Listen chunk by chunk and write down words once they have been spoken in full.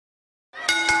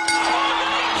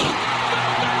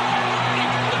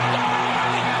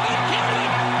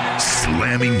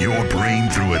jamming your brain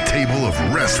through a table of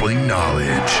wrestling knowledge. Oh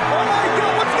my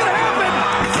God, what's going to happen?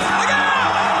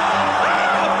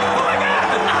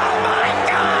 Oh my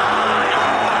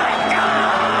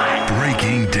God!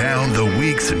 Breaking down the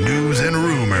week's news and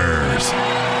rumors.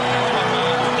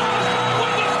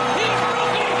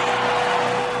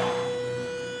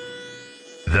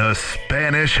 The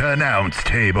Spanish Announce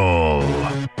Table.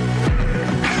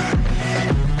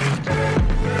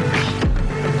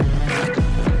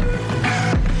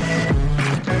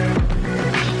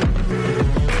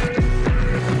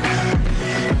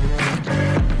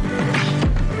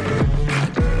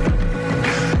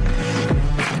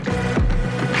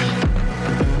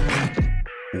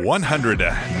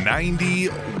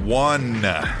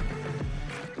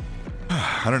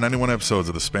 $191 episodes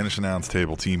of the Spanish Announce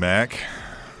Table. T-Mac.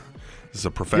 This is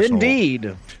a professional.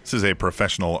 Indeed. This is a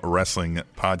professional wrestling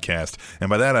podcast, and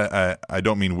by that I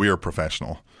don't mean we're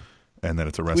professional, and that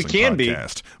it's a wrestling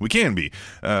podcast. We can be,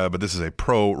 but this is a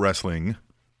pro wrestling,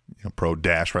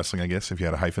 pro-wrestling, I guess, if you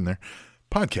had a hyphen there,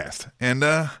 podcast, and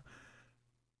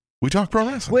we talk pro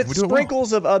wrestling with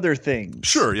sprinkles of other things.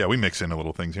 Sure, yeah, we mix in a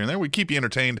little things here and there. We keep you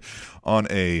entertained on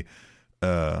a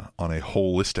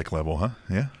holistic level, huh?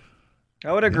 Yeah,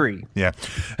 I would agree. Yeah.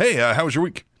 Hey, how was your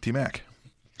week, T-Mac?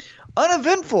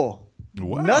 Uneventful.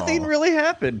 Wow. Nothing really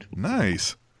happened.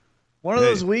 Nice. One of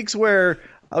those weeks where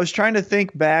I was trying to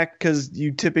think back, because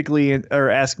you typically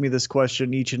ask me this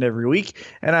question each and every week,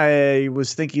 and I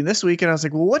was thinking this week, and I was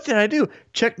like, well, what did I do?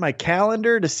 Checked my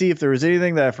calendar to see if there was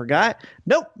anything that I forgot.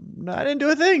 Nope, I didn't do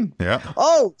a thing. Yeah.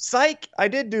 Oh, psych, I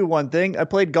did do one thing. I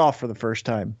played golf for the first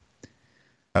time.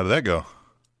 How did that go?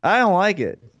 I don't like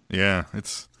it. Yeah,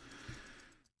 It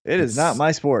is not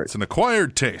my sport. It's an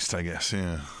acquired taste, I guess,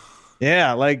 yeah.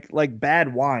 Yeah, like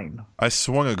bad wine. I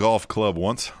swung a golf club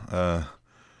once.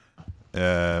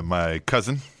 My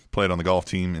cousin played on the golf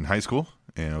team in high school,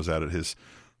 and I was out at his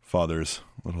father's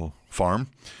little farm.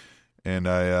 And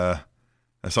I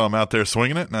saw him out there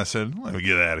swinging it, and I said, let me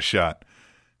give that a shot.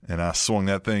 And I swung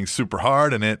that thing super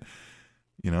hard, and it,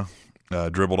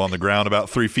 dribbled on the ground about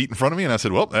 3 feet in front of me, and I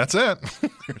said, well, that's it.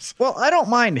 Well, I don't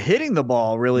mind hitting the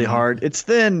ball really hard. It's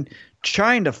then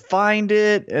trying to find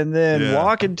it and then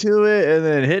walking to it and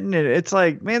then hitting it. It's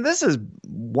like, man, this is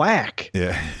whack.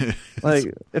 Yeah. Like,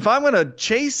 if I'm going to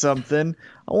chase something,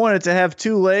 I want it to have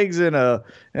two legs and a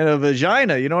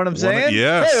vagina. You know what I'm saying?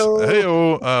 Yes.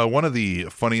 Hey-o. One of the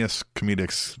funniest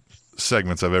comedic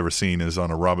segments I've ever seen is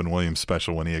on a Robin Williams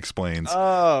special when he explains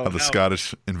how the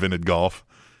Scottish invented golf.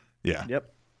 Yeah.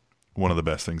 Yep. One of the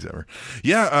best things ever.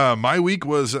 Yeah, my week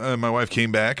was my wife came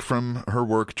back from her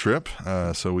work trip,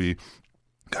 so we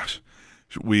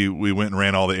went and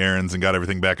ran all the errands and got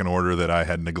everything back in order that I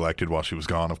had neglected while she was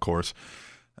gone, of course.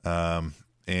 And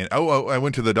I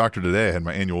went to the doctor today. I had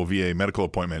my annual VA medical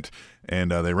appointment,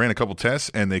 and they ran a couple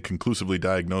tests, and they conclusively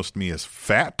diagnosed me as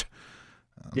fat.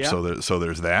 So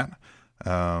there's that.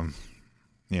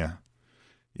 Yeah.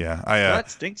 Yeah,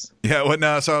 that stinks.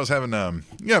 Yeah, so I was having I've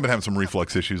been having some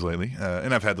reflux issues lately,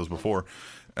 and I've had those before.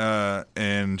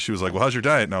 And she was like, "Well, how's your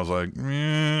diet?" And I was like,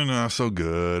 "Not so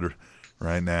good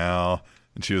right now."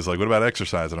 And she was like, "What about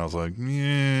exercise?" And I was like,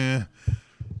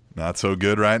 "Not so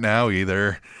good right now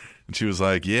either." And she was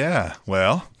like, "Yeah,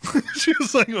 well," she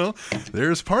was like, "Well,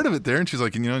 there's part of it there." And she's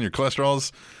like, "And your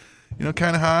cholesterol's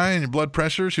kind of high, and your blood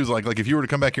pressure." She was like, if you were to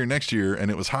come back here next year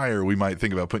and it was higher, we might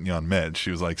think about putting you on meds.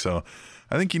 She was like, so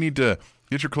I think you need to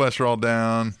get your cholesterol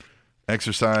down,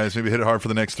 exercise, maybe hit it hard for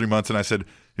the next 3 months. And I said,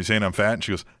 "You're saying I'm fat?" And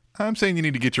she goes, "I'm saying you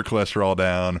need to get your cholesterol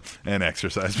down and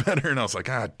exercise better." And I was like,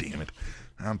 God damn it,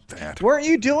 I'm fat. Weren't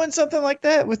you doing something like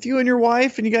that with you and your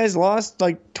wife, and you guys lost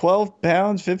like 12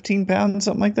 pounds, 15 pounds,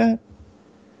 something like that?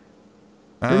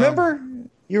 Remember?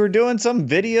 You were doing some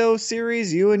video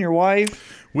series, you and your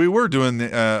wife. We were doing,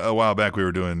 a while back, we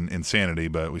were doing Insanity,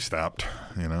 but we stopped,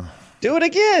 Do it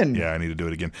again. Yeah, I need to do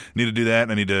it again. I need to do that,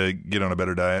 and I need to get on a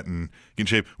better diet and get in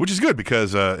shape, which is good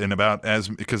because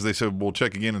because they said we'll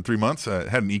check again in 3 months. I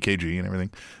had an EKG and everything.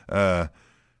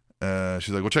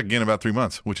 She's like, we'll check again in about 3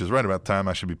 months, which is right about the time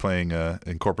I should be playing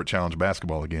in corporate challenge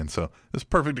basketball again. So it's a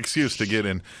perfect excuse to get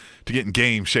in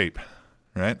game shape,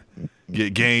 right?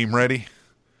 Get game ready.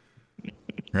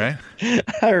 Right?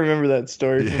 I remember that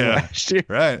story from last year.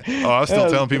 Right. Oh, I was still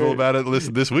telling people about it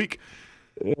this week.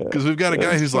 Because we've got a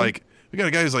guy who's like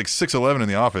 6'11" in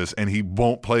the office, and he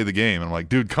won't play the game. And I'm like,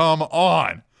 dude, come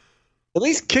on. At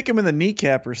least kick him in the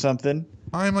kneecap or something.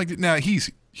 I'm like, now he's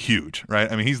huge,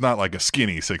 right? I mean, he's not like a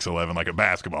skinny 6'11", like a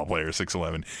basketball player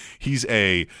 6'11". He's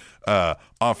a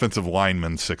offensive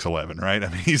lineman 6'11", right? I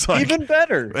mean, he's like even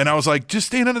better. And I was like, just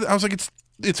stand under. I was like,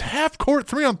 it's half court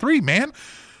 3-on-3, man.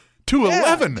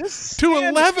 211. just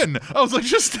 211. I was like,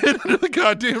 just stand under the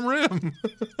goddamn rim.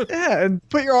 Yeah, and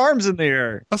put your arms in the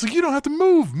air. I was like, you don't have to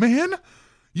move, man.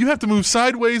 You have to move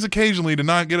sideways occasionally to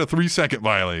not get a 3-second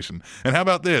violation. And how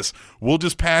about this? We'll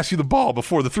just pass you the ball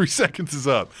before the 3 seconds is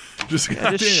up. Just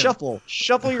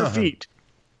Shuffle your feet.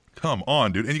 Come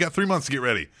on, dude. And you got 3 months to get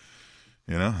ready.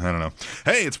 You know, I don't know.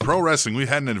 Hey, it's pro wrestling. We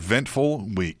had an eventful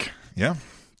week. Yeah,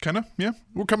 kind of. Yeah,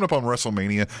 we're coming up on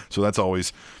WrestleMania, so that's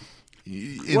always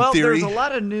in theory. There's a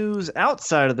lot of news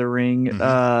outside of the ring,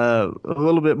 a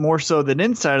little bit more so than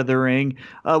inside of the ring.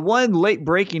 One late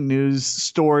breaking news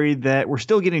story that we're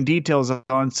still getting details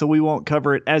on, so we won't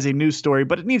cover it as a news story,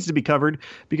 but it needs to be covered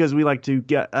because we like to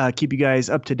keep you guys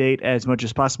up to date as much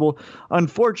as possible.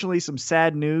 Unfortunately, some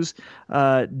sad news.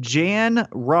 Jan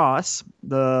Ross,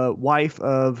 the wife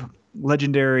of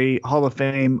legendary Hall of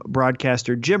Fame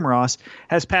broadcaster Jim Ross,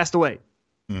 has passed away.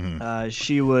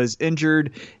 She was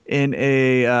injured in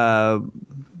a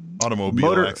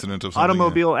automobile accident of something.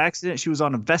 Automobile accident. She was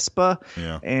on a Vespa,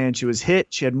 and she was hit.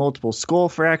 She had multiple skull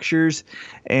fractures.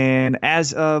 And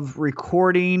as of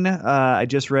recording, I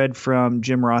just read from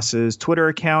Jim Ross's Twitter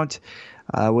account,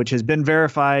 which has been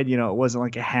verified. You know, it wasn't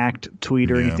like a hacked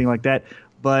tweet or anything like that.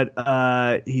 But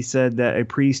he said that a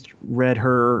priest read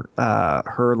her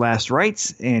last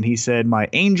rites, and he said, "My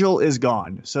angel is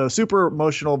gone." So super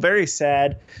emotional, very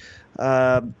sad,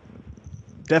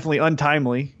 definitely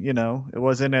untimely. You know, it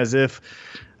wasn't as if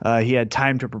he had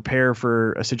time to prepare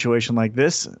for a situation like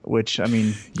this, which I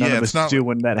mean, none of us do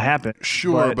when that happened.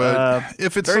 Sure, but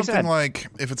if it's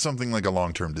something like a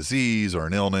long-term disease or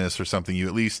an illness or something, you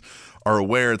at least are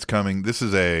aware it's coming. This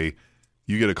is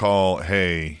you get a call,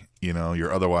 hey, you know,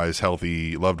 your otherwise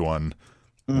healthy loved one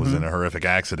was in a horrific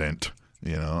accident,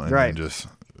 you know, and then just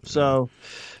so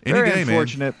very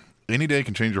unfortunate. Man, any day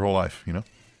can change your whole life, you know.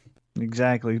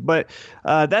 Exactly. But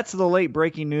that's the late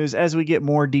breaking news. As we get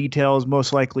more details,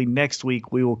 most likely next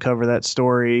week we will cover that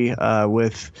story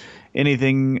with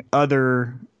anything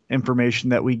other information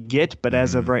that we get. But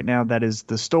as of right now, that is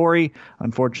the story.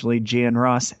 Unfortunately, Jan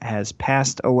Ross has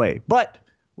passed away. But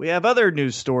we have other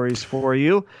news stories for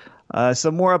you.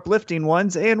 Some more uplifting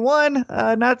ones, and one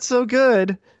not so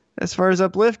good as far as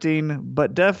uplifting,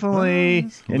 but definitely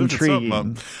intriguing.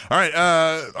 All right,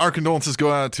 our condolences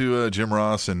go out to Jim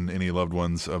Ross and any loved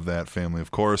ones of that family,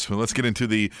 of course. But let's get into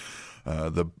the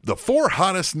 4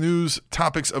 hottest news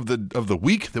topics of the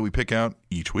week that we pick out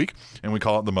each week, and we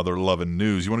call it the Mother Lovin'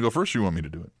 News. You want to go first, or you want me to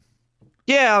do it?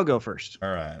 Yeah, I'll go first.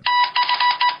 All right.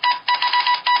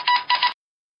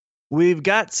 We've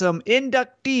got some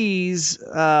inductees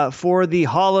for the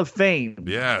Hall of Fame.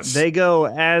 Yes. They go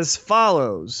as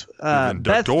follows.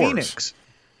 Beth Phoenix.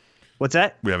 What's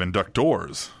that? We have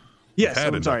inductors. Yes,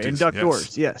 I'm sorry.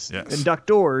 Inductors. Yes.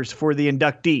 Inductors for the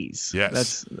inductees. Yes.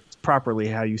 That's properly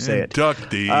how you say it.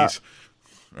 Inductees.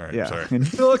 All right, sorry.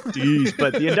 Inductees,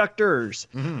 but the inductors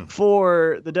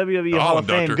for the WWE Hall of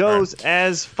Fame goes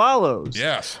as follows.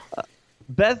 Yes.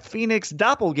 Beth Phoenix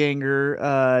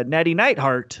doppelganger, Natty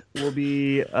Neidhart, will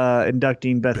be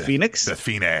inducting Beth Phoenix. Beth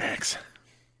Phoenix.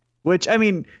 Which, I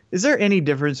mean, is there any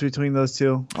difference between those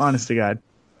two? Honest to God.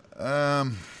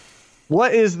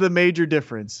 What is the major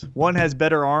difference? One has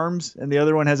better arms and the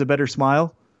other one has a better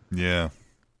smile? Yeah.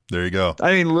 There you go.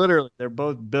 I mean, literally, they're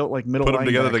both built like middle. Put them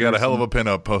together, they got a hell of a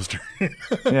pinup poster.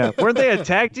 Yeah. Weren't they a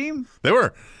tag team? They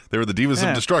were. They were the Divas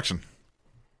of Destruction.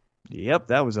 Yep,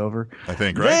 that was over. I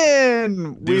think, right?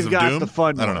 Then we've got the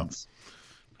fun ones. I don't know.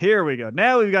 Here we go.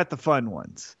 Now we've got the fun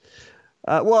ones.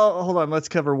 Well, hold on. Let's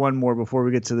cover one more before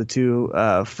we get to the 2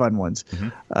 fun ones.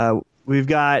 We've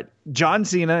got John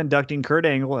Cena inducting Kurt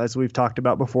Angle, as we've talked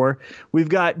about before. We've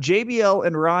got JBL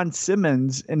and Ron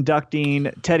Simmons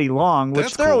inducting Teddy Long,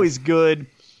 which they're always good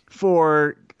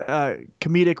for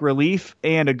comedic relief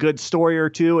and a good story or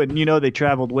two. And, you know, they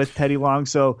traveled with Teddy Long,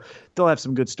 so they'll have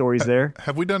some good stories there.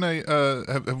 Have we done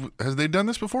has they done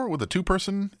this before with a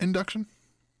 2-person induction?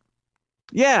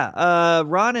 Yeah,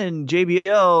 Ron and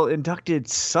JBL inducted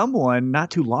someone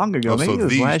not too long ago. Maybe it was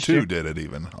these last 2 year. did it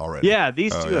even already. Yeah,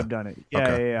 these 2 have done it. Yeah,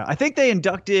 Okay. yeah. I think they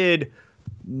inducted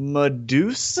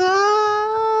Medusa.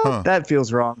 That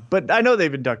feels wrong, but I know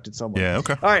they've inducted someone. Yeah,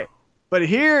 okay. All right, but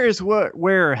here is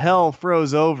where hell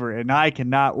froze over, and I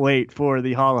cannot wait for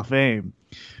the Hall of Fame.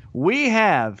 We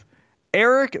have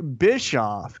Eric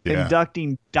Bischoff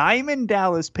inducting Diamond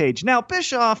Dallas Page. Now,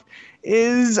 Bischoff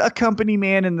is a company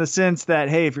man in the sense that,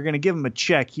 hey, if you're going to give him a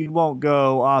check, he won't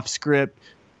go off script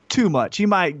too much. He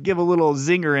might give a little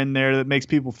zinger in there that makes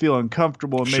people feel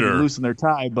uncomfortable and maybe loosen their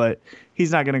tie, but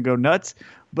he's not going to go nuts.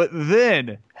 But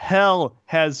then hell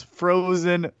has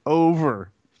frozen over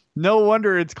No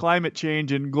wonder it's climate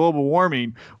change and global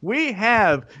warming. We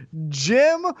have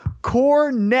Jim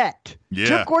Cornette. Yeah.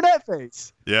 Jim Cornette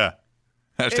face. Yeah.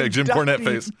 Hashtag Jim Cornette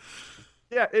face.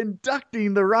 Yeah,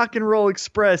 inducting the Rock and Roll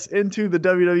Express into the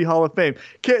WWE Hall of Fame.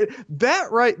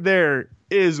 That right there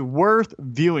is worth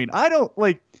viewing.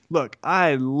 Look,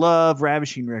 I love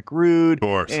Ravishing Rick Rude. Of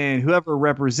course. And whoever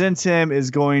represents him is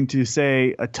going to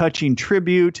say a touching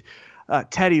tribute.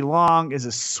 Teddy Long is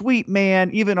a sweet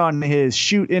man. Even on his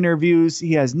shoot interviews,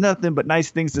 he has nothing but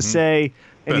nice things to say.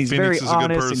 And Beth he's Phoenix very is a good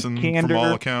honest person and candor. from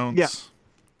all accounts.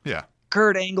 Yeah.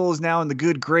 Kurt Angle is now in the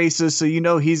good graces, so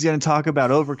he's going to talk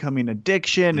about overcoming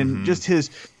addiction and just his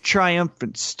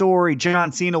triumphant story.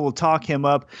 John Cena will talk him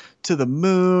up to the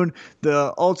moon.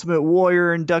 The Ultimate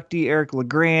Warrior inductee Eric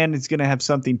LeGrand is going to have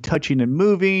something touching and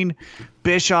moving.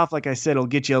 Bischoff, like I said, will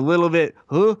get you a little bit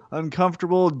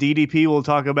uncomfortable. DDP will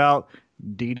talk about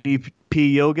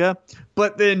DDP yoga.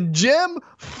 But then Jim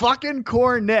fucking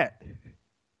Cornette.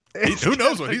 Who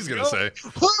knows what he's going to say?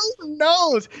 Who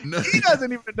knows? He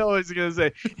doesn't even know what he's going to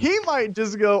say. He might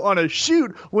just go on a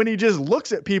shoot when he just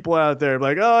looks at people out there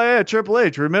like, oh, yeah, Triple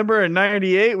H. Remember in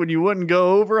 98 when you wouldn't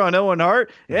go over on Owen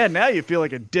Hart? Yeah, now you feel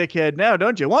like a dickhead now,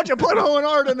 don't you? Why don't you put Owen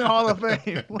Hart in the Hall of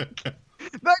Fame?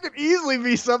 That could easily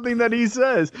be something that he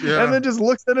says. Yeah. And then just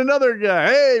looks at another guy.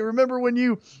 Hey, remember when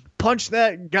you punched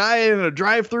that guy in a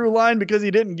drive-through line because he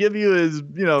didn't give you his,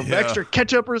 extra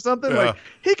ketchup or something? Yeah. Like,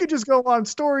 he could just go on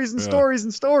stories and stories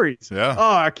and stories. Yeah.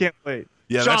 Oh, I can't wait.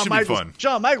 Yeah, that should be fun.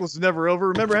 Shawn Michaels is never over.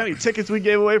 Remember how many tickets we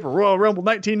gave away for Royal Rumble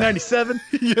 1997?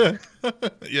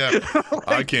 Yeah.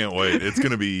 I can't wait. It's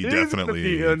going to be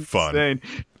definitely fun.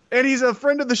 And he's a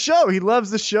friend of the show. He loves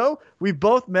the show. We've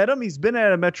both met him. He's been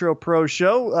at a Metro Pro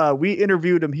show. We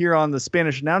interviewed him here on the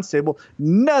Spanish Announce Table.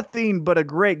 Nothing but a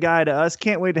great guy to us.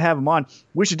 Can't wait to have him on.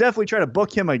 We should definitely try to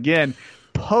book him again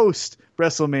post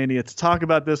WrestleMania to talk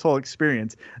about this whole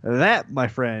experience. That, my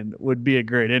friend, would be a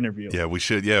great interview. Yeah, we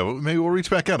should. Yeah, maybe we'll reach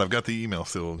back out. I've got the email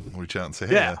still. We'll reach out and say,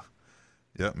 hey.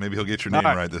 Yeah, maybe he'll get your name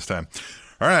right this time.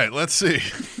 All right, let's see.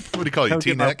 What do you call you,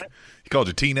 T-Neck? He called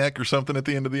you T-Neck or something at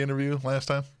the end of the interview last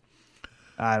time?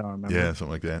 I don't remember. Yeah, something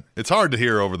like that. It's hard to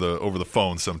hear over the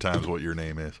phone sometimes what your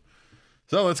name is.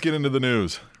 So let's get into the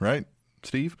news, right,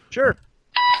 Steve? Sure.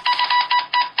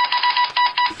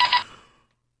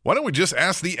 Why don't we just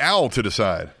ask the owl to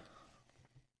decide?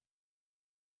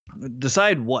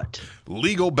 Decide what?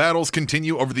 Legal battles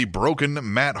continue over the broken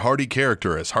Matt Hardy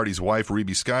character as Hardy's wife,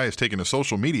 Reby Sky, has taken to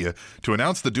social media to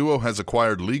announce the duo has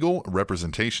acquired legal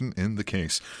representation in the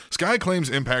case. Sky claims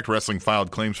Impact Wrestling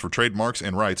filed claims for trademarks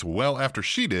and rights well after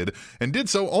she did, and did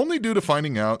so only due to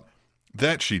finding out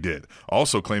that she did.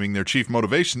 Also claiming their chief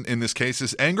motivation in this case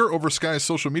is anger over Sky's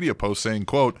social media post saying,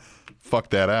 quote, "Fuck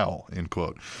that owl," end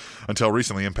quote. Until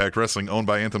recently, Impact Wrestling, owned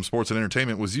by Anthem Sports and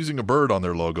Entertainment, was using a bird on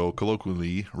their logo,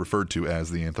 colloquially referred to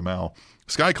as the Anthem Owl.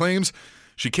 Sky claims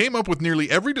she came up with nearly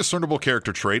every discernible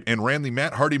character trait and ran the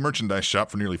Matt Hardy merchandise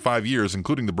shop for nearly 5 years,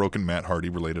 including the broken Matt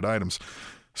Hardy-related items.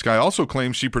 Sky also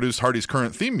claims she produced Hardy's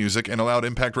current theme music and allowed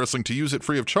Impact Wrestling to use it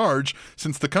free of charge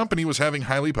since the company was having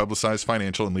highly publicized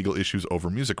financial and legal issues over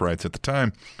music rights at the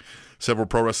time. Several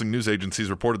pro wrestling news agencies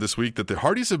reported this week that the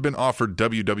Hardys have been offered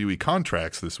WWE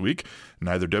contracts this week.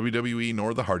 Neither WWE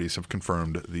nor the Hardys have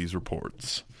confirmed these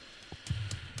reports.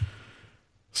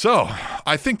 So,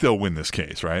 I think they'll win this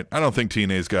case, right? I don't think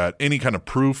TNA's got any kind of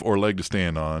proof or leg to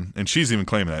stand on, and she's even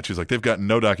claiming that. She's like, they've got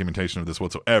no documentation of this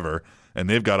whatsoever, and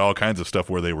they've got all kinds of stuff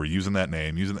where they were using that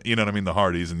name, the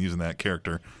Hardys, and using that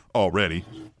character already.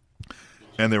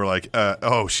 And they were like,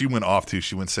 she went off too.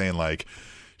 She went saying like,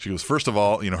 she goes, first of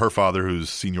all, her father, who's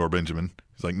Senor Benjamin,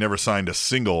 he's like never signed a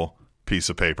single piece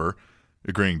of paper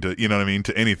agreeing to,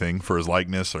 to anything for his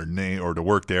likeness or name or to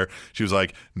work there. She was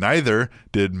like, neither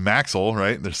did Maxwell,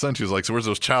 right? Their son. She was like, so where's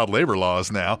those child labor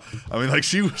laws now? I mean, like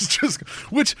she was just,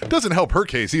 which doesn't help her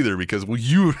case either because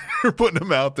you are putting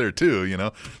him out there too,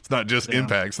 It's not just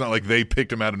Impact. It's not like they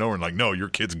picked him out of nowhere and like, no, your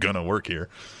kid's gonna work here.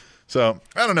 So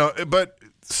I don't know, but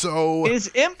so is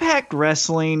Impact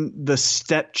Wrestling the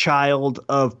stepchild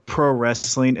of pro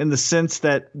wrestling in the sense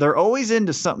that they're always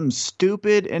into something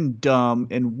stupid and dumb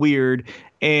and weird,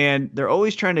 and they're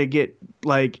always trying to get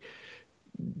like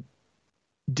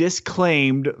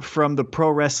disclaimed from the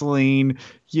pro wrestling,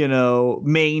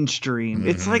 mainstream. Mm-hmm.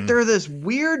 It's like they're this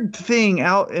weird thing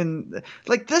out in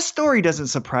like this story doesn't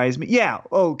surprise me. Yeah.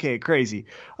 Okay. Crazy.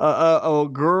 A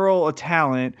girl, a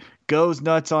talent goes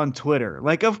nuts on Twitter.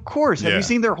 Like, of course. Have you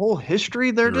seen their whole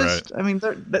history? They're You're just, right. I mean,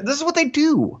 this is what they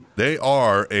do. They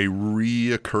are a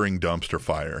reoccurring dumpster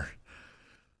fire.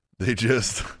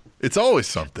 It's always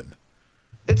something.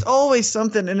 It's always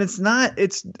something, and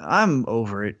I'm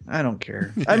over it. I don't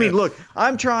care. I mean, look,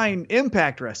 I'm trying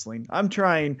Impact Wrestling. I'm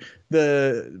trying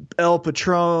the El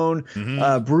Patron,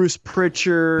 Bruce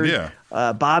Pritchard,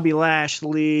 Bobby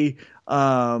Lashley.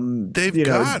 They've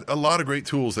got a lot of great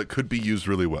tools that could be used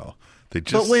really well.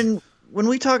 But when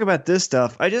we talk about this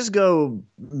stuff, I just go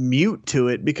mute to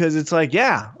it because it's like,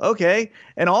 yeah, okay.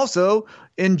 And also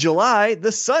in July,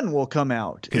 the sun will come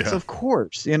out. It's of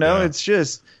course, it's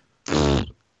just,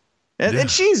 and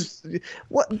she's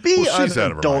she's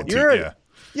an adult. You're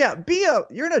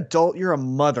an adult. You're a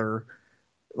mother.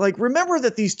 Like, remember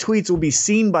that these tweets will be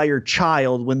seen by your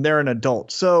child when they're an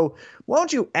adult. So why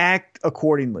don't you act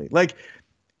accordingly? Like,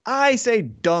 I say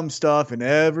dumb stuff and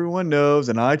everyone knows,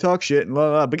 and I talk shit and blah,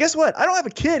 blah, blah. But guess what? I don't have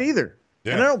a kid either.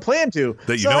 Yeah. And I don't plan to.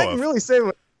 That I can really say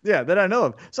that I know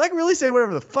of. So I can really say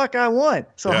whatever the fuck I want.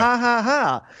 So ha ha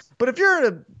ha. But if you're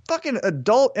a fucking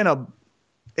adult and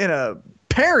a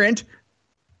parent,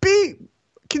 be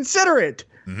considerate.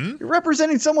 Mm-hmm. You're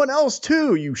representing someone else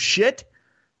too, you shit.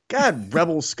 God,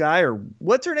 Rebel Sky, or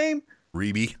what's her name?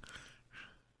 Reby.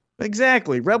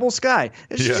 Exactly, Rebel Sky.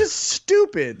 And she's just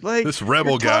stupid. Like this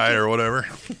Rebel guy or whatever.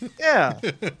 Yeah.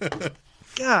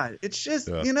 God, it's just,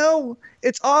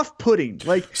 it's off-putting.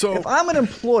 Like, so, if I'm an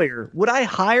employer, would I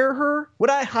hire her? Would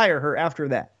I hire her after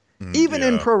that? Even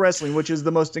in pro wrestling, which is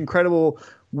the most incredible,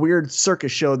 weird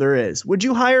circus show there is. Would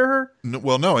you hire her?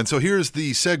 No. And so here's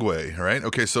the segue, right?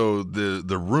 Okay, so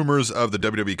the rumors of the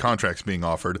WWE contracts being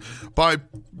offered by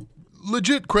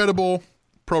legit, credible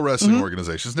pro wrestling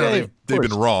organizations. Now, they've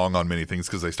been wrong on many things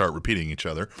because they start repeating each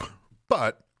other.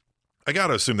 But I got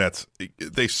to assume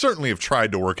they certainly have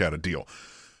tried to work out a deal.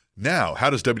 Now,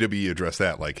 how does WWE address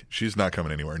that? Like, she's not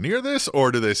coming anywhere near this?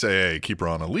 Or do they say, hey, keep her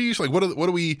on a leash? Like, what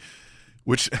do we...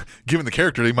 Which, given the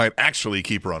character, they might actually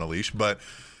keep her on a leash. But,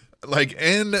 like,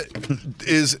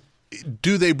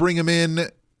 do they bring him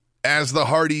in as the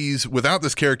Hardys without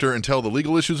this character until the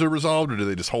legal issues are resolved? Or do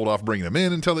they just hold off bringing him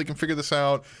in until they can figure this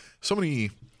out? So many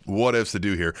what ifs to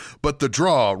do here. But the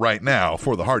draw right now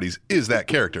for the Hardys is that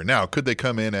character. Now, could they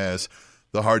come in as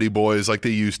the Hardy Boys like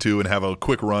they used to and have a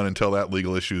quick run until that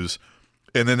legal issues?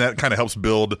 And then that kind of helps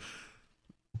build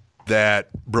that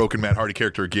broken Matt Hardy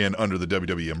character again under the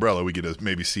WWE umbrella. We get to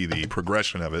maybe see the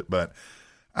progression of it, but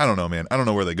I don't know, man. I don't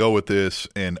know where they go with this,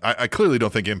 and I clearly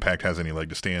don't think Impact has any leg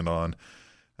to stand on,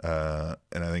 and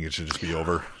I think it should just be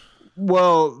over.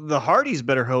 Well, the Hardys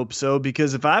better hope so,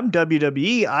 because if I'm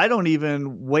WWE, I don't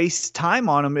even waste time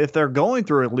on them if they're going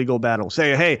through a legal battle.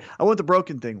 Say, hey, I want the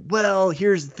broken thing. Well,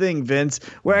 here's the thing, Vince.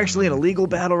 We're actually in a legal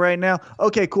battle right now.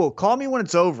 Okay, cool. Call me when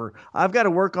it's over. I've got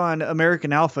to work on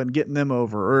American Alpha and getting them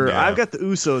over. Or I've got the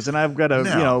Usos and I've got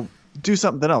to, do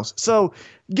something else. So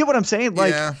get what I'm saying?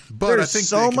 Like, but there's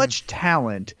so much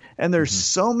talent and there's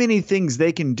so many things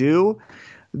they can do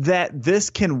that this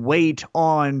can wait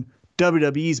on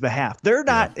WWE's behalf. They're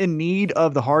not in need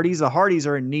of the Hardys. The Hardys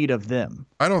are in need of them.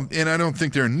 I don't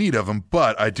think they're in need of them,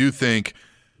 but I do think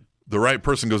the right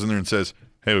person goes in there and says,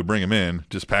 hey, we bring them in,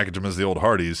 just package them as the old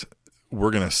Hardys.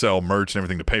 We're going to sell merch and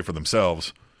everything to pay for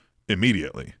themselves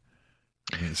immediately.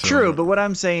 So, true, but what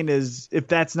I'm saying is if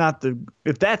that's not the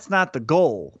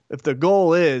goal, if the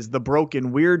goal is the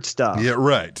broken weird stuff. Yeah,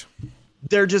 right.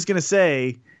 They're just going to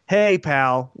say, hey,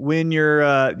 pal, when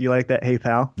you're you like that? Hey,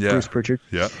 pal, Bruce Pritchard.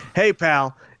 Yeah. Hey,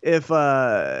 pal, if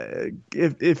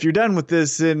you're done with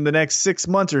this in the next 6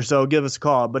 months or so, give us a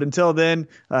call. But until then,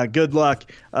 good luck.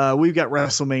 We've got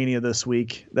WrestleMania this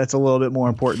week. That's a little bit more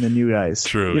important than you guys.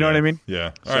 True. You know what I mean?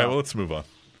 Yeah. All right. Well, let's move on.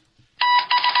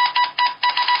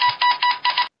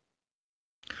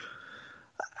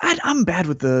 I'm bad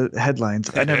with the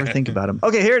headlines. I never think about them.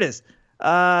 Okay, here it is.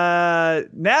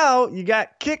 Now you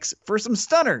got kicks for some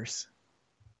stunners.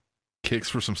 Kicks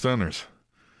for some stunners.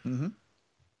 Mm-hmm.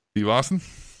 Steve Austin?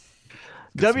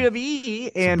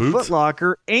 WWE and Foot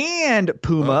Locker and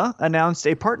Puma announced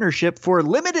a partnership for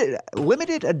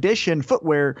limited edition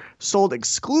footwear sold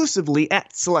exclusively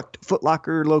at select Foot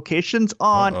Locker locations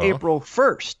on April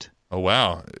 1st. Oh,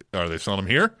 wow. Are they selling them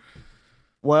here?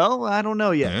 Well, I don't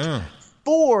know yet. Yeah.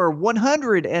 For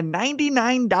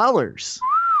 $199.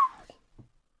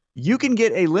 You can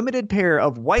get a limited pair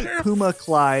of white Puma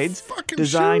Clydes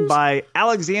designed by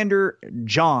Alexander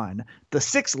John. The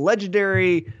 6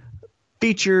 legendary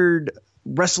featured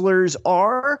wrestlers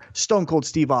are Stone Cold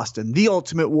Steve Austin, The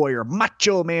Ultimate Warrior,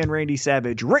 Macho Man Randy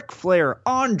Savage, Ric Flair,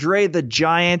 Andre the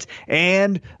Giant,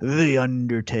 and The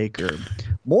Undertaker.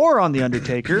 More on The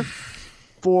Undertaker.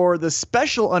 For the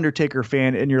special Undertaker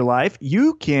fan in your life,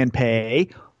 you can pay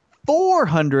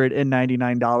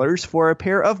 $499 for a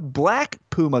pair of black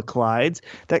Puma Clydes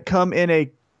that come in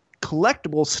a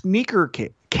collectible sneaker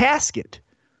casket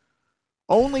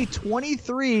Only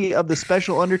 23 of the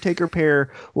special Undertaker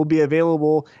pair will be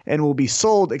available and will be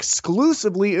sold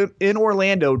exclusively in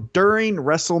Orlando during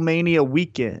WrestleMania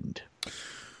weekend.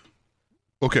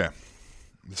 Okay.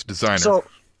 This designer,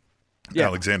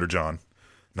 Alexander John,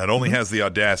 not only has the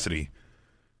audacity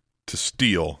to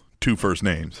steal 2 first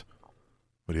names,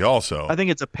 but he also... I think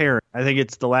it's a pair. I think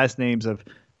it's the last names of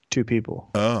 2 people.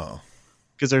 Oh.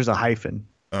 Because there's a hyphen.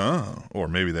 Oh. Or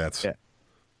maybe that's... Yeah.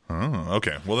 Oh,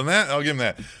 okay. Well, then I'll give him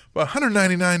that. But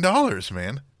 $199,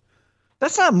 man.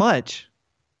 That's not much.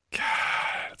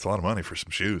 God, it's a lot of money for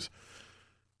some shoes.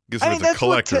 Guess it's a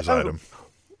collector's item.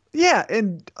 Yeah,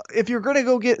 and if you're going to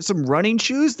go get some running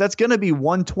shoes, that's going to be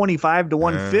 $125 to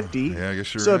 $150. Yeah, I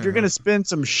guess you're so right, if you're going to spend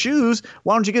some shoes,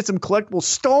 why don't you get some collectible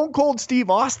Stone Cold Steve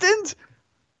Austins?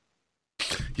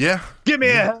 Yeah. Give me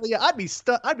a hell yeah. I'd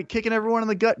be kicking everyone in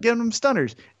the gut, giving them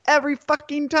stunners every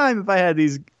fucking time if I had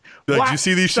these. Like, do you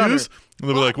see these shoes? And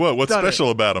they'll be like, what? What's Stunner.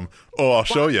 special about them? Oh, I'll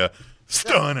show you.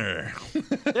 Stunner.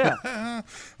 Yeah.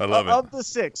 I love it. Of the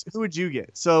 6, who would you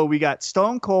get? So we got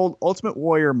Stone Cold, Ultimate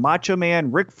Warrior, Macho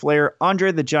Man, Ric Flair,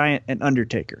 Andre the Giant, and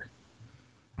Undertaker.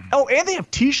 Oh, and they have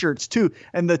T-shirts too.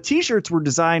 And the T-shirts were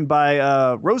designed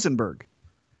by Rosenberg.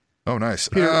 Oh, nice.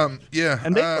 Yeah.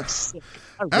 And they look sick.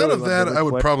 Out of that, I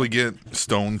would probably get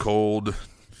Stone Cold.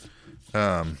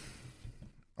 I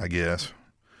guess.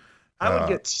 I would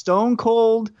get Stone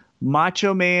Cold,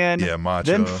 Macho Man. Yeah,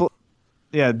 Macho.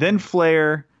 Then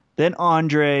Flair, then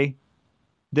Andre,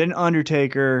 then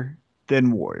Undertaker,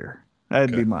 then Warrior.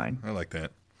 That'd be mine. I like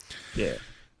that. Yeah.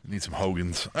 Need some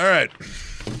Hogans. All right.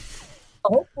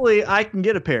 Hopefully, I can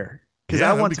get a pair because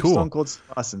I want some cool. Stone Cold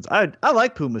Austins. I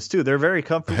like Pumas too. They're very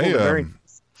comfortable. Hey, They're very.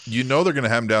 You know they're going to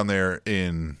have them down there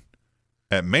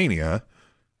at Mania,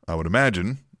 I would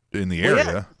imagine, in the area.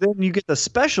 Yeah. Then you get the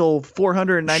special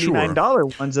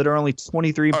 $499 ones that are only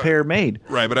 23 pair made.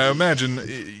 Right, but I imagine,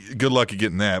 good luck at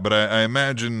getting that, but I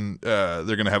imagine they're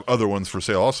going to have other ones for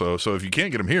sale also. So if you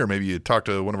can't get them here, maybe you talk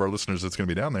to one of our listeners that's going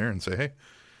to be down there and say, hey,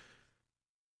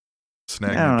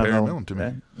 snag me a pair and mail them to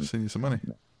me. I'll send you some money.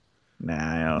 Nah,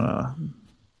 I don't know.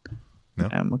 No?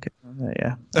 I'm okay.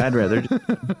 Yeah, I'd rather.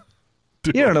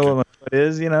 You don't know what my foot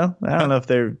is, you know? I don't know if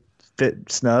they're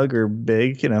fit snug or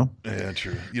big, you know? Yeah,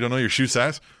 true. You don't know your shoe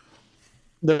size?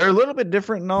 They're a little bit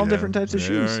different in all different types of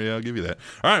shoes. Yeah, I'll give you that.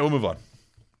 All right, we'll move on.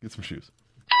 Get some shoes.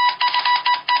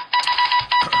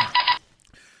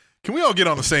 Can we all get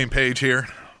on the same page here?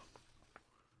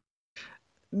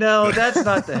 No, that's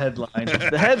not the headline.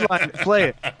 The headline,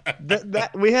 play it.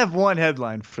 We have one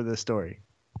headline for this story.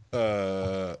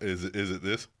 Is it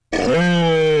this?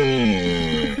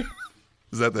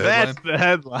 Is that the headline? That's the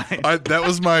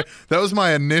headline. That was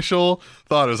my initial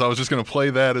thought. I was just going to play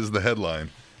that as the headline,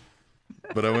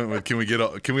 but I went with can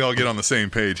we all get on the same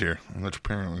page here? Which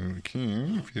apparently we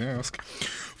can, if you ask.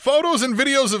 Photos and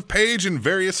videos of Paige in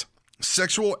various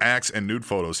sexual acts and nude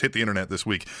photos hit the internet this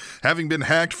week, having been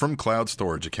hacked from cloud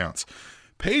storage accounts.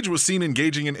 Paige was seen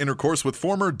engaging in intercourse with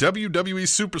former WWE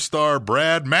superstar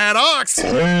Brad Maddox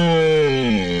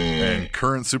and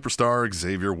current superstar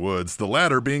Xavier Woods, the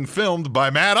latter being filmed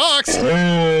by Maddox.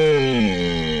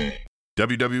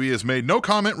 WWE has made no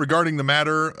comment regarding the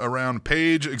matter around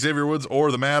Paige, Xavier Woods,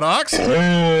 or the Maddox.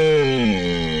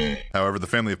 However, the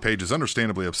family of Paige is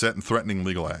understandably upset and threatening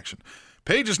legal action.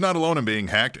 Paige is not alone in being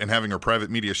hacked and having her private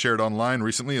media shared online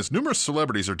recently, as numerous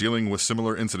celebrities are dealing with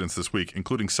similar incidents this week,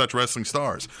 including such wrestling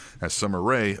stars as Summer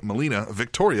Rae, Melina,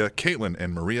 Victoria, Caitlyn,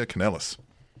 and Maria Kanellis.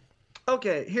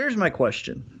 Okay, here's my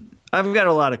question. I've got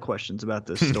a lot of questions about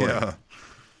this story.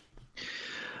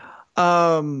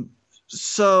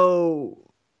 So,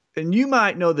 and you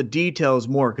might know the details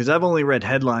more because I've only read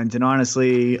headlines, and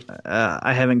honestly,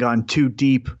 I haven't gone too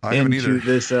deep into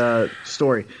this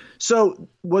story. So,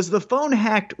 was the phone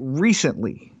hacked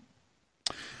recently?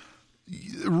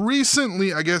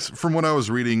 Recently, I guess, from what I was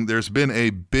reading, there's been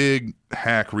a big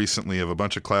hack recently of a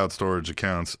bunch of cloud storage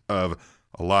accounts of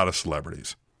a lot of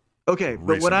celebrities. Okay,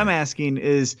 but what I'm asking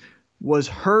is, was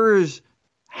hers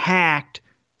hacked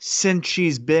since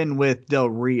she's been with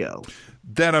Del Rio?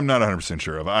 That I'm not 100%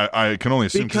 sure of. I can only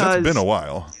assume because it's been a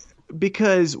while.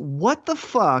 Because what the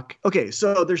fuck? Okay,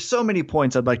 so there's so many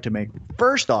points I'd like to make.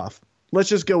 First off, let's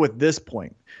just go with this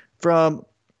point. From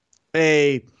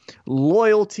a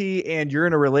loyalty and you're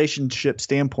in a relationship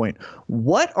standpoint,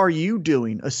 what are you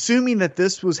doing, assuming that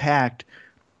this was hacked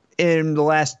in the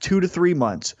last 2 to 3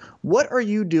 months? What are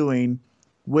you doing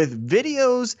with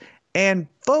videos and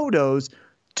photos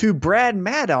to Brad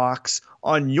Maddox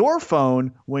on your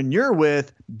phone when you're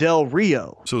with Del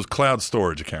Rio? So it's cloud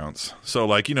storage accounts. So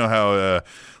like, you know how,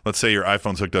 let's say your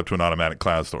iPhone's hooked up to an automatic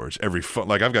cloud storage.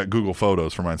 Like I've got Google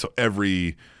Photos for mine. So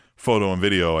every photo and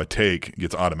video I take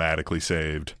gets automatically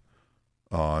saved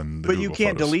on the But Google you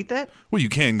can't Photos. delete that? Well, you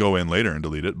can go in later and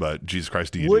delete it, but Jesus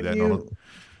Christ, do you do that normally?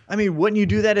 I mean, wouldn't you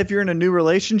do that if you're in a new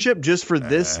relationship just for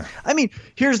this? I mean,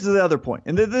 here's the other point,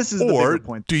 and this is the Or bigger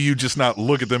point. do you just not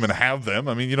look at them and have them?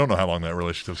 I mean, you don't know how long that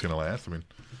relationship's going to last. I mean,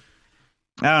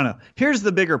 I don't know. Here's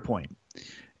the bigger point.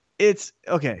 It's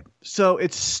okay. So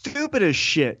it's stupid as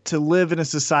shit to live in a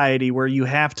society where you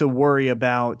have to worry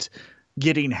about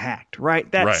getting hacked,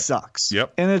 right? That Right. sucks.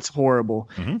 Yep. And it's horrible.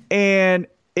 Mm-hmm. And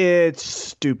it's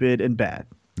stupid and bad.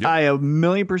 Yep. I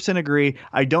 1,000,000% agree.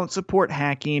 I don't support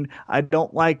hacking. I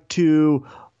don't like to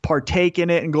partake in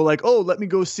it and go like, oh, let me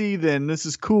go see then. This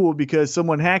is cool because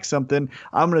someone hacked something.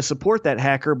 I'm going to support that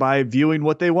hacker by viewing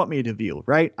what they want me to view,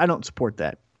 right? I don't support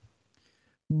that.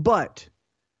 But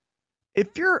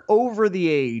if you're over the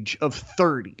age of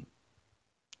 30,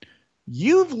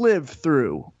 you've lived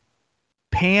through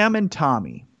Pam and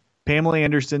Tommy, Pamela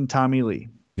Anderson, Tommy Lee.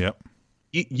 yep.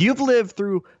 You've lived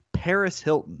through Paris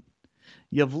Hilton.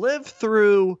 You've lived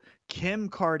through Kim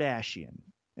Kardashian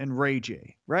and Ray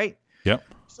J, right? Yep.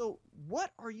 So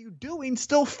what are you doing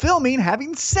still filming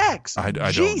having sex? I don't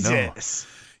know. Jesus.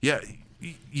 Yeah,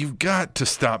 you've got to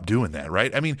stop doing that,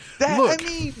 right? I mean, That look. I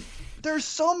mean, there's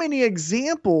so many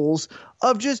examples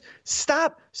of just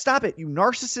stop it, you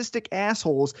narcissistic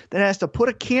assholes that has to put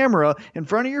a camera in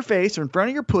front of your face or in front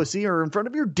of your pussy or in front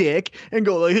of your dick and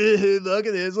go like, look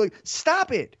at this. Like,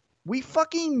 stop it. We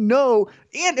fucking know.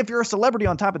 And if you're a celebrity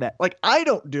on top of that, like I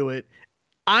don't do it.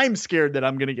 I'm scared that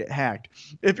I'm going to get hacked.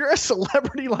 If you're a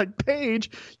celebrity like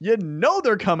Paige, you know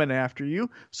they're coming after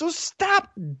you. So stop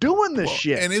doing this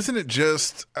shit. And isn't it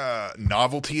just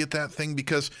novelty at that thing?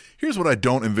 Because here's what I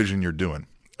don't envision you're doing.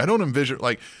 I don't envision,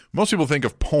 like, most people think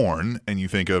of porn and you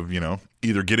think of,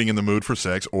 either getting in the mood for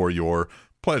sex or you're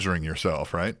pleasuring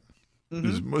yourself, right?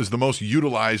 Mm-hmm. Is the most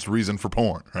utilized reason for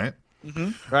porn, right?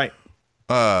 Mm-hmm. Right.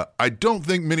 I don't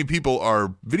think many people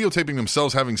are videotaping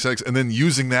themselves having sex and then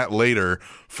using that later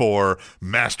for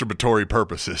masturbatory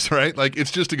purposes, right? Like,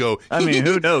 it's just to go, I mean,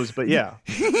 who knows? But yeah.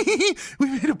 we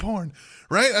made a porn,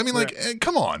 right? I mean, like,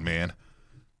 come on, man.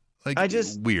 Like,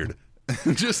 weird. I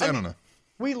don't know.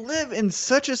 We live in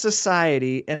such a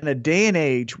society in a day and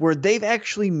age where they've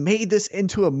actually made this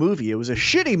into a movie. It was a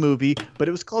shitty movie, but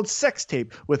it was called Sex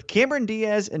Tape with Cameron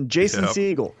Diaz and Jason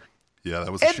Segel. Yeah,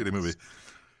 that was a shitty movie.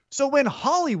 So when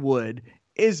Hollywood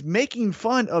is making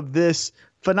fun of this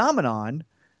phenomenon,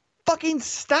 fucking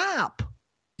stop.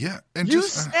 Yeah. And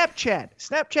use Snapchat.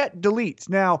 Snapchat deletes.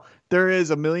 Now, there is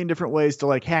a million different ways to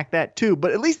like hack that too,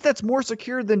 but at least that's more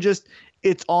secure than just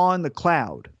it's on the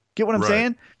cloud. Get what I'm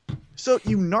saying? So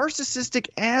you narcissistic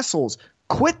assholes,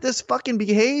 quit this fucking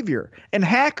behavior. And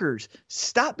hackers,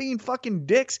 stop being fucking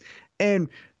dicks and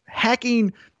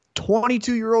hacking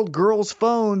 22-year-old girls'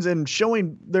 phones and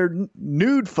showing their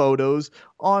nude photos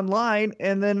online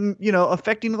and then,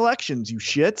 affecting elections, you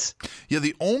shits. Yeah,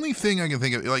 the only thing I can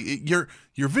think of, like, you're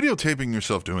videotaping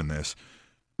yourself doing this.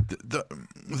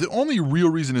 The only real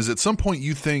reason is at some point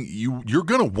you think you're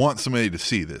going to want somebody to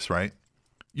see this, right?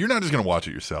 You're not just going to watch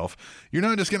it yourself. You're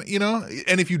not just going to,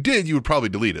 and if you did, you would probably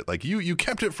delete it. Like, you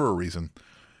kept it for a reason.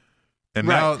 And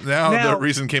now the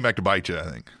reason came back to bite you, I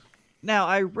think. Now,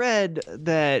 I read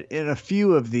that in a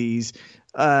few of these,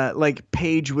 like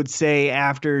Paige would say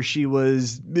after she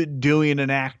was doing an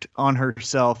act on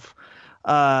herself,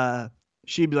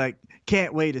 she'd be like,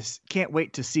 can't wait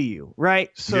to see you. Right.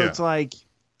 So It's like,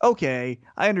 okay,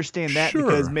 I understand that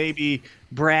because maybe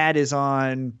Brad is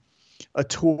on a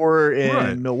tour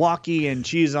in Milwaukee and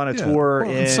she's on a tour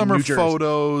in summer New Jersey.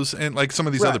 Photos and like some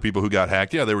of these other people who got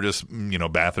hacked. Yeah. They were just,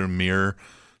 bathroom mirror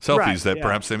selfies that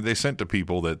perhaps they sent to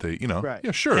people that they,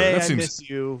 yeah, sure. Hey, that I seems, miss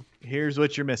you. Here's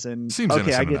what you're missing. Seems okay,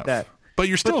 innocent I get enough. that. But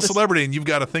you're still a celebrity and you've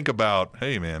got to think about,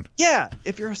 hey, man. Yeah,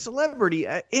 if you're a celebrity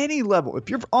at any level, if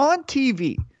you're on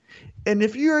TV, and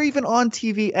if you're even on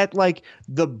TV at like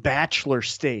the Bachelor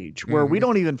stage where we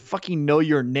don't even fucking know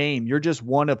your name, you're just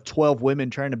one of 12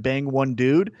 women trying to bang one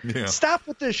dude. Yeah. Stop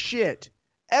with this shit.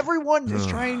 Everyone is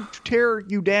trying to tear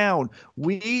you down.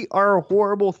 We are a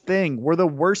horrible thing. We're the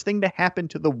worst thing to happen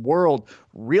to the world.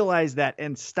 Realize that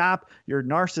and stop your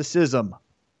narcissism.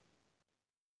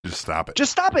 Just stop it.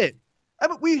 Just stop it. I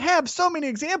mean, we have so many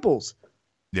examples.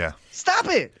 Yeah. Stop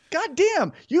it. God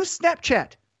damn. Use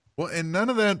Snapchat. Well, and none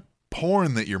of that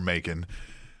porn that you're making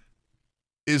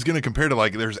is going to compare to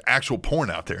like there's actual porn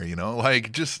out there,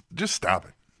 Like just stop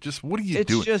it. Just what are you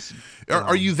doing?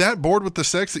 Are you that bored with the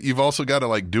sex that you've also got to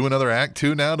like do another act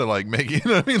too now to like make it?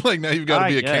 I mean, like now you've got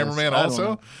to be a cameraman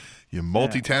also. You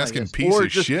multitasking piece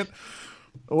of shit.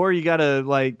 Or you got to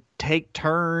like take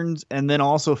turns and then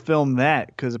also film that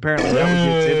because apparently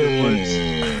that would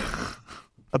get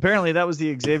Apparently that was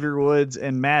the Xavier Woods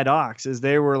and Maddox, as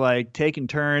they were like taking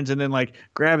turns and then like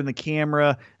grabbing the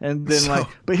camera and then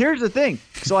but here's the thing.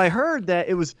 So I heard that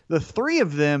it was the three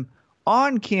of them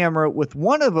on camera with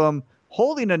one of them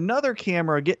holding another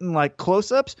camera getting like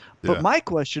close-ups. But my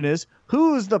question is,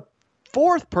 who's the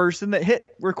fourth person that hit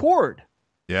record?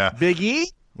 Yeah. Big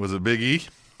E? Was it Big E?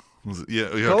 Was it, yeah,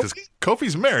 because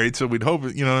Kofi's married, so we'd hope,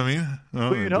 you know what I mean?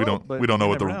 We don't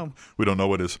know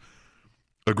what his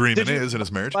agreement is in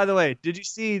his marriage. By the way, did you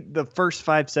see the first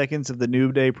 5 seconds of the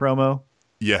New Day promo?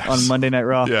 Yes. On Monday Night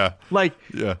Raw? Yeah.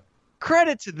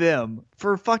 Credit to them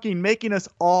for fucking making us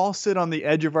all sit on the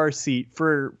edge of our seat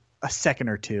for a second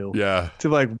or two. Yeah. To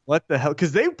like, what the hell?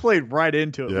 Because they played right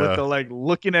into it with the like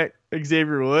looking at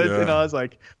Xavier Woods, and I was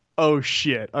like, oh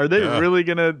shit, are they really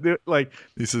gonna do like?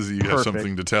 He says you have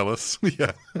something to tell us.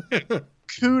 Yeah.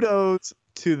 Kudos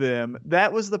to them.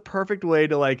 That was the perfect way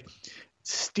to like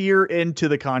steer into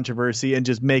the controversy and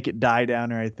just make it die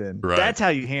down right then. Right. That's how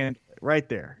you handle it. Right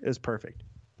there is perfect.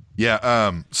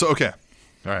 Yeah. So okay.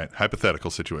 All right. Hypothetical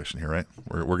situation here, right?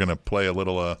 We're gonna play a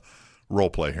little role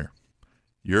play here.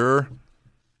 You're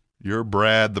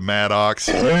Brad the Maddox.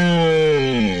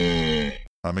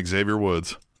 I'm Xavier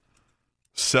Woods.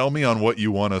 Sell me on what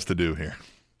you want us to do here.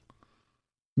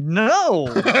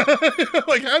 No.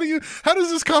 Like, how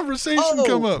does this conversation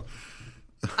come up?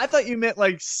 I thought you meant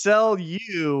like sell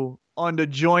you on to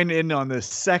join in on this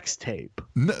sex tape.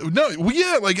 No. Well,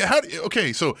 yeah. Like,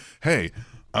 okay. So, hey,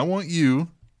 I want you,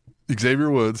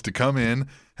 Xavier Woods, to come in,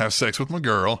 have sex with my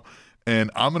girl, and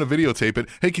I'm going to videotape it.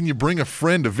 Hey, can you bring a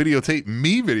friend to videotape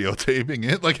me videotaping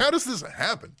it? Like, how does this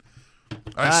happen?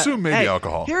 I assume maybe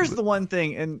alcohol. Here's the one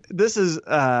thing, and this is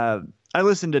I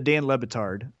listened to Dan Le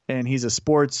Batard, and he's a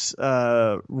sports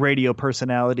radio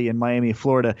personality in Miami,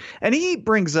 Florida, and he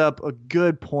brings up a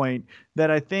good point that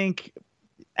I think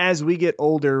as we get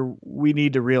older we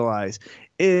need to realize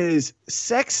is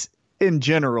sex in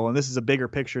general, and this is a bigger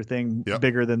picture thing,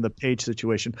 bigger than the Paige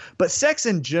situation, but sex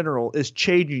in general is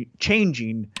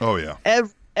changing. Oh yeah.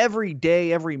 Every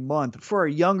day, every month for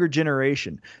a younger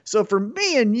generation. So for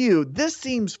me and you, this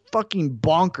seems fucking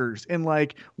bonkers and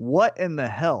like, what in the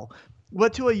hell?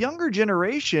 But to a younger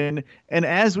generation, and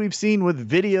as we've seen with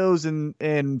videos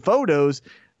and photos,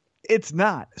 it's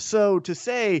not. So to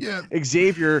say,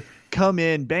 Xavier, come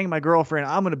in, bang my girlfriend,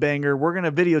 I'm going to bang her, we're going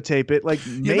to videotape it. Like,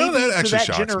 maybe that to that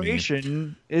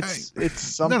generation, it's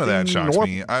something none of that shocks normal.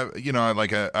 me.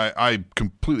 I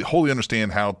completely, wholly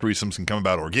understand how threesomes can come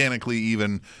about organically,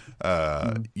 even, get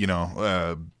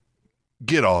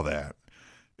all that.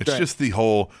 It's just the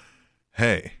whole,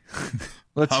 hey,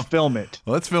 let's film it.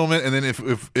 Let's film it. And then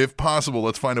if possible,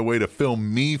 let's find a way to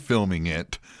film me filming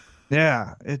it.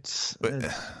 Yeah. It's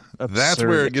that's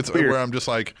where it gets where I'm just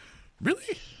like, really?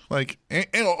 Like,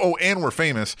 and we're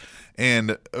famous,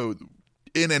 and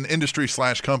in an industry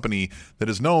 / company that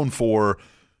is known for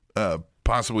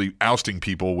possibly ousting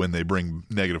people when they bring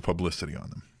negative publicity on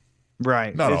them.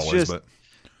 Right. Not always, but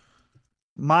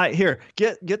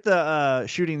get the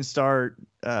shooting star.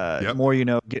 More you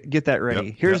know. Get that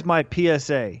ready. Here's my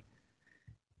PSA.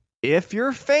 If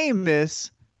you're famous,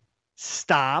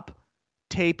 stop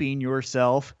taping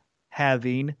yourself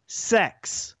having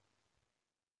sex.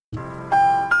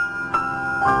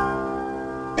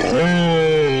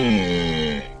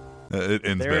 It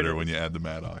ends better when you add the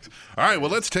Maddox. All right,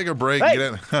 well, let's take a break.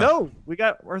 Hey, no, we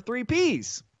got our 3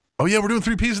 Ps. Oh, yeah, we're doing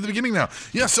 3 Ps at the beginning now.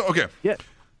 Yeah, so, okay. Yeah.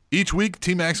 Each week,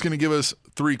 T-Mac's going to give us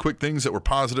 3 quick things that were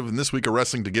positive, and this week of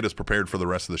wrestling to get us prepared for the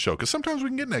rest of the show, because sometimes we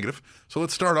can get negative. So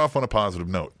let's start off on a positive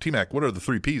note. T-Mac, what are the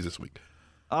 3 Ps this week?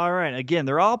 All right. Again,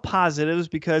 they're all positives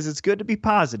because it's good to be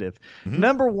positive. Mm-hmm.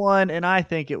 Number 1, and I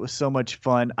think it was so much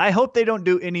fun. I hope they don't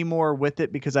do any more with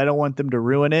it because I don't want them to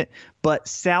ruin it. But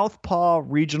Southpaw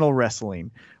Regional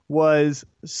Wrestling was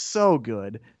so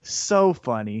good, so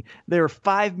funny. They were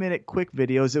 5-minute quick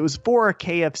videos. It was for a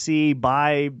KFC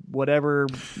buy whatever,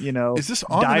 Is this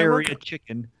on diarrhea the network?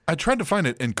 Chicken. I tried to find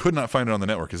it and could not find it on the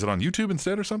network. Is it on YouTube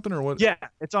instead or something or what? Yeah,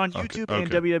 it's on YouTube and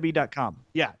WWE.com.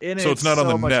 Yeah. And so it's not on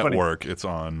the network. Funny. It's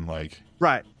on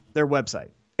Right. Their website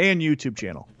and YouTube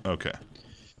channel. Okay.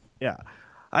 Yeah.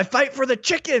 I fight for the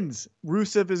chickens.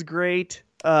 Rusev is great.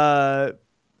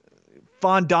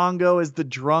 Fandango is the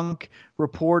drunk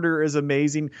reporter is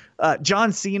amazing.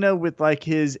 John Cena with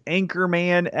his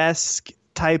Anchorman-esque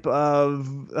type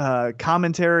of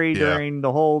commentary during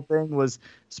the whole thing was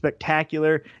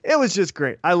spectacular. It was just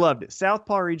great. I loved it.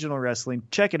 Southpaw Regional Wrestling.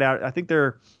 Check it out. I think there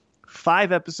are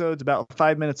 5 episodes, about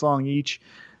 5 minutes long each.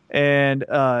 And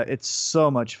it's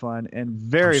so much fun and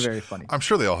very, very funny. I'm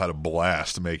sure they all had a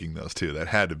blast making those too. That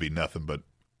had to be nothing but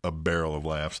a barrel of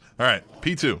laughs. All right,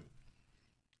 P2.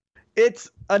 It's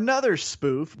another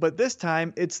spoof, but this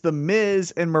time it's the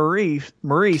Miz and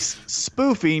Maurice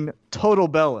spoofing Total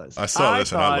Bellas. I saw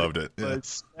this and I loved it. It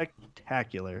was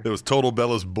spectacular. It was Total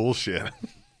Bella's bullshit.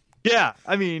 Yeah,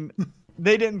 I mean,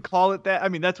 they didn't call it that. I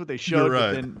mean, that's what they showed. You're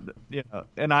right. But then,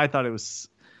 and I thought it was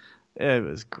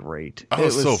great. It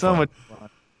was so fun. much fun.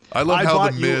 I love how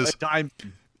bought the you Miz. a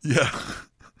diamond. Yeah.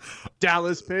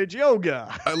 Dallas Page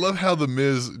Yoga. I love how the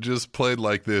Miz just played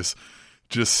like this,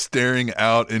 just staring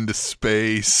out into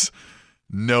space,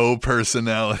 no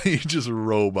personality, just a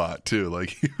robot too. Like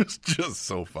he was just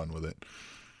so fun with it.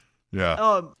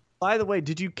 Yeah. By the way,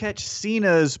 did you catch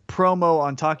Cena's promo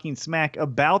on Talking Smack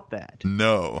about that?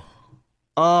 No.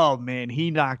 Oh man,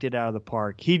 he knocked it out of the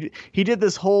park. He did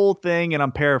this whole thing, and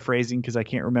I'm paraphrasing because I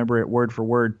can't remember it word for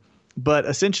word. But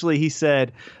essentially, he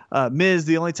said, Miz,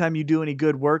 the only time you do any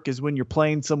good work is when you're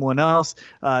playing someone else.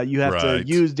 You have to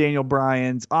use Daniel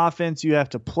Bryan's offense. You have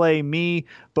to play me.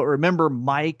 But remember,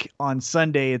 Mike, on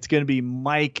Sunday, it's going to be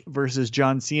Mike versus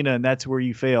John Cena, and that's where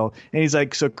you fail. And he's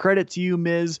like, so credit to you,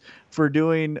 Miz, for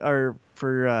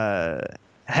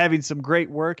having some great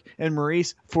work, and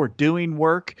Maurice for doing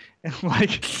work. And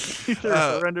like, he threw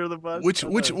her under the bus.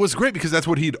 Which was great because that's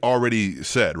what he'd already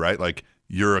said, right? Like,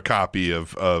 you're a copy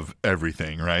of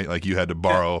everything, right? Like you had to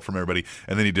borrow from everybody.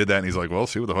 And then he did that and he's like, well,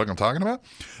 see what the fuck I'm talking about?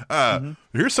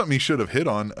 Here's something he should have hit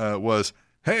on was,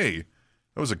 hey,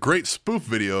 that was a great spoof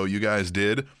video you guys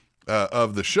did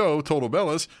of the show, Total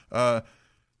Bellas.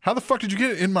 How the fuck did you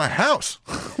get it in my house?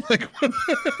 Like,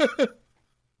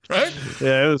 right?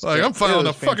 Yeah, it was like, I'm filing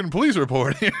a fucking police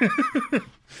report here.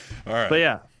 All right. But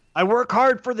yeah, I work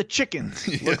hard for the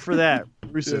chickens. Look for that.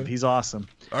 Rusev, he's awesome.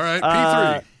 All right,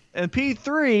 P3. And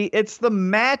P3, it's the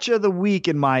match of the week,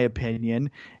 in my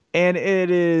opinion. And it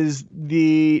is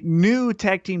the new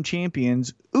tag team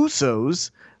champions,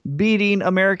 Usos, beating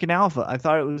American Alpha. I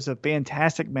thought it was a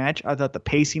fantastic match. I thought the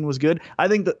pacing was good. I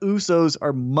think the Usos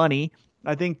are money.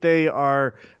 I think they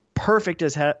are perfect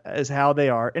as how they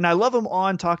are. And I love them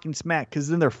on Talking Smack because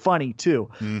then they're funny too.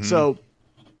 Mm-hmm. So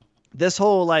this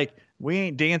whole like, we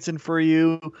ain't dancing for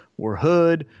you. We're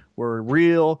hood. We're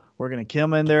real. We're going to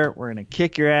come in there. We're going to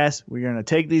kick your ass. We're going to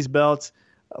take these belts.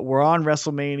 We're on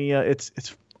WrestleMania.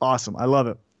 It's awesome. I love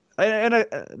it. And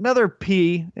another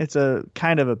P, it's a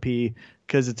kind of a P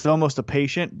because it's almost a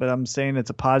patient, but I'm saying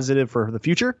it's a positive for the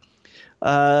future.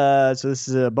 So this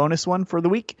is a bonus one for the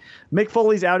week. Mick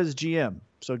Foley's out as GM.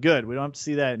 So good. We don't have to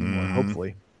see that anymore,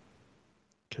 hopefully.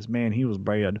 Because, man, he was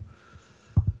bad.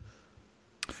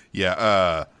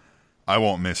 Yeah, I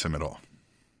won't miss him at all.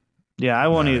 Yeah, I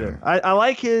won't either. I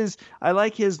like his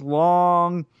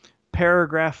long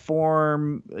paragraph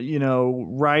form,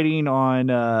 writing on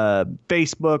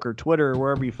Facebook or Twitter or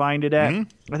wherever you find it at. I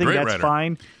think that's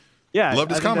fine. Yeah,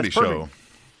 loved his comedy show.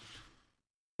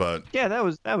 But yeah, that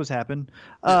was happening.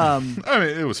 I mean,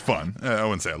 it was fun. I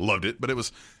wouldn't say I loved it, but it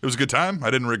was a good time.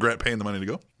 I didn't regret paying the money to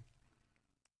go.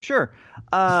 Sure.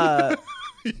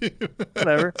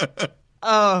 Whatever.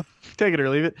 Take it or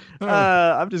leave it.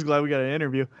 I'm just glad we got an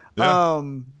interview. Yeah.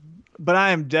 But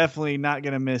I am definitely not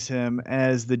going to miss him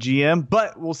as the GM.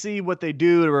 But we'll see what they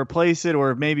do to replace it,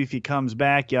 or maybe if he comes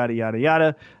back, yada yada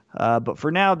yada. But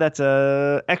for now, that's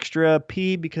a extra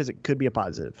P because it could be a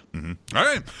positive. Mm-hmm. All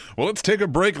right. Well, let's take a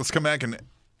break. Let's come back and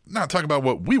not talk about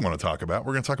what we want to talk about.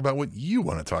 We're going to talk about what you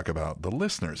want to talk about, the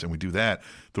listeners. And we do that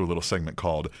through a little segment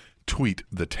called Tweet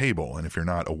the Table. And if you're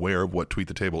not aware of what Tweet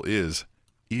the Table is,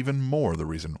 even more the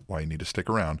reason why you need to stick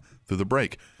around through the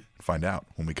break and find out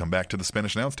when we come back to the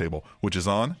Spanish Announce Table, which is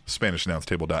on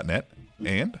SpanishAnnounceTable.net.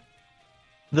 And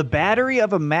the battery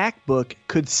of a MacBook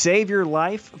could save your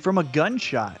life from a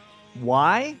gunshot.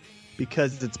 Why?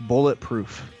 Because it's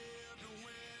bulletproof.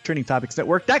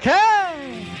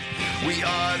 TrendingTopicsNetwork.com. We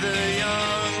are the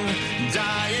young,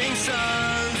 dying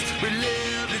sons. We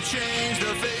live to change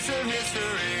the face of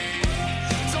history.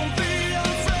 Don't be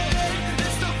afraid,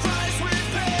 it's the price we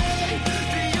pay.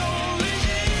 The only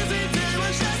easy day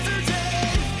was yesterday.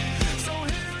 So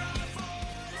here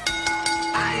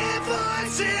I hear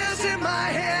voices in my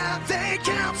head. They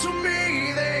counsel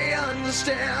me, they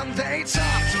understand, they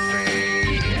talk to me.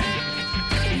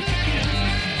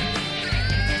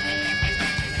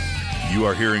 you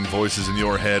are hearing voices in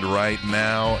your head right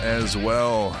now as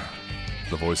well.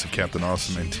 The voice of Captain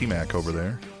Awesome and T-Mac over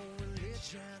there.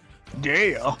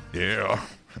 Yeah. Yeah.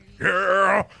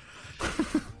 Yeah.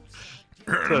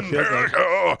 All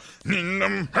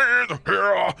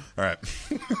right.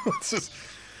 Let's just,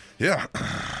 yeah.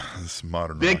 This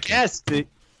modern Big rock. guess.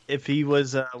 If he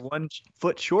was 1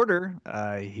 foot shorter,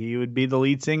 he would be the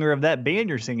lead singer of that band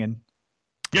you're singing.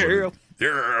 Yeah.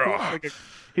 Yeah.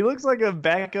 He looks like a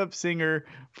backup singer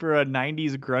for a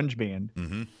 90s grunge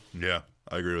band. Yeah,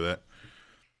 I agree with that.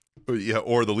 Yeah,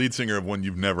 or the lead singer of one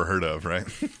you've never heard of, right?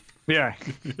 Yeah.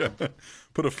 Yeah.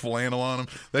 Put a flannel on him.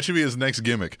 That should be his next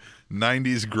gimmick.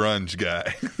 90s grunge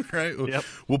guy, right? Yep.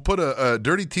 We'll put a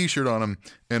dirty t-shirt on him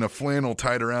and a flannel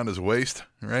tied around his waist,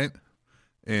 right?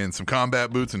 And some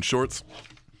combat boots and shorts.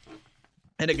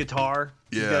 And a guitar.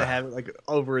 He's Yeah. got to have it like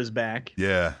over his back.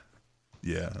 Yeah.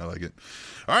 Yeah, I like it.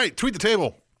 All right, Tweet the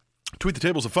Table. Tweet the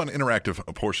Table is a fun, interactive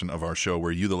portion of our show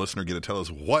where you, the listener, get to tell us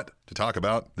what to talk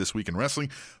about this week in wrestling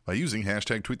by using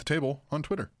hashtag Tweet the Table on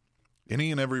Twitter.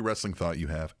 Any and every wrestling thought you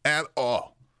have at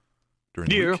all during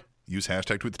the Yeah. week, use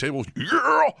hashtag Tweet the Table,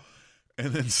 yeah,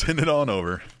 and then send it on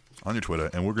over on your Twitter,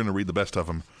 and we're going to read the best of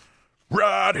them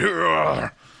right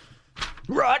here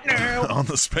Right now. on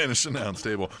the Spanish Announce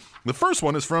Table. The first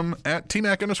one is from at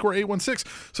TMAC_816.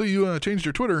 So you changed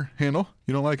your Twitter handle.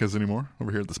 You don't like us anymore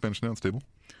over here at the Spanish Announce Table.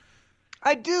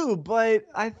 I do, but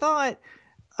I thought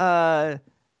You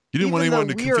didn't want anyone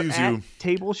to confuse you.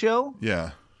 Table Show.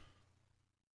 Yeah.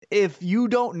 If you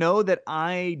don't know that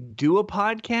I do a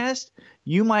podcast,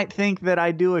 you might think that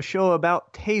I do a show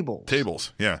about tables.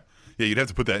 Tables. Yeah. Yeah, you'd have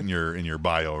to put that in your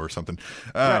bio or something.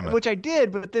 Right, which I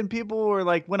did, but then people were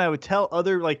like, when I would tell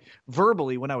other, like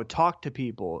verbally, when I would talk to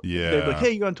people, Yeah. they'd be like,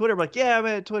 hey, you on Twitter? I'm like, yeah, I'm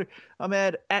at Twitter. I'm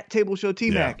at Table Show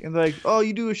TMAC. And they're like, oh,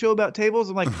 you do a show about tables?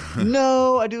 I'm like,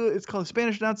 no, I do. It's called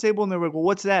Spanish Announce Table. And they're like, well,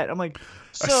 what's that? I'm like,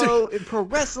 so in pro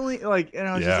wrestling, like, and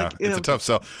I was yeah, just like, it's a tough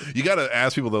sell. You got to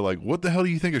ask people, they're like, what the hell do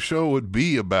you think a show would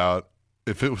be about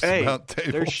if it was hey, about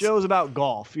tables? there's shows about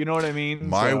golf. You know what I mean?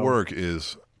 My So- work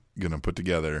is going to put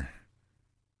together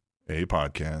a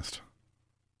podcast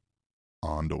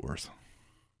on doors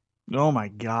Oh my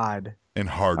God. and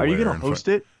hardware. Are you going and to host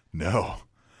it? No.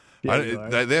 Yeah, you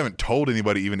are. They haven't told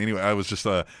anybody even anyway. I was just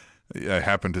I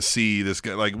happened to see this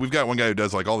guy. Like, we've got one guy who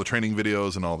does like all the training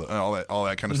videos and all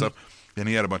that kind of stuff. And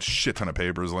he had a shit ton of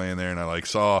papers laying there, and I like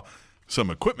saw some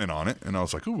equipment on it, and I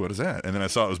was like, "Ooh, what is that?" And then I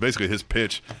saw it was basically his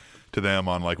pitch to them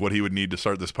on like what he would need to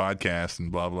start this podcast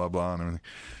and blah blah blah and everything.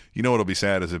 You know what'll be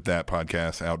sad is if that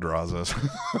podcast outdraws us.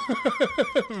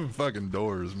 Fucking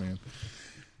doors, man.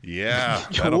 Yeah,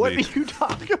 that'll What be. are you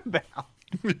talking about?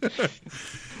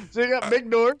 So you got big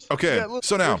doors. Okay, you got little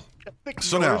so now- doors, you got thick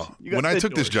So doors, now, you got when I thin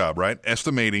took this doors. job, right,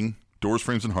 estimating doors,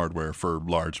 frames, and hardware for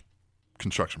large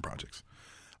construction projects,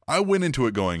 I went into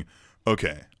it going,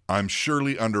 okay, I'm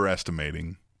surely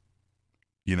underestimating,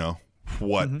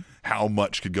 how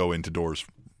much could go into doors,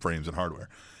 frames, and hardware.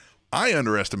 I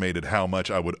underestimated how much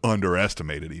I would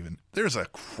underestimate it even. There's a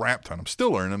crap ton. I'm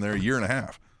still learning. I'm there a year and a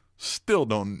half. Still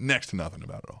don't next to nothing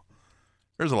about it all.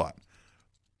 There's a lot.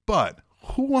 But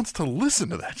who wants to listen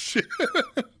to that shit?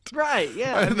 Right?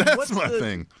 Yeah. I mean, That's what's my the-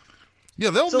 thing. Yeah,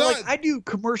 they'll So not. like I do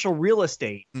commercial real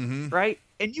estate, Mhm. right?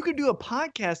 And you could do a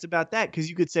podcast about that because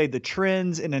you could say the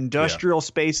trends in industrial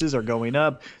spaces are going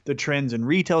up, the trends in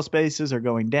retail spaces are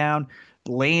going down,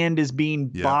 land is being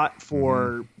Yeah. bought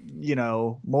for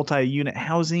multi-unit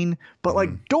housing. But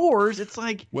like doors, it's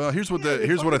like Well, here's what they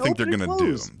here's what I fucking think they're open going and to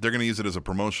do. close. They're going to use it as a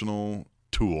promotional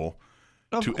tool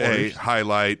Of to course.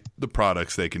 highlight the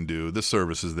products they can do, the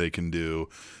services they can do,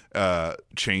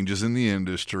 changes in the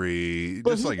industry.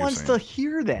 But just who like you're wants saying. to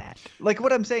hear that? Like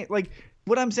what I'm saying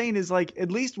is like at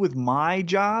least with my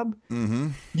job,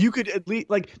 you could at least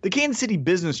like the Kansas City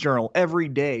Business Journal every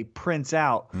day prints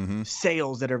out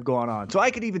sales that are going on. So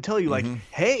I could even tell you like,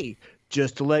 hey,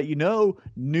 just to let you know,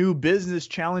 new business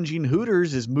challenging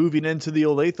Hooters is moving into the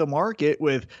Olathe market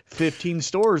with 15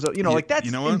 stores. Like that's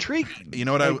you know what? intriguing. You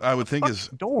know what I would think is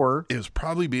door. it would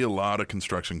probably be a lot of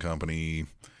construction company,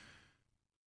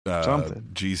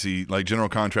 Something. GC, like general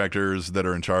contractors that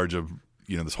are in charge of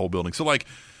this whole building. So like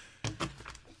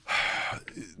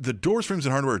the doors, frames,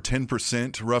 and hardware are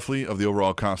 10% roughly of the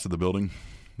overall cost of the building,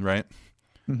 right?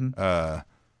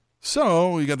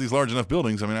 So you got these large enough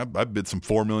buildings. I mean, I bid some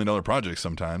 $4 million projects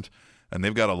sometimes, and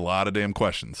they've got a lot of damn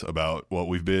questions about what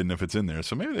we've bid and if it's in there.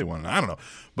 So maybe they want it. I don't know.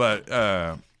 But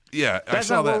yeah, I That's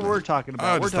saw not that. what we're talking about.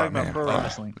 I We're just talking thought, about pro man,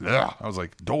 wrestling. Yeah, I was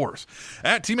like, doors.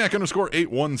 At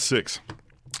TMAC_816.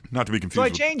 Not to be confused So I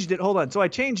with changed it. Hold on. So I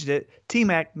changed it.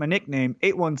 T-Mac, my nickname,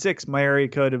 816, my area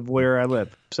code of where I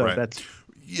live. So Right. that's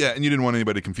Yeah, and you didn't want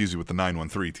anybody to confuse you with the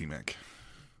 913 T-Mac.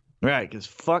 right. Because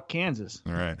fuck Kansas.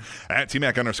 All right. At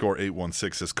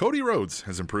TMAC_816 says, Cody Rhodes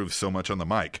has improved so much on the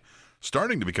mic.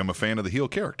 Starting to become a fan of the heel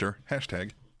character.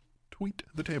 Hashtag tweet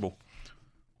the table.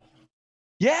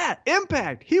 Yeah,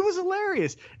 Impact. He was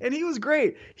hilarious, and he was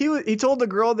great. He told the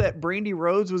girl that Brandy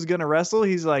Rhodes was gonna wrestle.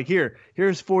 He's like, here's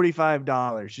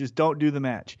 $45. Just don't do the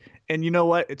match. and you know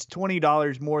what? It's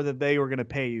 $20 more than they were going to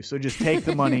pay you. So just take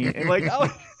the money. And like, oh,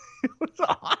 it was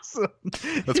awesome.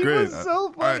 That's He great. was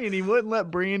so funny, and he wouldn't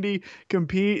let Brandy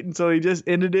compete, and so he just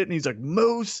ended it. And he's like,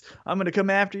 "Moose, I'm going to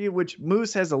come after you." Which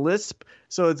Moose has a lisp,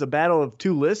 so it's a battle of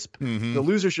two lisp. Mm-hmm. The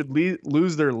loser should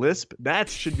lose their lisp. That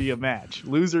should be a match.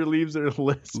 Loser leaves their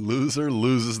lisp. Loser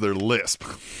loses their lisp.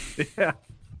 Yeah.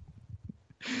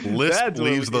 Lisp That's what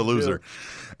leaves we the can loser. do.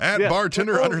 At Yeah.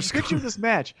 bartender Oh, underscore. Picture this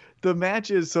match. The match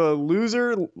is so a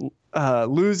loser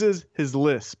loses his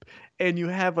lisp, and you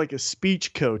have like a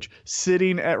speech coach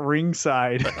sitting at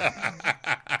ringside.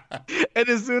 And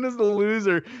as soon as the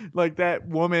loser, like that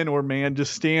woman or man,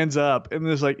 just stands up and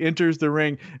just like enters the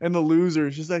ring, and the loser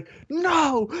is just like,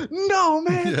 no,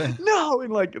 man, no.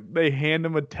 And like they hand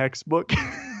him a textbook.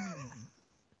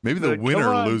 Maybe the Like, come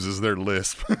winner on. loses their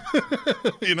lisp.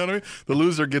 You know what I mean? The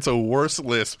loser gets a worse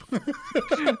lisp.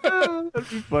 That'd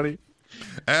be funny.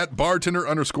 At bartender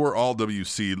underscore all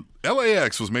WC.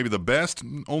 LAX was maybe the best,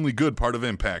 only good part of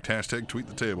Impact. Hashtag tweet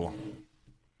the table.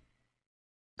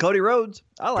 Cody Rhodes.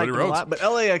 I like Cody him Rhodes. a lot, but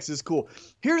LAX is cool.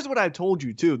 Here's what I told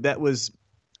you too. That was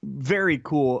very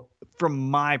cool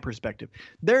from my perspective.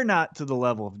 They're not to the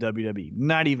level of WWE,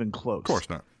 not even close. Of course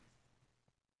not.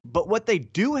 But what they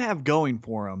do have going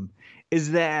for them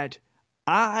is that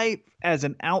I, as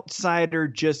an outsider,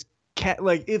 just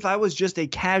like if I was just a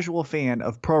casual fan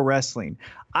of pro wrestling,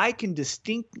 I can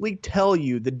distinctly tell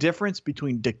you the difference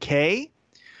between Decay,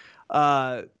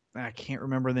 I can't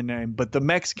remember the name, but the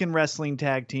Mexican wrestling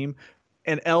tag team,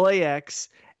 and LAX,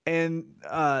 and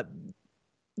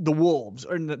the Wolves.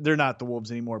 Or they're not the Wolves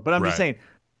anymore, but I'm just Right.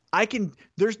 saying,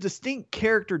 there's distinct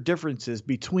character differences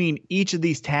between each of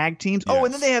these tag teams. Oh,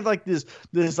 and Yes. then they have like this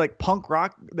like punk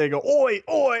rock. They go, oi,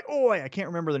 oi, oi. I can't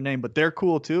remember their name, but they're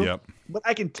cool too. Yep. But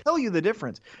I can tell you the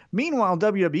difference. Meanwhile,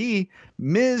 WWE,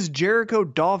 Miz, Jericho,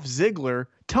 Dolph Ziggler,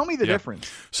 tell me the Yeah. difference.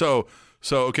 So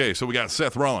okay, so we got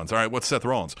Seth Rollins. All right, what's Seth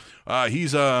Rollins?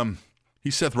 He's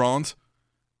Seth Rollins.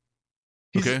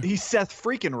 Okay. He's Seth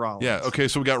freaking Rollins. Yeah, okay,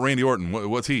 so we got Randy Orton.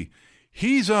 What's he?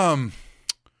 He's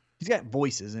He's got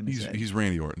voices in his head. he's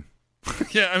Randy Orton.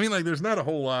 Yeah, I mean, like, there's not a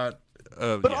whole lot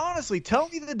of. But yeah. honestly, tell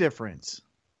me the difference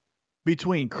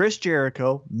between Chris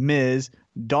Jericho, Miz,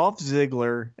 Dolph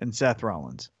Ziggler, and Seth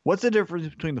Rollins. What's the difference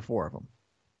between the four of them?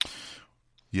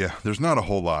 Yeah, there's not a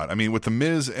whole lot. I mean, with the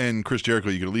Miz and Chris Jericho,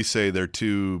 you could at least say they're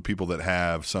two people that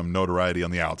have some notoriety on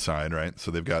the outside, right?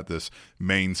 So they've got this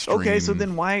mainstream. Okay, so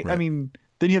then why? Right. I mean,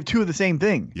 then you have two of the same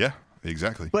thing. Yeah,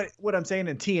 exactly. But what I'm saying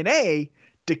in TNA,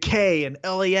 Decay and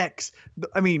LAX,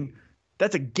 I mean,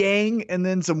 that's a gang and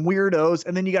then some weirdos,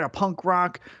 and then you got a punk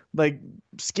rock, like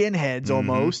skinheads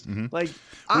almost. Like,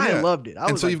 I yeah. loved it. I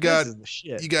And was so like, you've got- this is the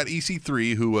shit. You got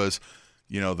EC3, who was,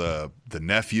 the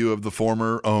nephew of the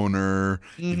former owner.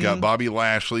 You've Mm-hmm. got Bobby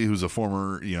Lashley, who's a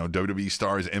former, WWE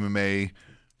star, is MMA.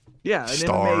 Yeah, an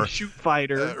star. MMA shoot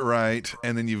fighter. Right.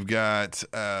 And then you've got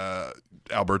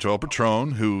Alberto El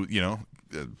Patron, who,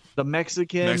 The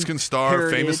Mexican star,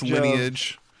 famous heritage of-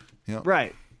 lineage. Yep.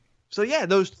 Right. So yeah,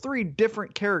 those three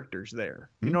different characters there.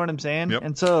 You know what I'm saying? Yep.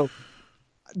 And so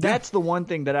that's the one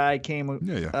thing that I came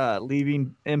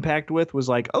leaving Impact with was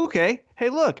like, okay, hey,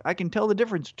 look, I can tell the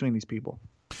difference between these people.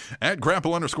 At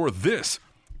grapple underscore this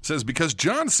says, because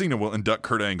John Cena will induct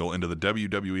Kurt Angle into the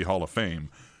WWE Hall of Fame,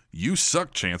 You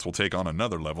Suck Chance will take on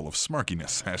another level of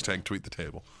smarkiness. Hashtag tweet the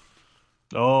table.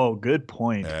 Oh, good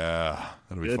point. Yeah,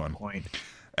 that'll be Good fun. point.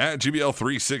 At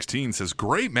GBL316 says,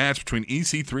 great match between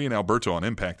EC3 and Alberto on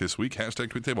Impact this week. Hashtag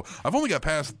tweet the table. I've only got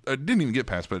past, I didn't even get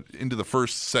past, but into the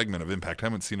first segment of Impact. I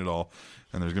haven't seen it all,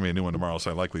 and there's going to be a new one tomorrow,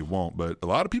 so I likely won't. But a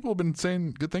lot of people have been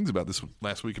saying good things about this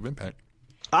last week of Impact.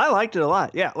 I liked it a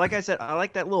lot. Yeah, like I said, I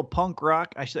like that little punk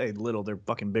rock. I say little, they're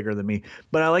fucking bigger than me.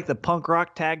 But I like the punk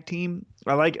rock tag team.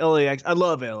 I like LAX. I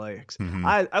love LAX. Mm-hmm.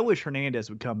 I wish Hernandez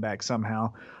would come back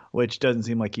somehow, which doesn't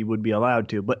seem like he would be allowed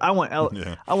to. But I want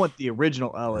I want the original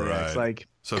LAX, Right. like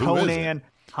So who is Conan,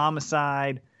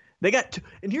 Homicide. They got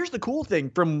and here's the cool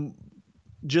thing from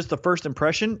just the first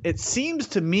impression. It seems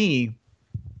to me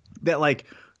that like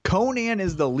Conan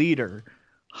is the leader.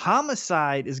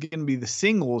 Homicide is going to be the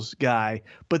singles guy,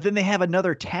 but then they have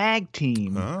another tag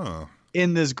team Oh,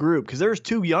 in this group because there's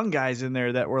two young guys in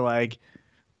there that were like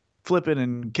flipping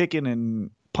and kicking and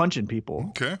punching people.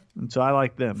 okay. And so I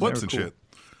like them. Flips They and were cool. shit.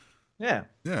 Yeah.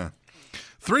 Yeah.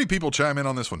 3 people chime in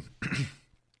on this one.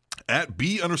 At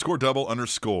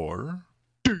B_double_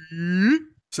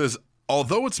 says,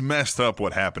 although it's messed up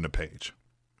what happened to Paige,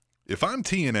 if I'm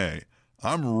TNA,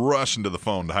 I'm rushing to the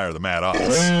phone to hire the Mad Ox.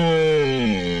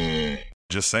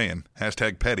 Just saying.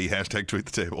 Hashtag petty. Hashtag tweet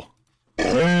the table.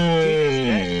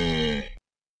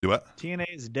 Do what? TNA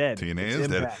is dead. TNA It's is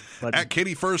dead. Impact, buddy. At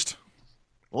Katie First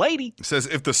Lady. says,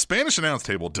 if the Spanish announce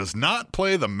table does not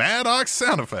play the Maddox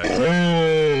sound effect,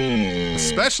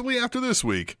 especially after this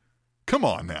week, come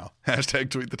on now.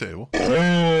 Hashtag tweet the table.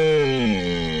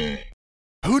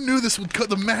 Who knew this would cut?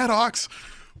 The Maddox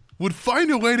would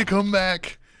find a way to come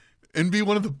back and be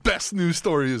one of the best news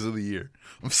stories of the year.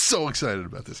 I'm so excited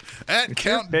about this. At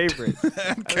Count favorite.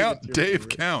 At Count Dave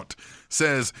Count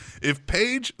says, if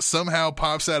Paige somehow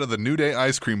pops out of the New Day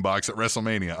ice cream box at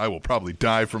WrestleMania, I will probably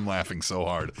die from laughing so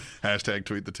hard. Hashtag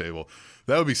tweet the table.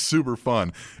 That would be super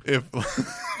fun if,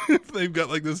 if they've got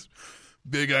like this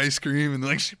big ice cream and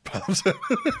like she pops out.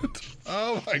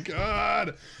 Oh my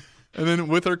God. And then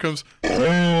with her comes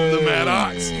the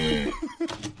Maddox.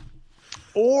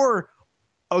 Or,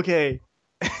 okay,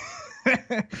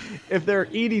 if they're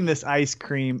eating this ice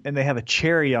cream and they have a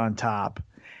cherry on top,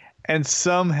 and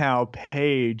somehow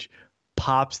Paige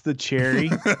pops the cherry.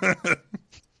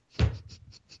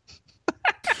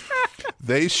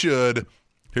 They should.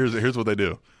 Here's what they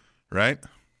do, right?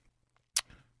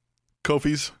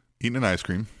 Kofi's eating an ice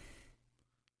cream.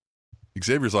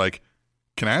 Xavier's like,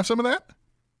 "Can I have some of that?"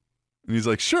 And he's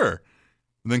like, "Sure."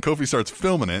 And then Kofi starts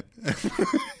filming it,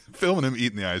 filming him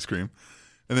eating the ice cream,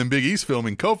 and then Big E's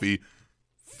filming Kofi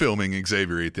filming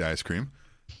Xavier eat the ice cream.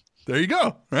 There you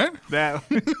go, right? That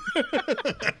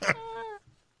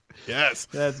Yes.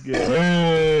 that's good.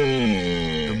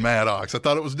 The Maddox. I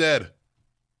thought it was dead.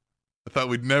 I thought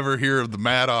we'd never hear of the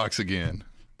Maddox again.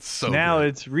 So Now good.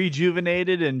 it's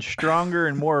rejuvenated and stronger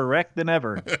and more erect than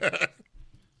ever.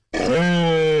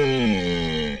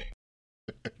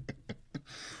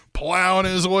 Plowing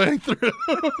his way through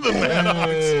the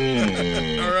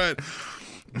Maddox. All right.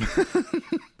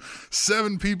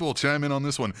 7 people chime in on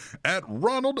this one. At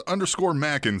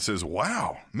Ronald_Mackin says,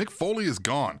 wow, Mick Foley is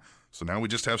gone. So now we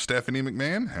just have Stephanie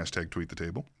McMahon. Hashtag tweet the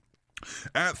table.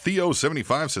 At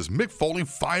Theo75 says, Mick Foley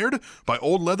fired by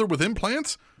Old Leather with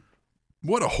implants?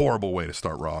 What a horrible way to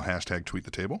start Raw. Hashtag tweet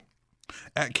the table.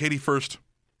 At Katie First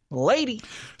Lady.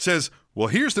 says, well,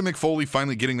 here's to Mick Foley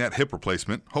finally getting that hip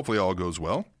replacement. Hopefully all goes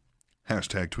well.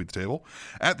 Hashtag tweet the table.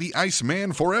 At the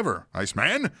Iceman Forever.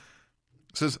 Iceman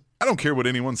says, I don't care what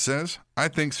anyone says. I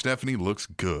think Stephanie looks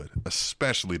good,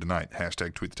 especially tonight.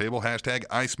 Hashtag tweet the table. Hashtag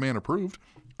Iceman approved.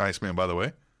 Iceman, by the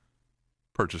way,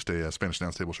 purchased a Spanish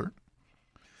Announce Table shirt.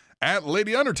 At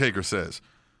Lady Undertaker says,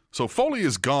 so Foley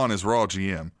is gone as Raw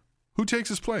GM. Who takes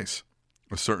his place?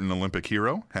 A certain Olympic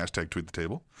hero. Hashtag tweet the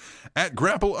table. At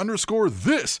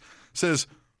Grapple_this says,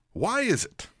 why is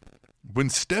it when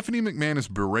Stephanie McMahon is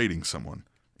berating someone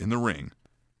in the ring,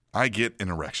 I get an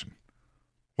erection?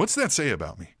 What's that say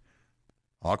about me?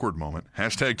 Awkward moment.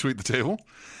 Hashtag tweet the table.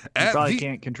 You probably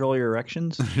can't control your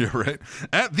erections. You're right.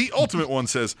 At the Ultimate One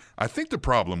says, I think the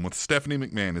problem with Stephanie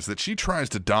McMahon is that she tries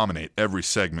to dominate every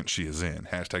segment she is in.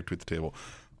 Hashtag tweet the table.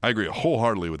 I agree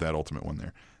wholeheartedly with that Ultimate One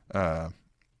there.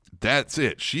 That's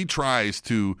it. She tries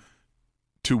to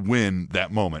win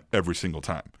that moment every single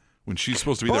time when she's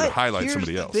supposed to be there to highlight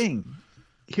somebody else.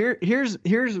 Here's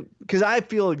because I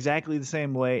feel exactly the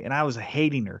same way, and I was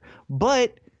hating her.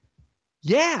 But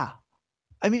yeah,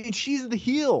 I mean, she's the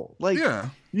heel. Like, Yeah.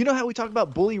 You know how we talk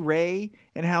about Bully Ray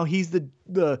and how he's the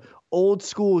old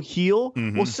school heel?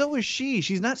 Mhm. Well, so is she.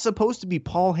 She's not supposed to be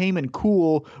Paul Heyman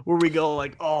cool, where we go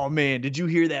like, oh man, did you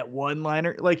hear that one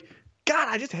liner? Like, God,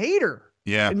 I just hate her.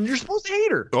 Yeah. And you're supposed to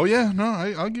hate her. Oh, yeah. No,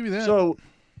 I'll give you that. So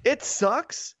it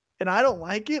sucks, and I don't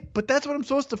like it, but that's what I'm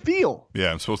supposed to feel.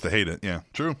 Yeah, I'm supposed to hate it. Yeah,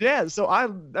 true. Yeah, so I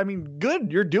mean,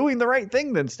 good. You're doing the right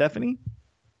thing then, Stephanie.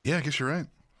 Yeah, I guess you're right.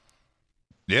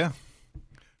 Yeah.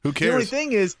 Who The only cares?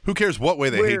 thing is, Who cares what way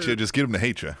they hate where- you? Just get them to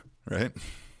hate you, right?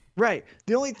 right,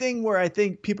 the only thing where I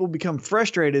think people become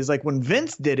frustrated is like when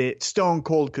Vince did it, Stone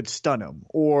Cold could stun him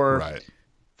or Right.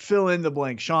 fill in the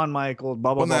blank, Shawn Michaels,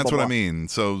 blah, blah, Well, blah, that's blah, what I blah. mean.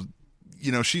 So,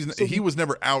 you know, he was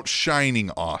never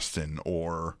outshining Austin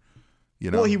or,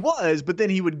 you know. Well, he was, but then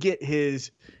he would get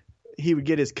his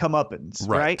comeuppance,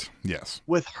 right? Yes.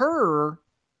 With her,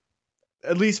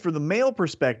 at least for the male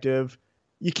perspective,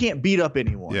 you can't beat up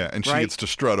anyone. Yeah, and she right? gets to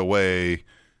strut away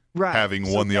right. having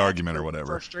won the that's argument or whatever.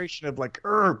 Frustration of like,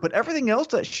 but everything else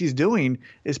that she's doing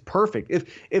is perfect.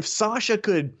 If Sasha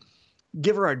could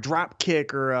give her a drop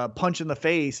kick or a punch in the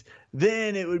face,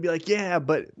 then it would be like, yeah.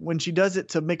 But when she does it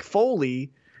to Mick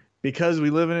Foley, because we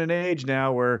live in an age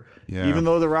now where Yeah. even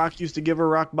though The Rock used to give her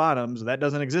rock bottoms, that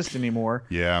doesn't exist anymore.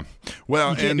 Yeah. Well,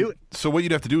 You can't and do it. so what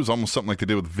you'd have to do is almost something like they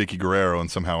did with Vicky Guerrero and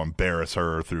somehow embarrass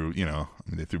her through, you know, I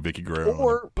mean, they threw Vicky Guerrero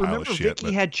Or on a pile remember, of shit. Vicky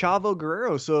but- had Chavo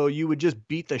Guerrero, so you would just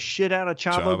beat the shit out of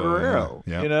Chavo Guerrero.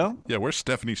 Yeah. You know, Yeah, where's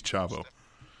Stephanie's Chavo?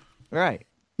 right?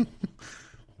 James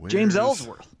Where's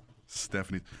Ellsworth.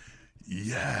 Stephanie.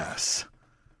 Yes.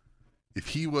 If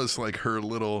he was like her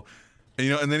little,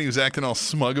 and then he was acting all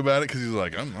smug about it because he was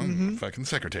like, I'm fucking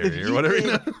secretary or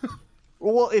whatever.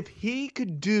 Well, if he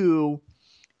could do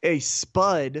a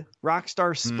Spud,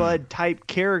 Rockstar Spud type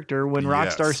character when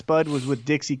Rockstar Spud was with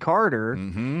Dixie Carter,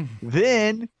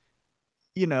 then,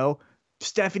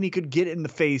 Stephanie could get in the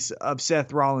face of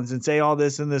Seth Rollins and say all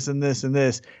this and this and this and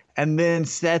this. And then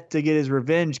Seth, to get his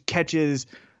revenge, catches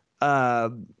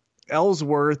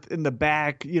Ellsworth in the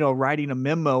back, writing a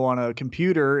memo on a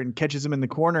computer and catches him in the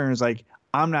corner and is like,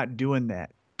 I'm not doing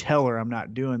that. Tell her I'm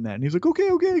not doing that. And he's like, okay,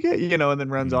 and then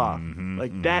runs off.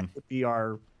 That would be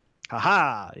our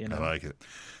haha, I like it.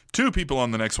 Two people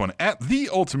on the next one. At The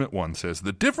Ultimate One says,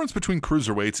 the difference between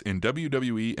cruiserweights in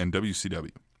WWE and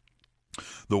WCW.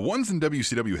 The ones in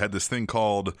WCW had this thing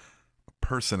called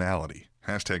personality.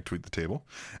 Hashtag tweet the table.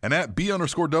 And at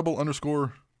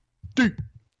B_double_D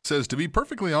says, to be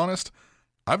perfectly honest,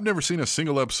 I've never seen a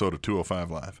single episode of 205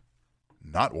 Live.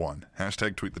 Not one.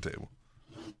 Hashtag tweet the table.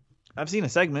 I've seen a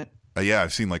segment. Yeah,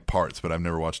 I've seen like parts, but I've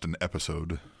never watched an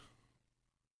episode.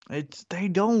 They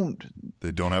don't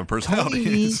have a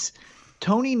personality.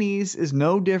 Tony Nese is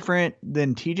no different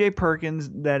than TJ Perkins.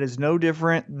 That is no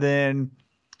different than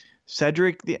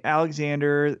Cedric the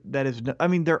Alexander.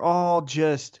 They're all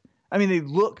just, they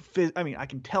look, I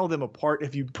can tell them apart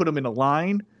if you put them in a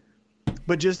line,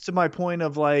 but just to my point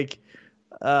of like,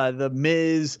 the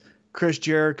Miz, Chris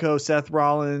Jericho, Seth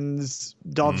Rollins,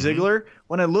 Dolph Ziggler,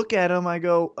 when I look at them, I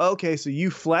go, okay, so you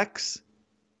flex.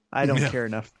 I don't care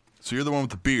enough. So you're the one with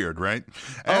the beard, right?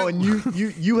 Oh, and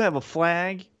you have a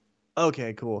flag?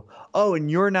 Okay, cool. Oh, and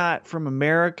you're not from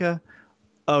America?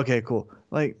 Okay, cool.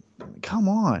 Like, come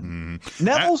on.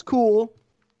 Neville's cool.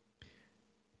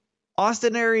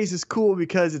 Austin Aries is cool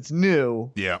because it's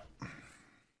new. Yeah.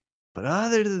 But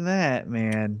other than that,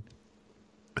 man.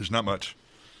 There's not much.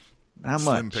 Not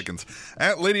Slim much. pickings.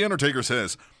 At Lady Undertaker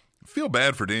says, feel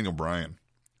bad for Daniel Bryan.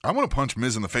 I want to punch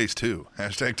Miz in the face too.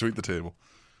 Hashtag tweet the table.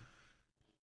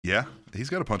 Yeah, he's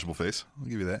got a punchable face. I'll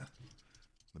give you that.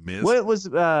 The Miz. What was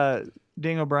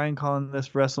Daniel Bryan calling this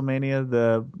WrestleMania?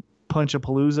 The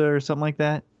Punch-a-Palooza or something like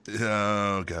that?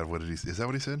 Oh, God, what did he say? Is that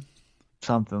what he said?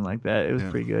 Something like that. It was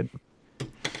pretty good.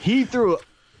 He threw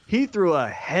a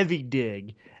heavy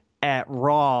dig at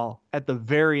Raw at the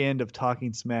very end of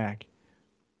Talking Smack.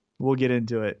 We'll get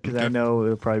into it because I know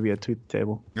it'll probably be a tweet the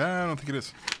table. I don't think it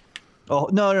is. Oh,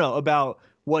 no. About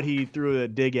what he threw a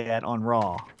dig at on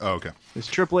Raw. Oh, okay. Is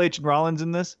Triple H and Rollins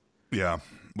in this? Yeah.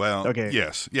 Well, okay.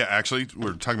 Yes. Yeah, actually,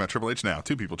 we're talking about Triple H now.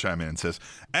 Two people chime in and says,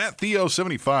 at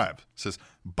Theo75 says,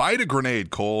 bite a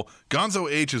grenade, Cole.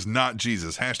 Gonzo H is not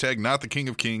Jesus. Hashtag not the King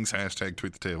of Kings. Hashtag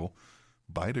tweet the table.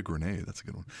 Bite a grenade. That's a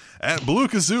good one. At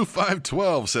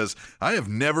BlueKazoo512 says, I have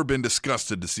never been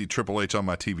disgusted to see Triple H on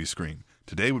my TV screen.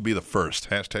 Today would be the first.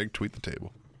 Hashtag tweet the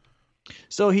table.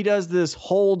 So he does this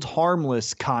holds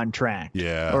harmless contract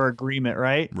or agreement,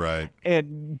 right? Right.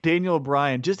 And Daniel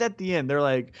Bryan, just at the end, they're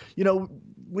like,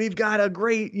 we've got a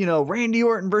great, Randy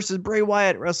Orton versus Bray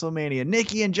Wyatt at WrestleMania,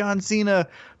 Nikki and John Cena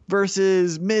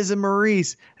versus Miz and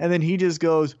Maurice. And then he just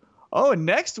goes, oh, and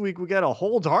next week we got a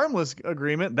holds harmless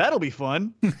agreement. That'll be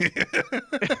fun.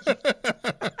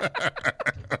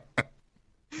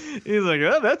 He's like,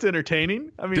 oh, that's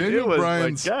entertaining. I mean, Daniel it was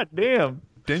Bryan's, like, God damn.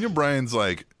 Daniel Bryan's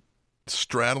like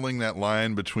straddling that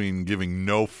line between giving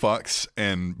no fucks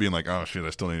and being like, oh shit,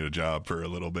 I still need a job for a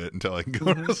little bit until I can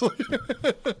go wrestling.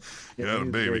 Got a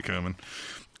baby coming.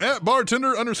 At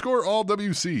bartender_all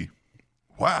WC.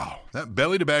 Wow, that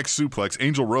belly to back suplex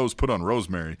Angel Rose put on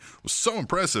Rosemary was so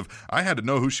impressive. I had to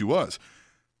know who she was.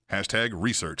 Hashtag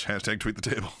research. Hashtag tweet the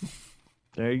table.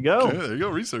 There you go. Yeah, there you go.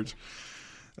 Research.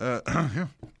 Yeah.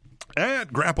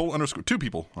 At grapple_, two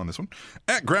people on this one.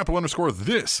 At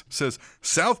grapple_this says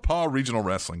Southpaw Regional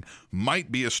Wrestling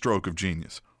might be a stroke of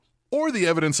genius or the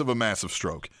evidence of a massive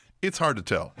stroke. It's hard to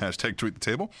tell. Hashtag tweet the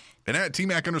table. And at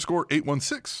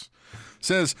TMac_816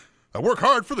 says, I work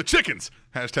hard for the chickens.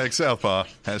 Hashtag Southpaw.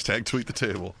 Hashtag tweet the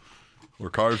table.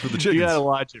 Work hard for the chickens. You gotta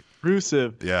watch it.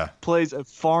 Rusev plays a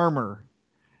farmer,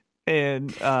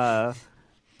 and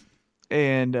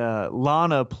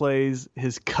Lana plays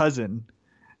his cousin.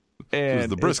 And it was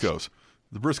the Briscoes,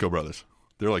 the Briscoe brothers.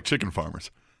 They're like chicken farmers,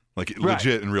 like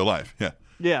legit in real life.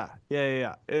 Yeah.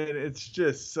 It's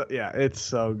just, it's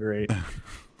so great.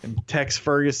 And Tex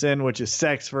Ferguson, which is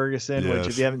Sex Ferguson, which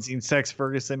if you haven't seen Sex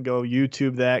Ferguson, go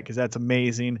YouTube that because that's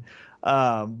amazing.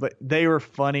 But they were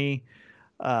funny.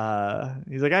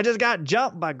 He's like, I just got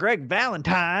jumped by Greg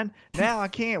Valentine. Now I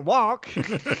can't walk.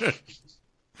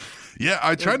 Yeah,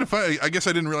 I tried to find. I guess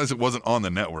I didn't realize it wasn't on the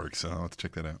network, so I'll have to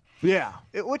check that out. Yeah,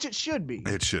 which it should be.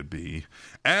 It should be.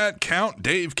 At Count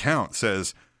Dave Count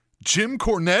says, Jim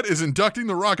Cornette is inducting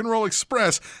the Rock and Roll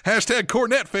Express. Hashtag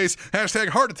Cornette face. Hashtag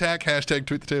heart attack. Hashtag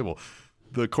tweet the table.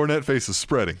 The Cornette face is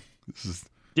spreading. This is.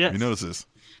 Yes. You notice this?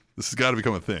 This has got to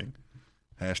become a thing.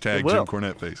 Hashtag It will. Jim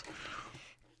Cornette face.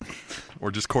 Or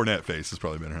just Cornette face is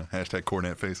probably better. Huh? Hashtag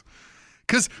Cornette face.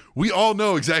 Because we all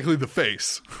know exactly the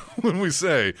face when we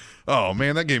say, oh,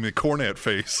 man, that gave me a Cornette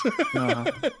face.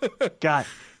 God,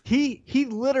 he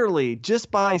literally, just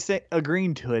by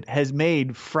agreeing to it, has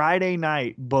made Friday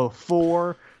night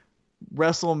before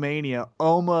WrestleMania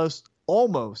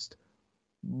almost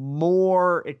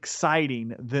more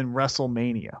exciting than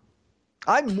WrestleMania.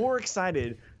 I'm more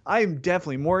excited. I am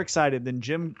definitely more excited than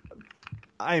Jim.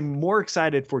 I'm more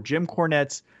excited for Jim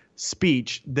Cornette's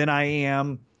speech than I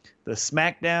am the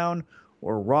SmackDown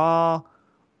or Raw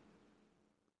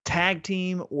tag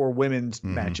team or women's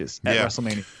matches at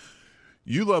WrestleMania.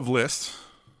 You love lists,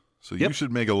 so you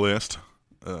should make a list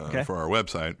for our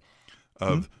website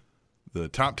of the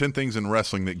top 10 things in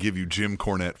wrestling that give you Jim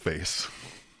Cornette face.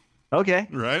 Okay.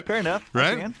 Right? Fair enough.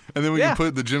 Right? Man. And then we can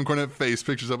put the Jim Cornette face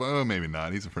pictures up. Oh, maybe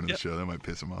not. He's a friend of the show. That might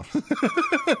piss him off.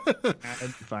 That'd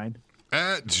be fine.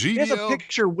 At He has a GDL.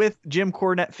 picture with Jim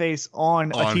Cornette face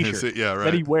on a his- t-shirt yeah, right.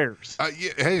 that he wears.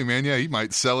 Hey, man, he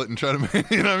might sell it and try to make,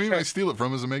 he might steal it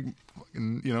from us and make,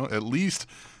 at least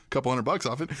a couple $100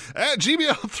 off it. At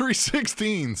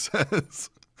GBL316 says,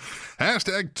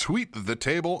 hashtag tweet the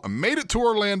table. Made it to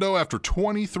Orlando after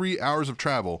 23 hours of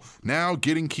travel. Now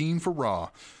getting keen for Raw.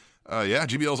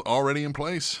 GBL's already in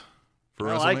place for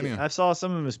I WrestleMania. like it. I saw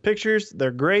some of his pictures.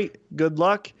 They're great. Good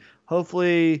luck.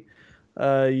 Hopefully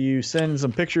you send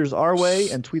some pictures our way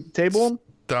and tweet the table.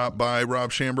 Stop by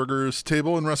Rob Schamberger's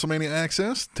table in WrestleMania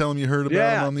Access. Tell him you heard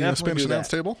about him on the definitely Spanish do that. announce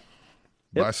table.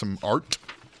 Yep. Buy some art.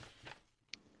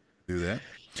 Do that.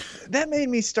 That made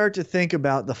me start to think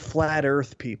about the flat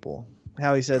Earth people.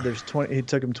 How he said it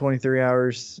took him 23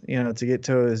 hours, to get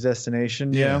to his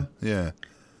destination. Yeah.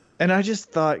 And I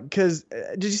just thought, because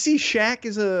did you see Shaq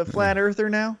is a flat earther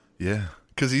now? Yeah.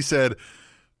 Because he said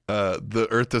the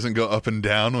earth doesn't go up and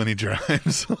down when he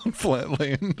drives on flat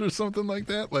land or something like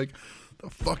that. Like,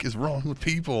 the fuck is wrong with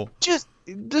people? Just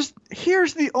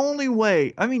here's the only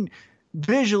way. I mean,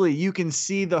 visually you can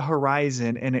see the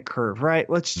horizon and it curve, right?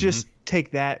 Let's just take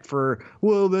that for,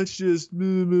 well, that's just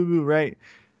right.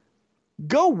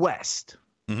 Go west.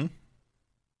 Mm-hmm.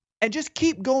 And just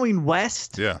keep going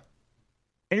west. Yeah.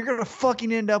 And you're gonna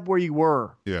fucking end up where you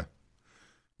were. Yeah.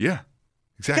 Yeah.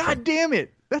 Exactly. God damn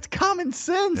it. That's common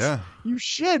sense. Yeah. You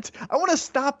shit. I want to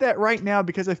stop that right now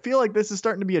because I feel like this is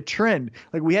starting to be a trend.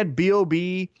 Like we had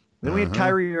B.O.B., then we had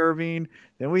Kyrie Irving,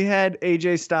 then we had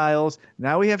AJ Styles,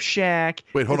 now we have Shaq.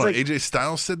 Wait, hold It's on. like, AJ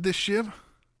Styles said this shit?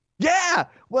 yeah.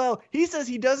 Well, he says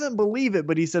he doesn't believe it,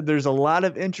 but he said there's a lot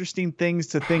of interesting things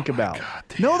to think about. God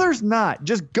damn. No, there's not.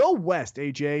 Just go west,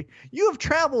 AJ. You have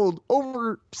traveled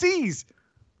overseas.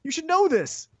 You should know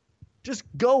this. Just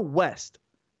go west.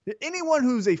 Anyone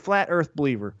who's a flat earth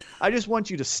believer, I just want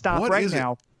you to stop What right is it?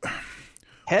 now.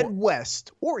 Head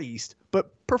west or east,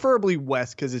 but preferably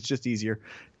west because it's just easier.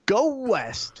 Go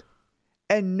west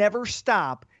and never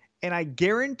stop. And I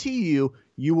guarantee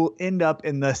you will end up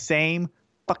in the same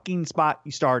fucking spot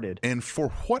you started. And for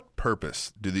what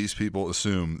purpose do these people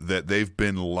assume that they've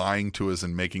been lying to us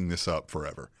and making this up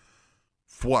forever?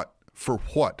 What? For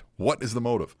what? What is the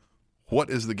motive? What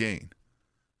is the gain?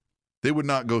 They would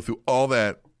not go through all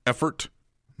that effort,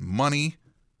 money,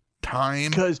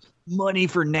 time. Because money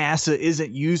for NASA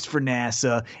isn't used for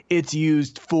NASA. It's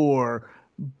used for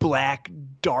black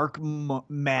dark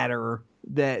matter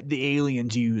that the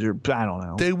aliens use, or I don't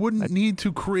know. They wouldn't need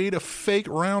to create a fake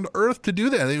round Earth to do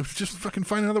that. They would just fucking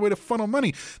find another way to funnel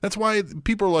money. That's why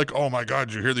people are like, oh my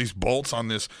God, you hear these bolts on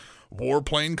this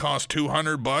warplane cost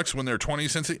 $200 when they're 20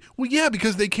 cents? Well, yeah,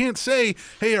 because they can't say,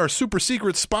 hey, our super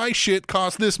secret spy shit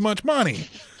costs this much money.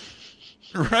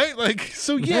 Right? Like,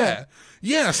 so yeah,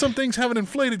 some things have an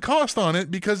inflated cost on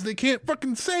it because they can't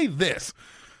fucking say this.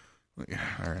 Like,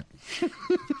 all right.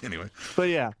 Anyway. But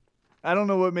yeah, I don't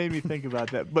know what made me think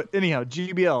about that. But anyhow,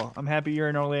 GBL, I'm happy you're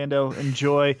in Orlando.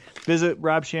 Enjoy. Visit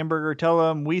Rob Schamberger.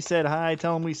 Tell him we said hi.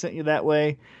 Tell him we sent you that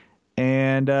way.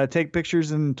 And take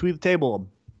pictures and tweet the table.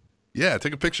 Yeah,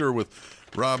 take a picture with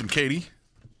Rob and Katie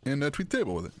and tweet the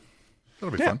table with it.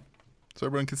 That'll be fun. So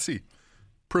everyone can see.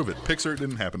 Prove it. Pixar, it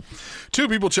didn't happen. Two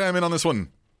people chime in on this one.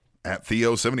 At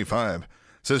Theo75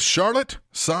 says Charlotte,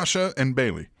 Sasha, and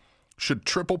Bayley should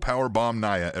triple power bomb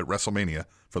Nia at WrestleMania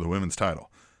for the women's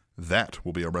title. That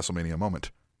will be a WrestleMania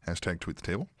moment. Hashtag tweet the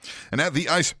table. And at the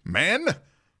Ice Man,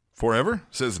 Forever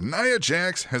says Nia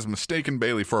Jax has mistaken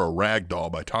Bailey for a rag doll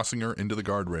by tossing her into the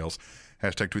guardrails.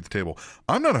 Hashtag tweet the table.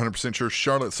 I'm not 100% sure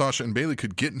Charlotte, Sasha, and Bailey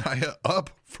could get Nia up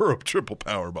for a triple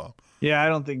powerbomb. Yeah, I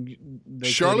don't think they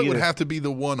Charlotte could would either. have to be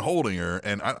the one holding her,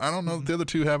 and I don't know that the other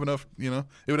two have enough, It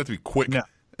would have to be quick. No.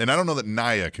 And I don't know that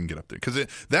Nia can get up there, because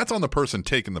that's on the person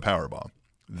taking the powerbomb.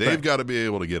 They've got to be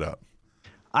able to get up.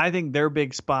 I think their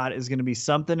big spot is going to be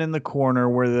something in the corner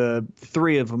where the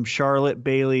three of them, Charlotte,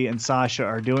 Bailey, and Sasha,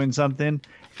 are doing something,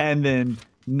 and then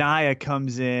Nia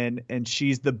comes in and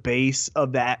she's the base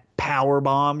of that power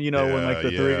bomb. When like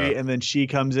the three, and then she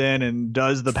comes in and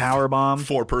does the power bomb.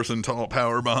 4-person tall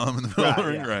power bomb in the middle of the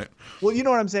ring, right? Well, you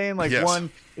know what I'm saying? Like Yes. one,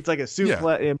 it's like a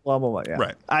suplex, and blah blah blah. Yeah,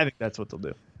 Right. I think that's what they'll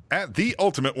do. At The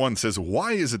Ultimate One says,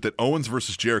 why is it that Owens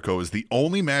versus Jericho is the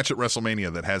only match at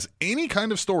WrestleMania that has any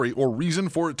kind of story or reason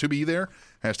for it to be there?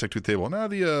 Hashtag tweet the table. Now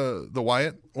the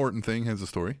Wyatt Orton thing has a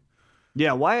story.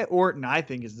 Yeah, Wyatt Orton, I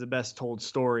think, is the best told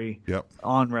story Yep.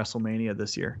 on WrestleMania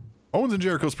this year. Owens and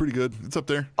Jericho's pretty good. It's up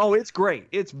there. Oh, it's great.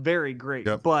 It's very great.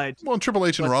 Yep. But Well, and Triple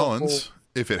H and but the Rollins, whole-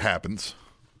 if it happens,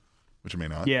 which it may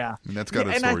not. yeah, And that's got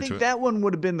a and story I to think it. that one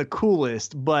would have been the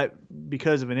coolest, but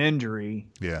because of an injury,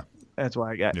 Yeah. that's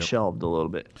why I got Yep. shelved a little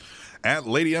bit. At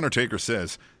Lady Undertaker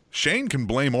says, Shane can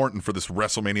blame Orton for this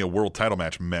WrestleMania World Title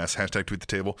match mess. Hashtag tweet the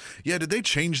table. Yeah, did they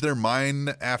change their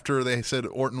mind after they said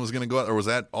Orton was going to go out, or was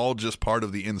that all just part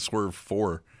of the in swerve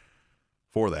for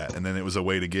that? And then it was a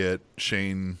way to get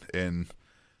Shane and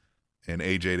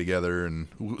AJ together. And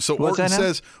so What's Orton that now?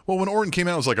 says, well, when Orton came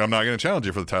out, it was like, I'm not going to challenge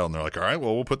you for the title. And they're like, all right,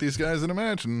 well, we'll put these guys in a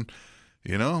match and,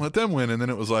 let them win. And then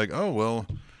it was like, oh, well,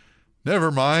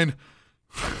 never mind.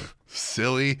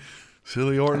 Silly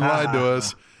Orton lied to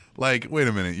us. Like, wait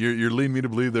a minute, you're leading me to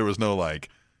believe there was no like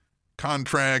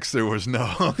contracts, there was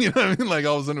no, you know what I mean? Like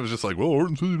all of a sudden it was just like, well,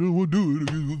 Orton said he didn't want to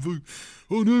do it.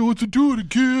 Oh no, he wants to do it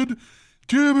again.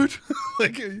 Damn it!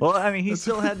 Like, Well, I mean, he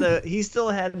still had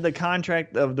the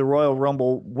contract of the Royal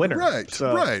Rumble winner, Right,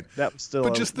 So right. that was still.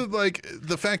 but just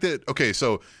the fact that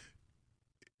so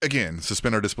again,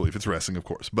 suspend our disbelief. It's wrestling, of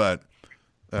course, but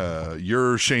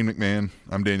you're Shane McMahon.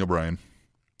 I'm Daniel Bryan.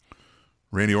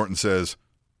 Randy Orton says,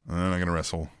 I'm not going to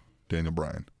wrestle Daniel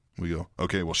Bryan. We go,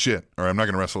 okay, well, shit. All right, I'm not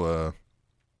going to wrestle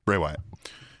Bray Wyatt.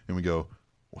 And we go,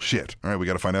 well, shit. All right, we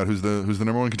got to find out who's the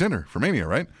number one contender for Mania,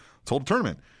 right? Let's hold a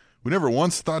tournament. We never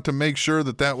once thought to make sure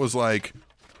that was like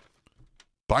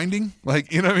binding.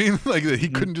 Like, you know what I mean? Like that he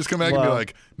couldn't just come back and be Well-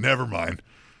 like, never mind.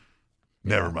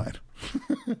 Never mind.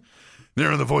 There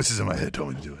are the voices in my head told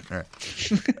me to do it. All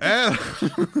right.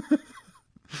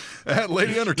 At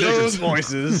Lady Undertaker. those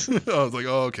voices. I was like,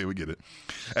 oh, okay, we get it.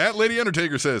 At Lady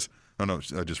Undertaker says, oh no,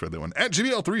 I just read that one. At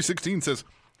GBL316 says,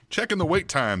 checking the wait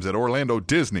times at Orlando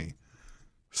Disney.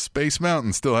 Space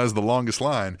Mountain still has the longest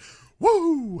line.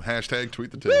 Woo! Hashtag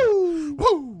tweet the table. Woo!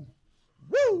 Woo!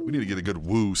 Woo! We need to get a good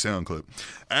woo sound clip.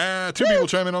 Two people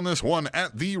chime in on this one.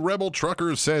 At The Rebel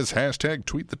Truckers says, hashtag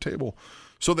tweet the table.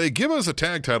 So they give us a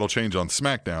tag title change on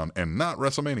SmackDown and not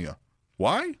WrestleMania.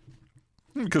 Why?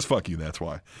 Because fuck you, that's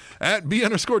why. At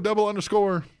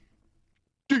B_double_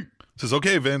 says,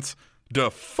 okay, Vince, the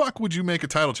fuck would you make a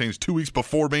title change 2 weeks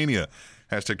before Mania?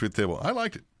 Hashtag tweet the table. I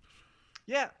liked it.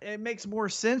 Yeah, it makes more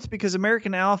sense because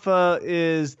American Alpha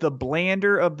is the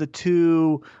blander of the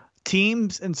two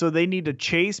teams, and so they need to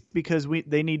chase because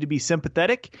they need to be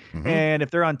sympathetic. And if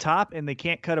they're on top and they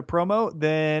can't cut a promo,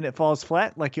 then it falls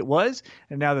flat like it was.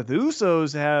 And now that the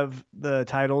Usos have the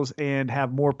titles and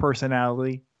have more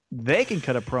personality, they can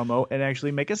cut a promo and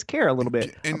actually make us care a little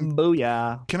bit. And-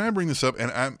 Booyah. Can I bring this up?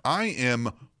 And I am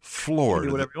floored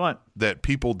Do whatever you want. that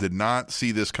people did not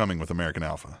see this coming with American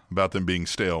Alpha about them being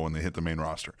stale when they hit the main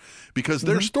roster, because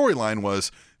their storyline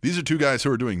was these are two guys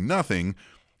who are doing nothing,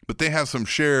 but they have some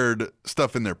shared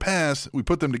stuff in their past. We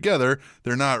put them together.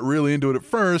 They're not really into it at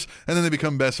first, and then they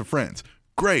become best of friends.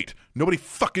 Great. Nobody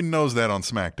fucking knows that on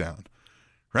SmackDown,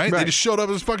 right? They Right. just showed up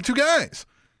as fucking two guys,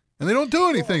 and they don't do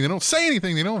anything. They don't say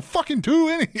anything. They don't fucking do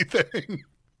anything.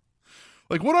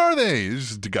 Like, what are they? They're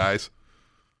just two guys.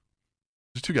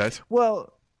 Just two guys.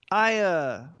 Well,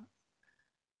 I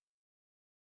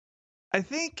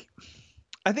think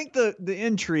the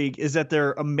intrigue is that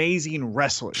they're amazing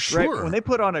wrestlers, Sure. right? When they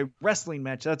put on a wrestling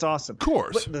match, that's awesome. Of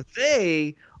course. But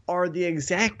they are the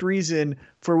exact reason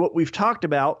for what we've talked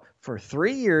about for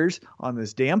 3 years on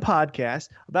this damn podcast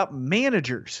about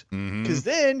managers. Because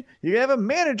then you have a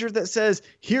manager that says,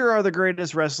 here are the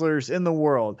greatest wrestlers in the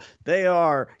world. They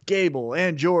are Gable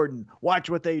and Jordan.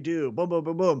 Watch what they do. Boom, boom,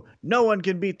 boom, boom. No one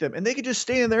can beat them. And they could just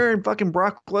stand there and fucking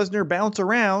Brock Lesnar bounce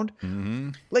around.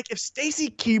 Like if Stacy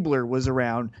Keibler was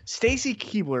around, Stacy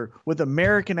Keibler with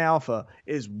American Alpha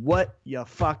is what you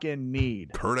fucking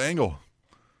need. Kurt Angle.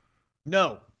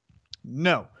 No,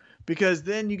 because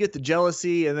then you get the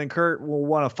jealousy and then Kurt will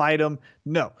want to fight him.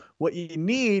 No, what you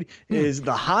need is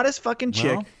the hottest fucking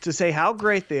chick to say how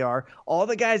great they are. All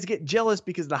the guys get jealous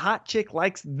because the hot chick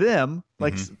likes them,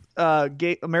 like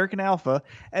gay American Alpha.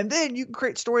 And then you can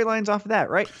create storylines off of that,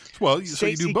 right? Well, so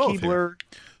you do both. Keebler,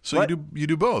 so you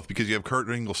do both because you have Kurt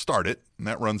Angle start it, and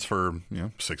that runs for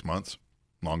 6 months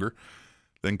longer.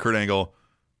 Then Kurt Angle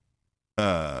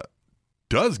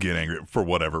does get angry for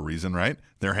whatever reason, right?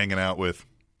 They're hanging out with,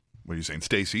 what are you saying,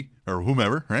 Stacy or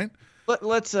whomever, right?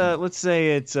 Let's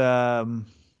say it's a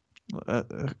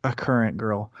current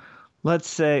girl. Let's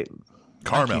say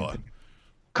Carmella.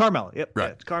 Carmella, yep.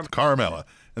 Right. Yeah, Carmella.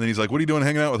 And then he's like, what are you doing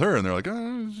hanging out with her? And they're like,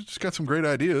 just got some great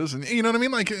ideas. And you know what I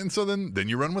mean? Like, and so then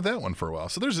you run with that one for a while.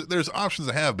 So there's options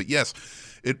to have, but yes,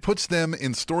 it puts them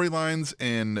in storylines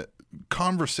and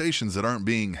conversations that aren't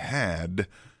being had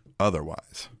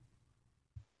otherwise.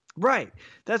 Right.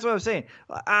 That's what I was saying.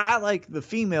 I like the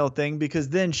female thing because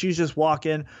then she's just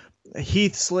walking.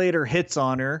 Heath Slater hits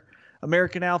on her.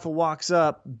 American Alpha walks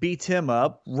up, beats him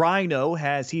up. Rhino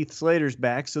has Heath Slater's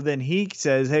back. So then he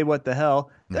says, hey, what the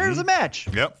hell? There's a match.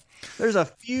 Yep. There's a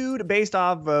feud based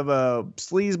off of a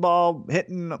sleazeball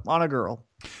hitting on a girl.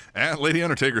 And Lady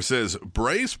Undertaker says,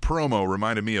 Bray's promo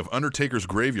reminded me of Undertaker's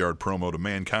graveyard promo to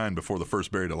Mankind before the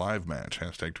first Buried Alive match.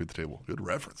 Hashtag tweet the table. Good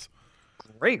reference.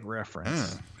 Great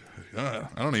reference. I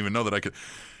don't even know that I could.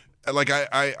 Like,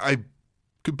 I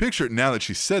could picture it now that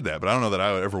she said that, but I don't know that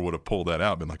I ever would have pulled that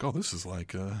out. Been like, oh, this is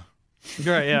like.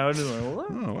 Right, yeah. I was just like,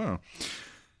 what? Oh, wow.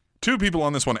 2 people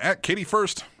on this one. At Katie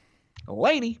First.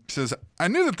 Lady Says, I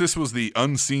knew that this was the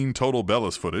unseen Total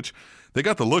Bellas footage. They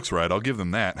got the looks right. I'll give them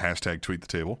that. Hashtag tweet the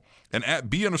table. And at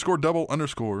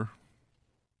B_double_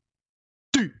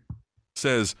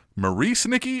 says, Maurice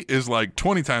Nikki is like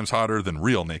 20 times hotter than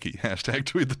real Nikki. Hashtag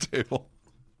tweet the table.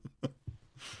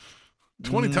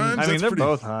 20 times? I mean, That's they're pretty,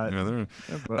 both hot. Yeah, They're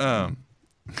both I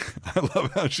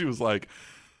love how she was like,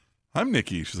 I'm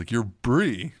Nikki. She's like, you're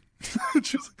Brie.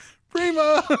 She's like,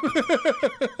 Prima.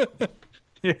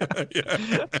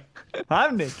 yeah.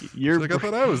 I'm Nikki. You're She's like, I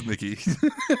thought I was Nikki.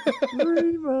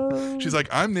 Primo. She's like,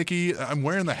 I'm Nikki. I'm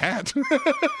wearing the hat.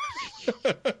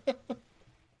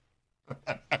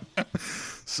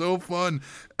 So fun.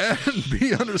 And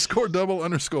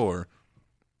B_double_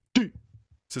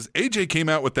 says, AJ came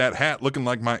out with that hat looking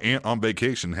like my aunt on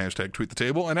vacation. Hashtag tweet the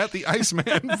table. And at the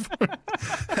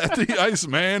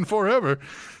Iceman forever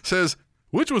says,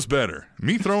 which was better,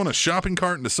 me throwing a shopping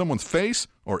cart into someone's face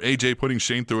or AJ putting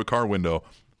Shane through a car window?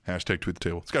 Hashtag tweet the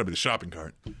table. It's got to be the shopping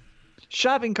cart.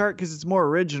 Shopping cart because it's more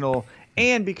original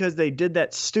and because they did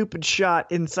that stupid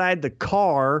shot inside the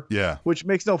car. Yeah. Which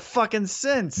makes no fucking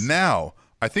sense. Now,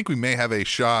 I think we may have a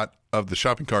shot of the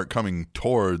shopping cart coming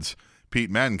towards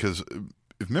Pete Madden because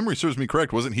if memory serves me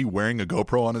correct, wasn't he wearing a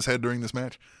GoPro on his head during this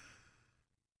match?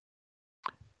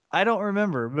 I don't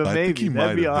remember, but I maybe think he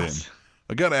that'd be might have awesome. been.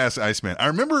 I got to ask Iceman. I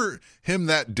remember him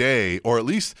that day, or at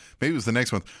least maybe it was the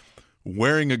next month,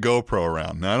 wearing a GoPro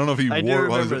around. Now, I don't know if he I wore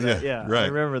do remember that. Yeah, Yeah, right. I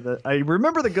remember that. I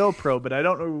remember the GoPro, but I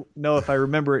don't know if I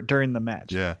remember it during the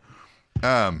match. Yeah.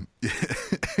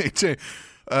 AJ,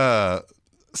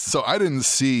 so I didn't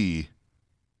see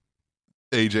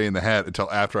AJ in the hat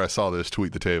until after I saw this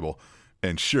tweet the table.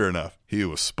 And sure enough, he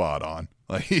was spot on.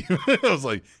 Like I was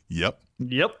like, yep.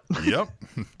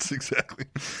 That's exactly.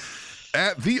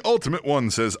 At The Ultimate One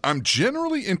says, I'm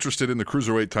generally interested in the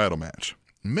Cruiserweight title match.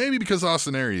 Maybe because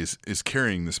Austin Aries is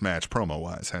carrying this match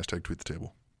promo-wise. Hashtag tweet the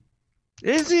table.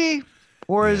 Is he?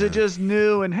 Or is it just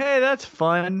new and, hey, that's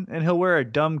fun, and he'll wear a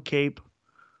dumb cape?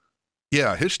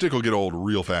 Yeah, his shtick will get old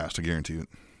real fast, I guarantee it.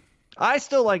 I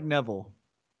still like Neville.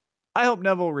 I hope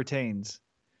Neville retains.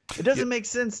 It doesn't make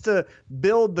sense to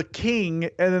build the king,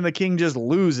 and then the king just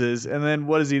loses, and then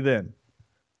what is he then?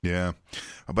 Yeah,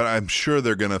 but I'm sure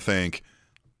they're going to think,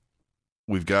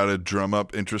 we've got to drum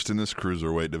up interest in this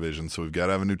Cruiserweight division, so we've got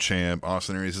to have a new champ.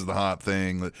 Austin Aries is the hot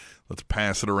thing. Let's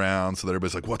pass it around so that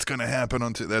everybody's like, what's going to happen?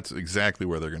 That's exactly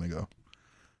where they're going to go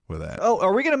with that. Oh,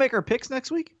 are we going to make our picks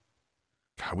next week?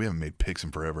 God, we haven't made picks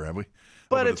in forever, have we?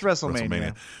 But it's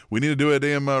WrestleMania. We need to do a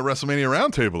damn WrestleMania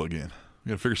roundtable again. We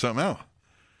got to figure something out.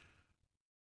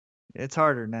 It's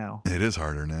harder now. It is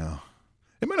harder now.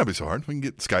 It might not be so hard. We can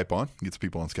get Skype on, get some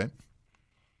people on Skype.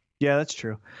 Yeah, that's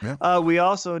true. Yeah. We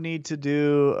also need to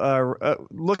do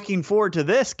looking forward to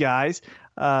this, guys,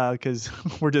 because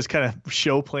we're just kind of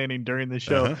show planning during the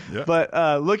show. Yeah.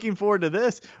 But looking forward to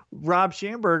this, Rob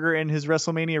Schamberger and his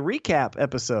WrestleMania recap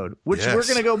episode, which we're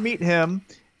going to go meet him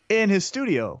in his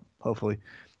studio, hopefully,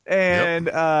 and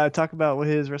talk about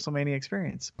his WrestleMania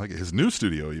experience. Like his new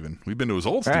studio, even. We've been to his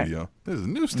old studio. This is a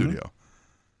new studio.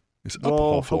 It's up a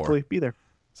whole floor. Hopefully be there.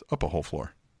 It's up a whole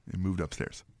floor. It moved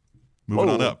upstairs. Moving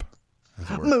on up.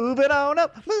 Moving on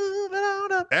up. Moving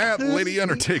on up. At Lady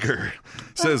Undertaker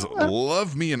says,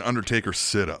 love me an Undertaker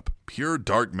sit-up. Pure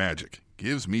dark magic.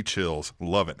 Gives me chills.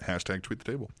 Love it. Hashtag tweet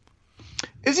the table.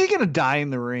 Is he going to die in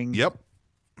the ring? Yep.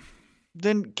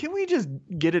 Then can we just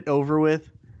get it over with?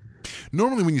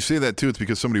 Normally when you say that too, it's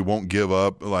because somebody won't give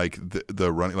up like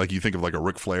the running, like you think of like a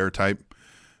Ric Flair type,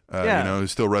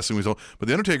 who's still wrestling. But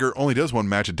the Undertaker only does one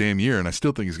match a damn year, and I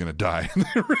still think he's going to die in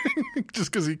the ring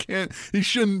just because he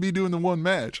shouldn't be doing the one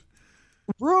match.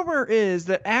 Rumor is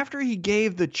that after he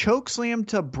gave the choke slam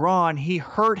to Braun, he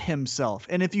hurt himself.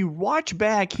 And if you watch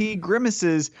back, he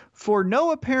grimaces for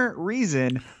no apparent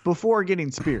reason before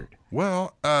getting speared.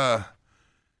 Well,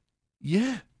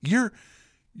 yeah,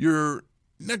 you're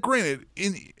now granted,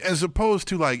 as opposed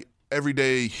to like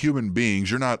everyday human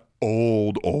beings, you're not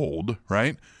old,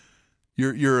 right?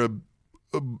 You're a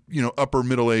upper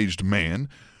middle-aged man,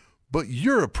 but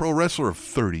you're a pro wrestler of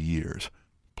 30 years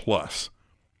plus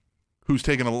who's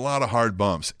taken a lot of hard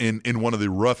bumps in one of the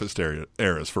roughest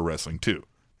eras for wrestling too,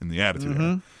 in the Attitude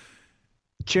Era.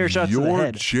 Chair shots to the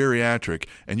head. You're geriatric,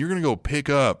 and you're going to go pick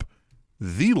up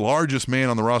the largest man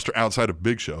on the roster outside of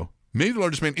Big Show, maybe the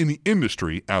largest man in the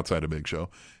industry outside of Big Show,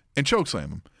 and chokeslam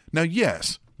him. Now,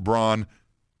 yes, Braun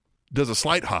does a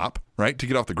slight hop, right, to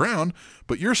get off the ground,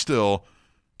 but you're still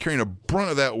carrying a brunt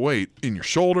of that weight in your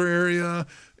shoulder area,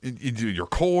 in your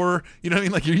core. You know what I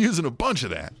mean? Like, you're using a bunch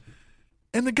of that.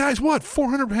 And the guy's, what,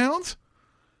 400 pounds?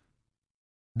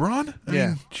 Braun? I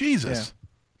mean, Jesus. Yeah.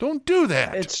 Don't do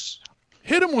that.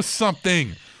 Hit him with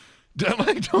something.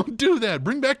 Like, don't do that.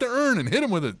 Bring back the urn and hit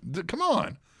him with it. Come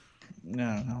on.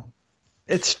 No.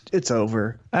 It's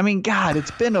over. I mean, God,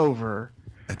 it's been over.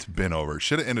 It's been over.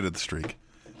 Should have ended the streak.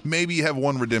 Maybe you have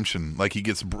one redemption, like he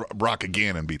gets Brock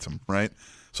again and beats him, right?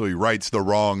 So he rights the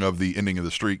wrong of the ending of the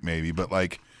streak, maybe. But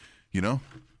like,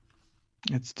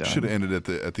 it's done. Should have ended at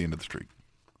the end of the streak.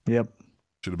 Yep.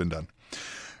 Should have been done.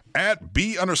 At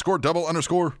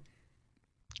B_double_.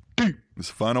 This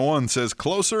final one says,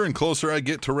 closer and closer I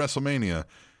get to WrestleMania,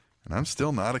 and I'm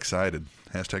still not excited.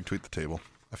 Hashtag tweet the table.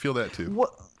 I feel that too.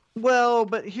 Well,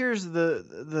 but here's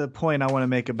the point I want to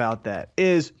make about that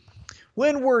is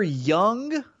when we're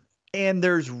young and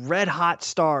there's red hot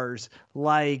stars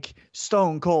like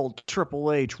Stone Cold,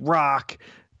 Triple H, Rock,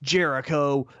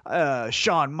 Jericho,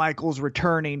 Shawn Michaels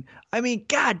returning. I mean,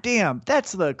 goddamn,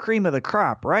 that's the cream of the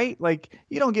crop, right? Like,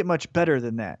 you don't get much better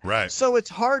than that. Right. So it's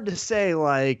hard to say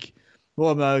like,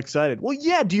 well, I'm not excited. Well,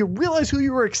 yeah. Do you realize who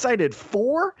you were excited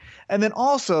for? And then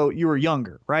also you were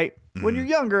younger, right? When you're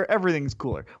younger, everything's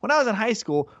cooler. When I was in high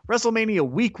school, WrestleMania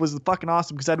week was fucking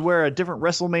awesome because I'd wear a different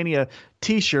WrestleMania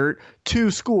t-shirt to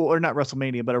school, or not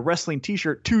WrestleMania, but a wrestling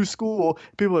t-shirt to school.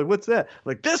 People are like, what's that?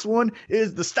 Like, this one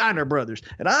is the Steiner Brothers,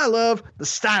 and I love the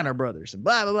Steiner Brothers, and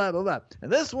blah, blah, blah, blah, blah.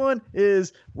 And this one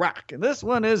is Rock, and this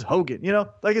one is Hogan.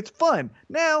 Like, it's fun.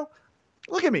 Now,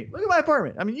 look at me. Look at my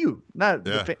apartment. I mean, you, not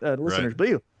the listeners, but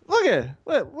you. Look at it.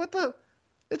 What the?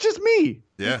 It's just me.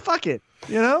 Yeah. Like, fuck it.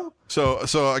 So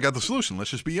I got the solution.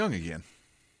 Let's just be young again.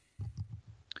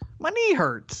 My knee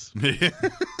hurts.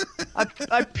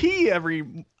 I pee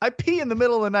in the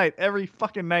middle of the night every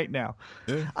fucking night now.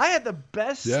 Yeah. I had the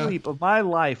best sleep of my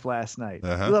life last night.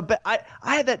 I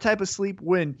had that type of sleep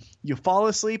when you fall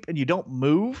asleep and you don't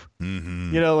move.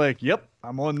 Mm-hmm. Like, yep,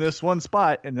 I'm on this one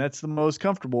spot and that's the most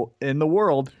comfortable in the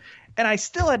world. And I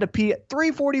still had to pee at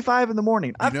 3:45 in the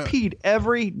morning. I've peed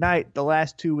every night the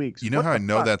last 2 weeks. You know how I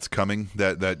know that's coming,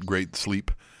 that great sleep?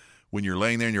 When you're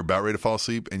laying there and you're about ready to fall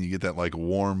asleep and you get that like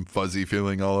warm, fuzzy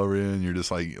feeling all over you and you're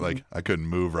just like I couldn't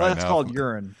move right now. That's called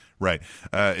urine. Right.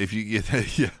 If you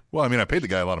get yeah. Well, I mean, I paid the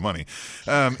guy a lot of money.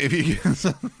 If you get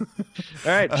all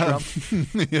right, Trump.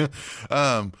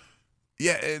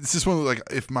 Yeah, it's just one of like,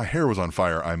 if my hair was on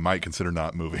fire, I might consider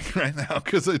not moving right now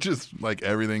because it just like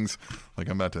everything's like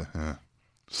I'm about to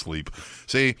sleep.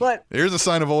 See, but here's a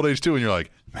sign of old age too, and you're like,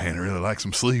 man, I really like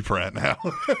some sleep right now.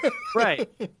 Right.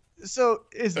 So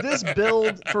is this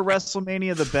build for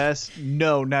WrestleMania the best?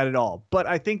 No, not at all. But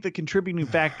I think the contributing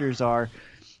factors are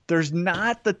there's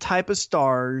not the type of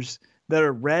stars that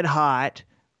are red hot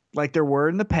like there were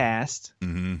in the past,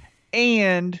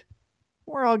 and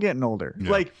we're all getting older.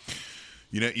 Yeah. Like.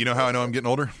 You know how I know I'm getting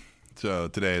older? So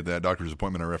today at that doctor's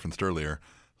appointment I referenced earlier, I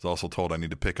was also told I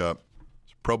need to pick up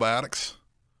probiotics,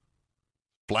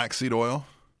 flaxseed oil,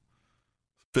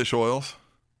 fish oils,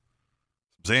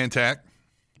 Zantac.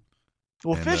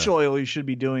 Well, and, fish oil you should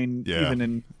be doing even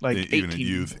in like 18. Even in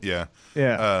youth, yeah.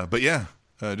 But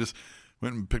just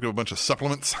went and picked up a bunch of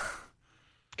supplements.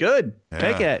 Good.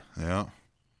 Take it. Yeah.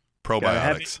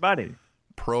 Probiotics. Body.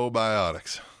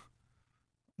 Probiotics.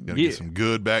 Got to get some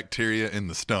good bacteria in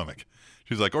the stomach.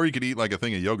 She's like, or you could eat like a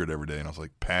thing of yogurt every day. And I was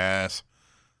like, pass.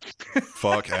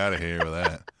 Fuck out of here with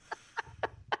that.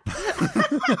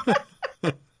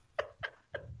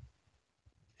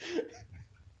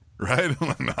 Right?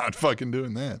 I'm not fucking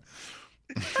doing that.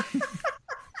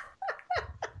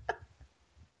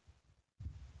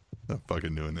 Not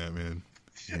fucking doing that, man.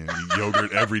 Yeah, eat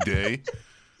yogurt every day.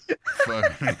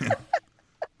 Fuck, man.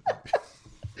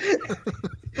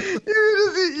 You're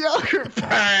just eat yogurt,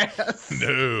 pass.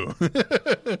 No.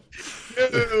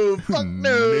 No, fuck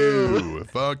no.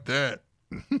 Fuck that.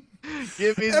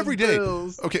 Give me Every some day.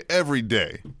 pills. Okay, every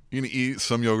day. You're going to eat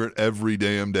some yogurt every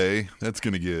damn day. That's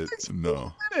going to get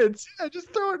no. Minutes. Yeah,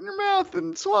 just throw it in your mouth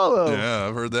and swallow. Yeah,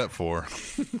 I've heard that before.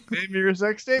 Name your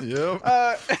sex tape. Yep.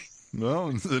 No,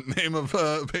 it's the name of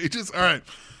pages. All right,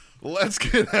 let's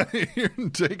get out of here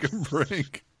and take a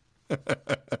break. We're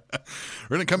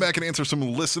going to come back and answer some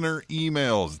listener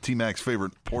emails. T-Mac's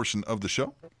favorite portion of the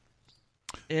show.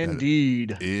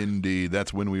 Indeed. Indeed.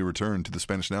 That's when we return to the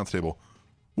Spanish Announce Table,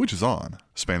 which is on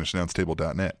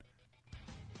SpanishAnnounceTable.net.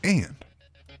 And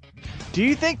do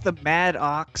you think the Mad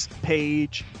Ox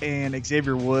page and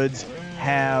Xavier Woods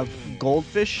have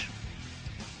goldfish?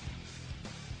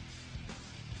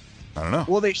 I don't know.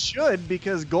 Well, they should,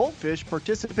 because goldfish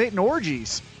participate in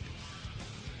orgies.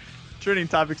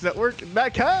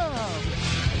 TrendingTopicsNetwork.com.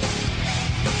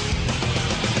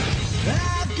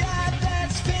 I've got that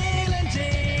feeling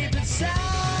deep inside.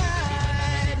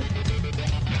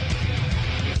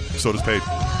 So does Paige.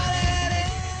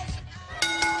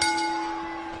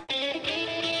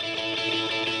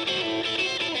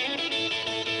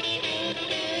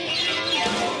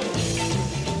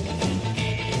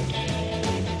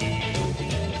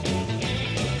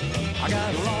 I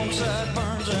got long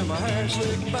sideburns and my hair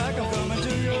slicked back. I'm coming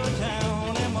to your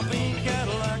town in my pink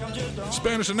Cadillac. I'm just on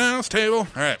Spanish Announce Table. All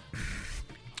right.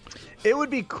 It would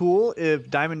be cool if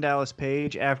Diamond Dallas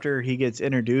Page, after he gets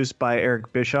introduced by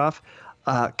Eric Bischoff,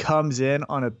 comes in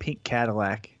on a pink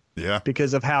Cadillac. Yeah.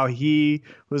 Because of how he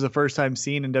was the first time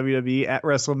seen in WWE at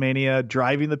WrestleMania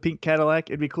driving the pink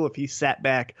Cadillac. It'd be cool if he sat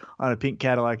back on a pink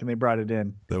Cadillac and they brought it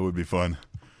in. That would be fun.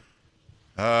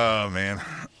 Oh, man.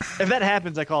 If that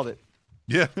happens, I called it.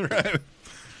 Yeah, right.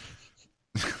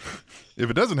 If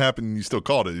it doesn't happen, you still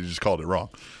called it. You just called it wrong.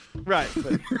 Right.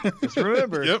 But just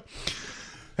remember. Yep.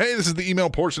 Hey, this is the email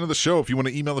portion of the show. If you want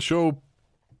to email the show,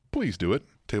 please do it.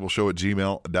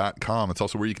 Tableshow@gmail.com. It's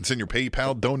also where you can send your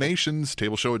PayPal donations.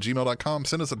 Tableshow@gmail.com.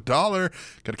 Send us $1. Got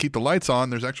to keep the lights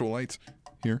on. There's actual lights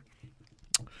here.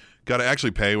 Got to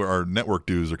actually pay where our network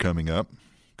dues are coming up.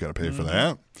 Got to pay for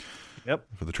that. Yep.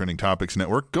 For the Trending Topics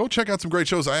Network. Go check out some great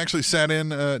shows. I actually sat in,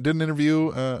 did an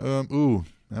interview. I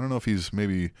don't know if he's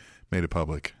maybe made it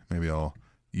public. Maybe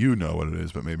you know what it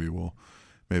is, but maybe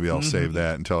I'll save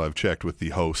that until I've checked with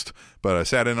the host. But I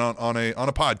sat in on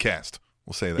a podcast.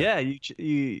 We'll say that. Yeah,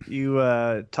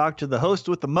 you talk to the host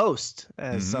with the most,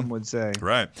 as some would say.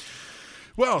 Right.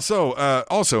 Well, so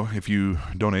also, if you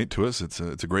donate to us, it's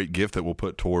a great gift that we'll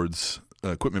put towards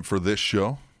equipment for this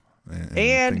show and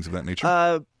things of that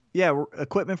nature.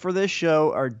 Equipment for this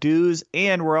show, our dues,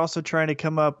 and we're also trying to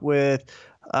come up with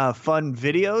fun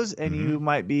videos, and you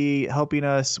might be helping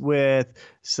us with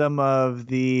some of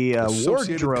the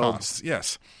Associated wardrobe costs.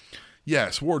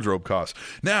 Yes, wardrobe costs.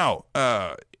 Now,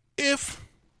 if,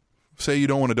 say, you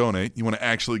don't want to donate, you want to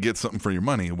actually get something for your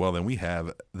money, well, then we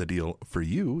have the deal for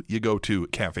you. You go to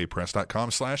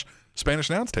cafepress.com/Spanish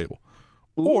Announce Table.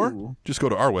 Or just go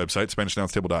to our website,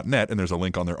 SpanishAnnounceTable.net, and there's a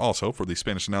link on there also for the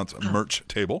Spanish Announce merch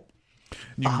table.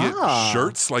 You can get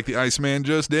shirts like the Iceman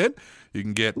just did. You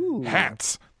can get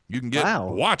hats. You can get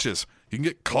watches. You can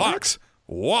get clocks,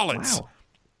 wallets,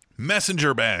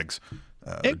 messenger bags,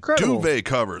 Incredible. duvet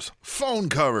covers, phone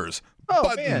covers,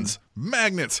 buttons,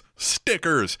 magnets,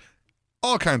 stickers,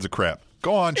 all kinds of crap.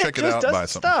 Go on, check it out, buy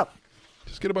something. Stop.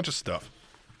 Just get a bunch of stuff.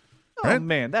 Oh, Right?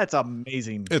 man, that's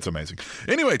amazing. It's amazing.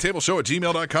 Anyway,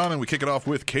 tableshow@gmail.com, and we kick it off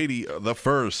with Katie the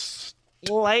First.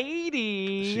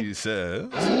 Lady. She says,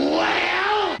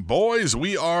 boys,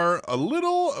 we are a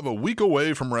little of a week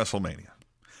away from WrestleMania.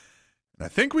 And I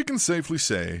think we can safely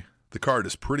say the card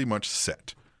is pretty much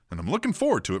set, and I'm looking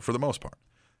forward to it for the most part.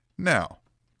 Now,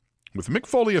 with Mick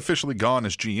Foley officially gone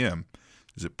as GM,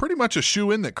 is it pretty much a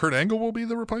shoo-in that Kurt Angle will be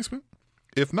the replacement?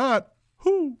 If not,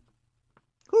 who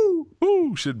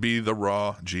should be the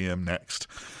Raw GM next?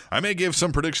 I may give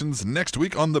some predictions next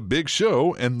week on the big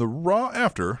show and the Raw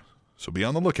after, so be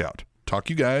on the lookout. Talk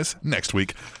to you guys next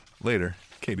week. Later,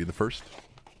 Katie the First.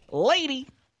 Lady.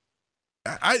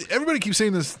 everybody keeps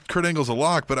saying this Kurt Angle's a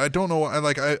lock, but I don't know.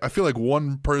 I feel like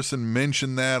one person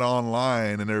mentioned that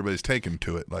online, and everybody's taken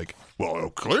to it. Like, well,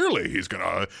 clearly he's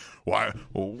gonna.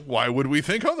 Why would we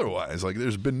think otherwise? Like,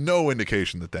 there's been no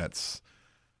indication that that's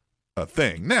a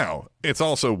thing. Now, it's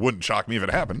also wouldn't shock me if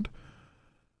it happened.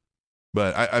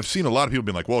 But I've seen a lot of people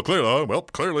being like, well,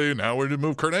 clearly now we're to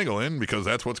move Kurt Angle in because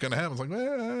that's what's going to happen. It's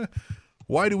like,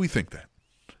 why do we think that?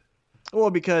 Well,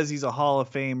 because he's a Hall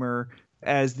of Famer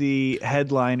as the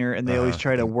headliner, and they always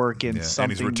try to work in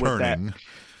something and he's returning. with that.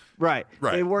 Right.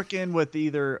 They work in with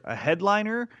either a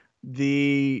headliner,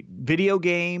 the video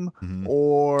game,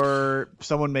 or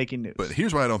someone making news. But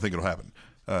here's why I don't think it'll happen.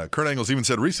 Kurt Angle's even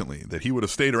said recently that he would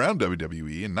have stayed around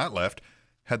WWE and not left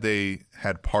had they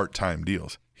had part-time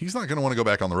deals. He's not going to want to go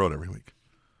back on the road every week.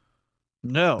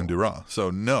 No. And do Raw. So,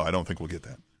 no, I don't think we'll get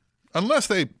that. Unless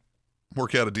they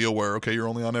work out a deal where, okay, you're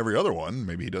only on every other one.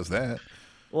 Maybe he does that.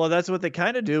 Well, that's what they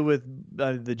kind of do with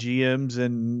the GMs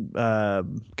and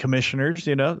commissioners.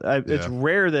 It's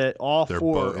rare that all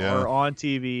four are on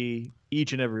TV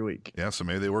each and every week. Yeah, so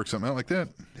maybe they work something out like that.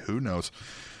 Who knows?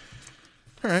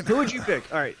 All right. Who would you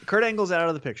pick? All right, Kurt Angle's out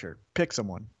of the picture. Pick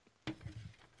someone.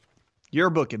 You're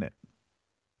booking it.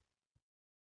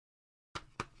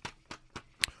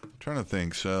 I'm trying to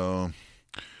think. So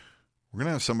we're going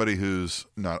to have somebody who's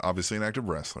not obviously an active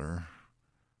wrestler,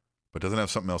 but doesn't have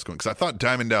something else going. Because I thought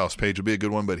Diamond Dallas Page would be a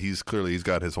good one, but he's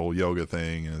got his whole yoga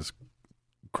thing and his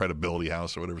credibility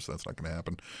house or whatever, so that's not going to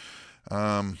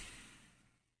happen.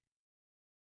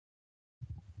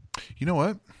 You know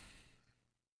what?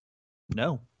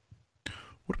 No.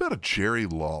 What about a Jerry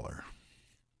Lawler?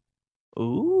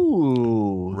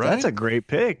 Ooh, right? That's a great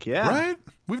pick. Yeah. Right?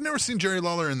 We've never seen Jerry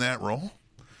Lawler in that role.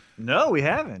 No, we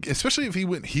haven't. Especially if he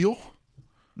went heel.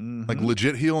 Like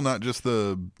legit heel, not just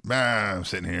I'm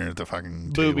sitting here at the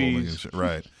fucking boobies. Table.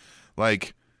 Right.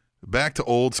 Like back to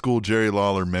old school Jerry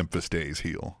Lawler Memphis days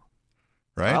heel.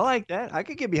 Right? I like that. I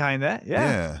could get behind that.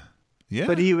 Yeah. Yeah.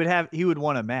 But he would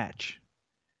want a match.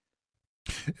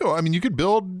 I mean, you could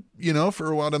build,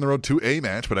 for a while down the road to a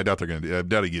match, but I doubt they're going to do. I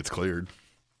doubt he gets cleared.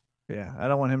 Yeah, I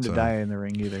don't want him to die in the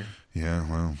ring either. Yeah,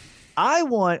 well, I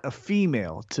want a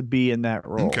female to be in that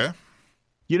role. Okay.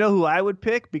 You know who I would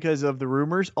pick because of the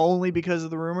rumors? Only because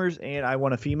of the rumors, and I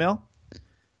want a female.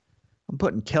 I'm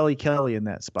putting Kelly Kelly in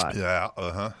that spot.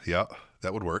 Yeah. Yeah,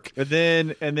 that would work. And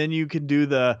then you can do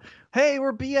the, hey,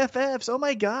 we're BFFs. Oh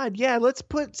my God, yeah, let's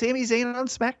put Sami Zayn on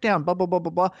SmackDown. Blah blah blah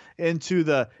blah blah. Into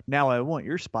the now I want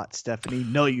your spot, Stephanie.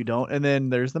 No, you don't. And then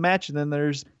there's the match, and then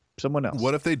there's someone else.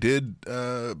 What if they did?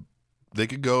 They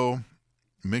could go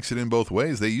mix it in both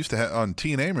ways. They used to have on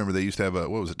TNA. Remember, they used to have what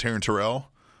was it? Taryn Terrell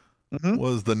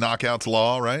was the Knockouts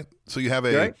Law, right? So you have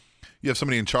you have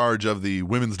somebody in charge of the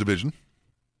women's division.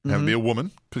 Have to be a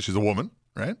woman because she's a woman,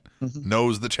 right?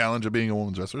 Knows the challenge of being a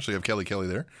women's wrestler. So you have Kelly Kelly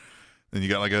there. Then you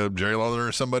got like a Jerry Lawler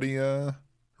or somebody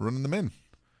running them in.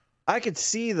 I could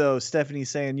see though Stephanie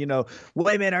saying,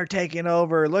 women are taking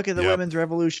over. Look at the women's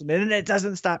revolution, and it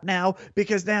doesn't stop now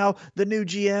because now the new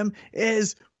GM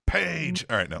is Paige.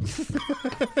 All right, no.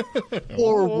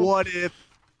 Or what if?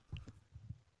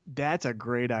 That's a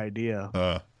great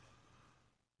idea.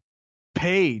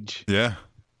 Paige. Yeah.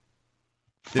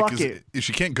 Fuck it.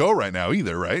 She can't go right now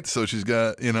either, right? So she's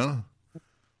got,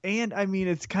 And I mean,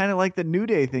 it's kind of like the New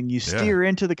Day thing. You steer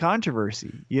into the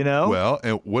controversy, Well,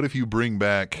 and what if you bring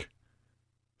back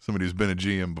somebody who's been a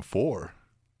GM before?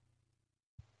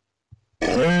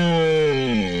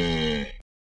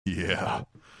 Yeah.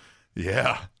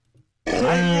 Yeah.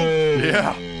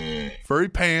 Furry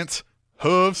pants,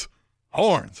 hooves,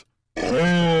 horns.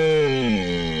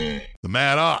 The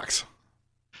Mad Ox.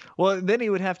 Well, then he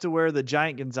would have to wear the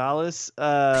Giant Gonzalez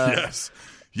yes.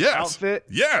 outfit.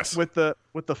 Yes. With the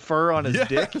fur on his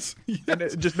dick. Yes.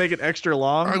 And just make it extra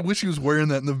long. I wish he was wearing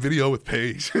that in the video with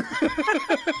Paige.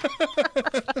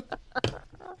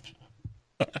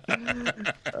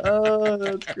 Oh,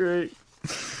 that's great.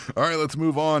 All right, let's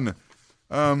move on.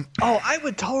 I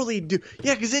would totally do.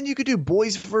 Yeah, because then you could do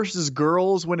boys versus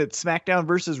girls when it's SmackDown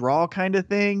versus Raw kind of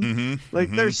thing.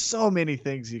 There's so many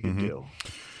things you can do.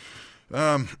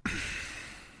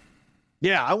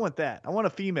 Yeah, I want that. I want a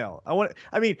female.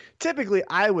 Typically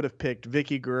I would have picked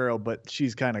Vicky Guerrero, but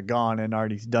she's kind of gone and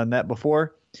already done that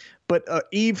before. But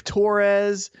Eve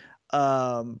Torres,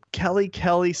 Kelly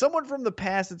Kelly, someone from the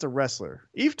past that's a wrestler.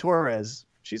 Eve Torres,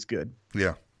 she's good.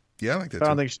 Yeah. Yeah, I like that But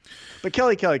I too. don't think but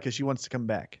Kelly Kelly, because she wants to come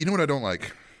back. You know what I don't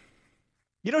like?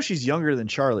 She's younger than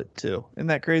Charlotte too. Isn't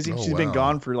that crazy? She's been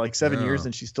gone for like 7 years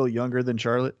and she's still younger than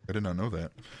Charlotte. I did not know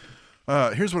that.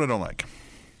 Here's what I don't like.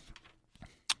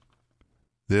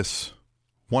 This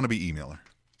wannabe emailer.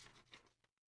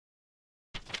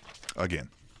 Again.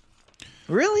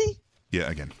 Really? Yeah,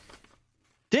 again.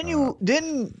 Didn't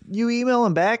you email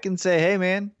him back and say, "Hey,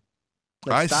 man"?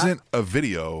 I stop? sent a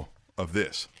video of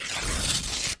this.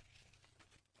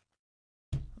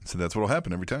 So that's what'll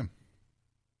happen every time.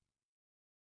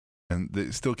 And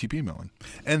they still keep emailing.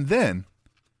 And then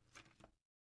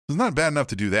it's not bad enough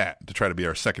to do that, to try to be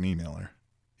our second emailer,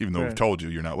 even though we've Right. told you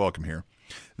you're not welcome here.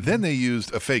 Then they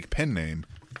used a fake pen name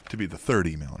to be the third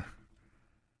emailer.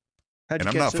 How'd And you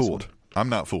I'm catch not this fooled. one? I'm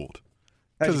not fooled.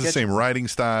 How'd Because you it's the catch same this? writing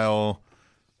style,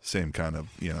 same kind of,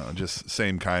 just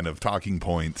same kind of talking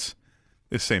points.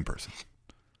 It's the same person.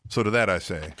 So to that I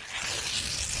say,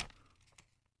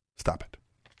 stop it.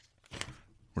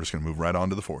 We're just going to move right on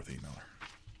to the fourth emailer.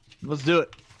 Let's do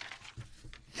it.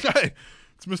 Hey,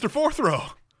 it's Mr. Fourth Row.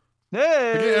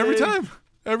 Hey, Again,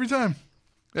 every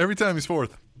time he's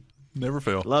fourth. Never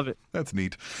fail. Love it. That's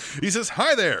neat. He says,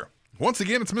 "Hi there. Once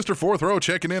again, it's Mr. Fourth Row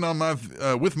checking in on my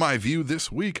with my view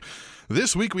this week.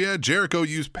 This week we had Jericho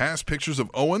use past pictures of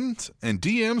Owens and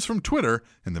DMs from Twitter,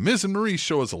 and The Miz and Maurice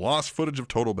show us lost footage of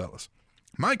Total Bellas.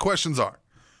 My questions are,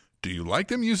 do you like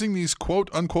them using these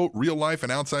quote-unquote real-life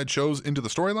and outside shows into the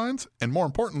storylines? And more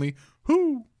importantly,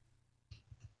 who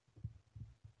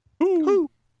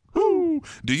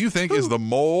do you think is the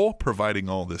mole providing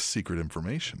all this secret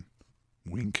information?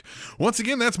 Wink. Once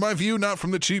again, that's my view, not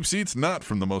from the cheap seats, not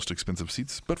from the most expensive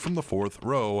seats, but from the fourth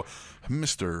row,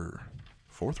 Mr.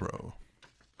 Fourth Row."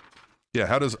 Yeah,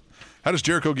 how does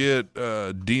Jericho get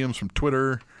DMs from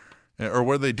Twitter, or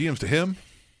were they DMs to him?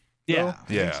 Yeah, though? I think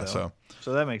Yeah.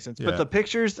 So that makes sense. Yeah. But the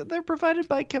pictures, they're provided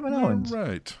by Kevin Owens.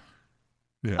 Right.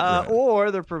 Yeah. right.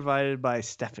 Or they're provided by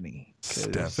Stephanie. 'Cause-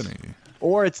 Stephanie.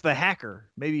 Or it's the hacker.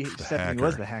 Maybe Stephanie hacker.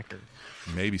 was the hacker.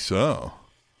 Maybe so.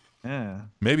 Yeah.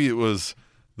 Maybe it was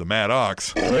the Mad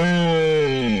Ox in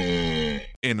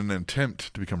an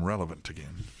attempt to become relevant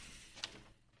again.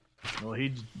 Well,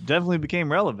 he definitely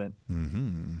became relevant.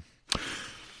 Mm-hmm.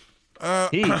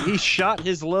 He shot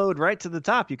his load right to the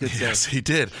top, you could say. Yes, he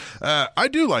did. I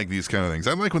do like these kind of things.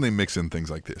 I like when they mix in things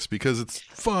like this because it's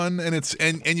fun and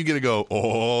and you get to go,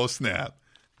 oh snap,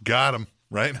 got him,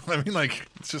 right? I mean, like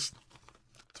it's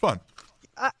fun.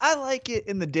 I like it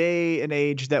in the day and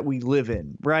age that we live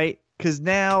in, right? Because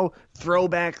now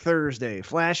Throwback Thursday,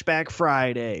 Flashback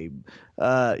Friday,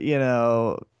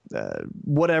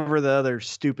 whatever the other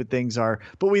stupid things are.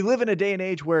 But we live in a day and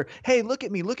age where, hey, look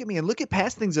at me, and look at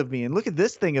past things of me, and look at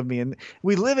this thing of me. And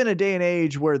we live in a day and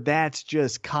age where that's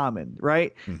just common,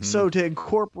 right? Mm-hmm. So to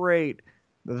incorporate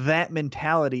that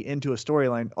mentality into a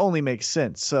storyline only makes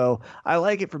sense. So I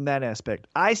like it from that aspect.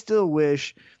 I still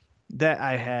wish that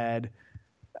I had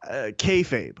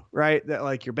kayfabe, right? That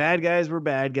like your bad guys were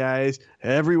bad guys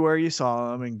everywhere you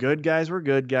saw them, and good guys were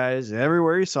good guys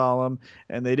everywhere you saw them,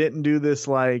 and they didn't do this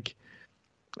like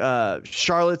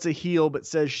Charlotte's a heel but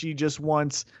says she just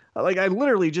wants. Like I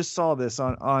literally just saw this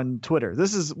on Twitter.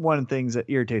 This is one of the things that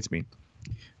irritates me.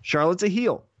 Charlotte's a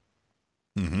heel,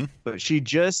 but she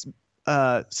just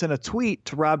sent a tweet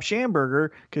to Rob Schamberger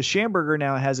because Schamberger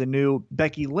now has a new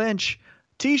Becky Lynch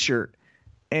T-shirt.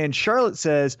 And Charlotte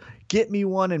says, "Get me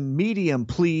one in medium,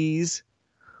 please."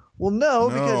 Well, no,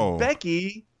 because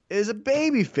Becky is a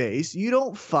baby face. You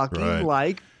don't fucking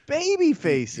like baby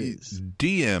faces.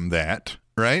 DM that,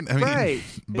 right? I mean, Right.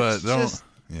 But It's don't. just-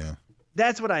 Yeah.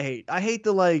 That's what I hate. I hate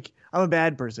the like, I'm a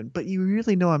bad person, but you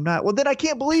really know I'm not. Well, then I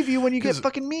can't believe you when you get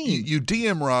fucking mean. You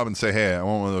DM Rob and say, "Hey, I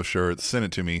want one of those shirts. Send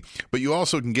it to me." But you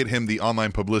also can get him the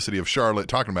online publicity of Charlotte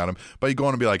talking about him by you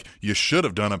going and be like, "You should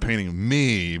have done a painting of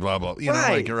me." Blah blah. You know,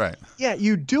 like you're right. Yeah,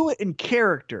 you do it in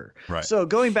character. Right. So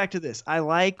going back to this, I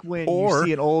like when you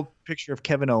see an old picture of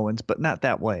Kevin Owens, but not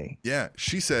that way. Yeah,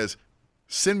 she says,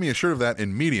 "Send me a shirt of that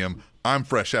in medium. I'm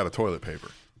fresh out of toilet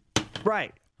paper."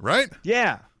 Right. Right?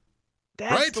 Yeah.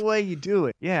 That's Right? the way you do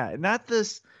it. Yeah, not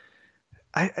this.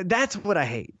 That's what I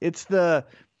hate. It's the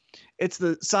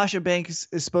Sasha Banks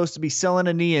is supposed to be selling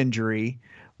a knee injury,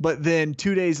 but then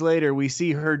 2 days later we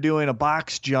see her doing a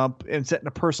box jump and setting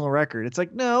a personal record. It's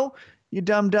like, no, you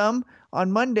dumb.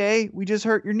 On Monday we just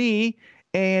hurt your knee,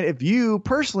 and if you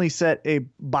personally set a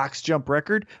box jump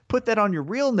record, put that on your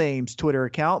real name's Twitter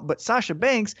account. But Sasha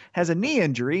Banks has a knee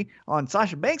injury on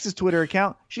Sasha Banks' Twitter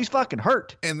account. She's fucking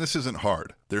hurt. And this isn't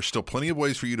hard. There's still plenty of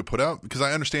ways for you to put out, because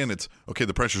I understand it's, okay,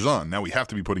 the pressure's on. Now we have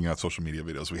to be putting out social media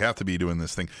videos. We have to be doing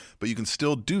this thing. But you can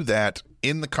still do that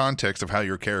in the context of how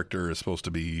your character is supposed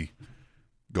to be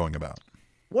going about.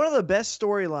 One of the best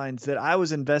storylines that I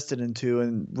was invested into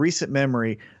in recent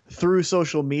memory through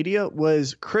social media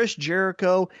was Chris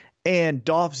Jericho and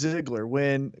Dolph Ziggler.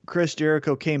 When Chris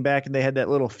Jericho came back and they had that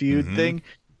little feud thing,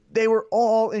 they were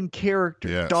all in character.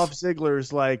 Yes. Dolph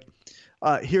Ziggler's like,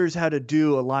 here's how to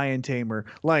do a lion tamer.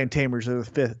 Lion tamers are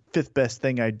the fifth best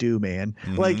thing I do, man.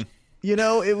 Like,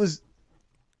 it was.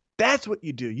 That's what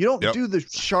you do. You don't do the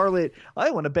Charlotte, I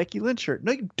want a Becky Lynch shirt.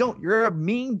 No, you don't. You're a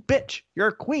mean bitch. You're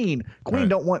a queen. Queen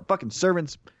don't want fucking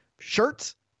servants'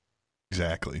 shirts.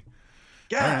 Exactly.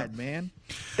 God, man.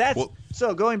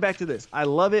 So going back to this, I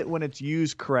love it when it's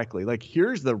used correctly. Like,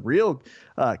 here's the real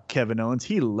Kevin Owens.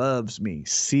 He loves me.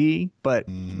 See? But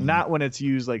not when it's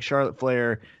used like Charlotte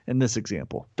Flair in this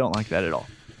example. Don't like that at all.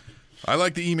 I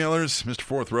like the emailers, Mr.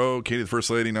 Fourth Row, Katie the First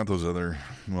Lady, not those other,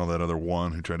 that other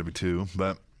one who tried to be two.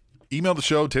 But email the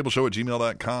show,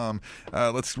 tableshow@gmail.com.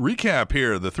 Let's recap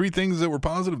here. The 3 things that were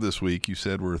positive this week, you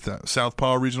said, were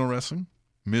Southpaw Regional Wrestling,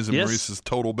 Miz and Maurice's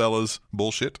Total Bellas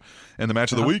bullshit, and the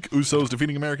match of the week, Usos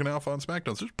defeating American Alpha on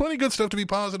SmackDown. So there's plenty of good stuff to be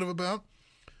positive about.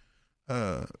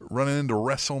 Running into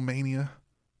WrestleMania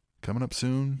coming up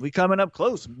soon. We coming up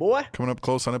close, boy. Coming up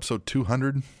close on episode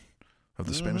 200 of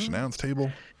the Spanish Announce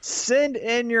Table. Send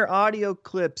in your audio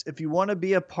clips if you want to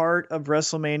be a part of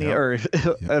WrestleMania or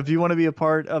if you want to be a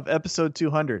part of episode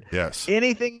 200. Yes.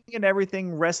 Anything and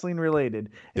everything wrestling related.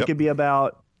 It could be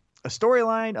about a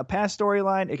storyline, a past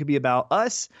storyline. It could be about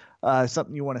us,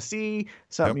 something you want to see,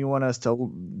 something you want us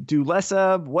to do less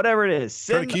of, whatever it is.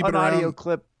 Send an audio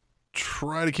clip.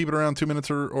 Try to keep it around 2 minutes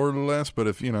or less, but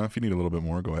if you need a little bit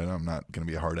more, go ahead. I'm not going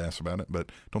to be a hard ass about it,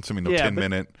 but don't send me no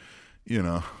 10-minute,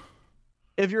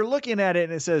 If you're looking at it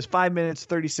and it says 5 minutes,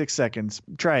 36 seconds,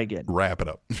 try again. Wrap it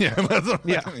up.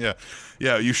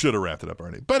 Yeah, you should have wrapped it up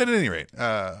already. But at any rate,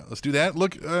 let's do that.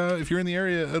 Look, if you're in the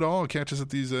area at all, catch us at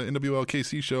these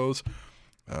NWLKC shows.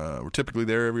 We're typically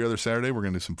there every other Saturday. We're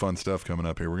going to do some fun stuff coming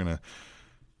up here. We're going to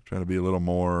try to be a little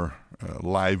more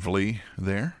lively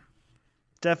there.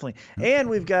 Definitely. And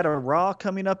we've got a Raw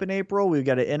coming up in April. We've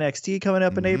got an NXT coming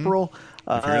up in April.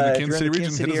 If you're in the Kansas City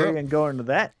region, hit us up. And going to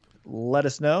that, let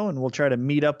us know, and we'll try to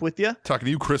meet up with you. Talking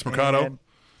to you, Chris Mercado. And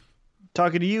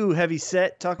talking to you, Heavy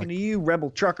Set. Talking to you,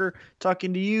 Rebel Trucker.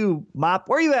 Talking to you, Mop.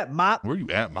 Where are you at, Mop? Where are you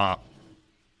at, Mop?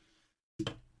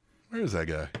 Where is that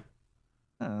guy?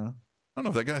 I don't know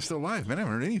if that guy's still alive, man. I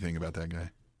haven't heard anything about that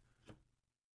guy.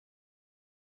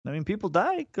 I mean, people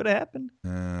die. Could have happened.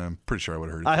 I'm pretty sure I would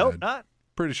have heard it. I hope not.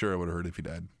 Pretty sure I would have heard if he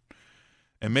died.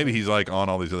 And maybe he's like on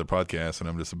all these other podcasts and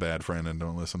I'm just a bad friend and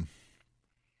don't listen.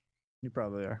 You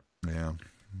probably are. Yeah.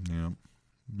 All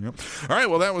right,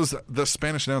 well, that was the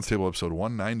Spanish Announce Table episode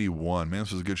 191. Man,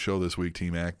 this was a good show this week,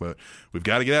 T-Mac, but we've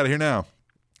got to get out of here now.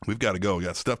 We've got to go. We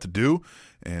got stuff to do,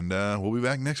 and we'll be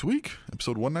back next week,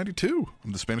 episode 192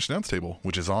 of the Spanish Announce Table,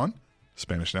 which is on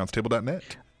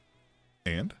SpanishAnnounceTable.net.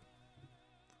 And?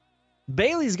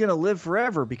 Bailey's going to live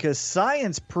forever because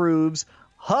science proves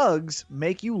hugs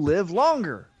make you live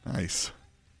longer. Nice.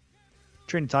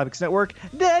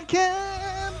 TrendingTopicsNetwork.com.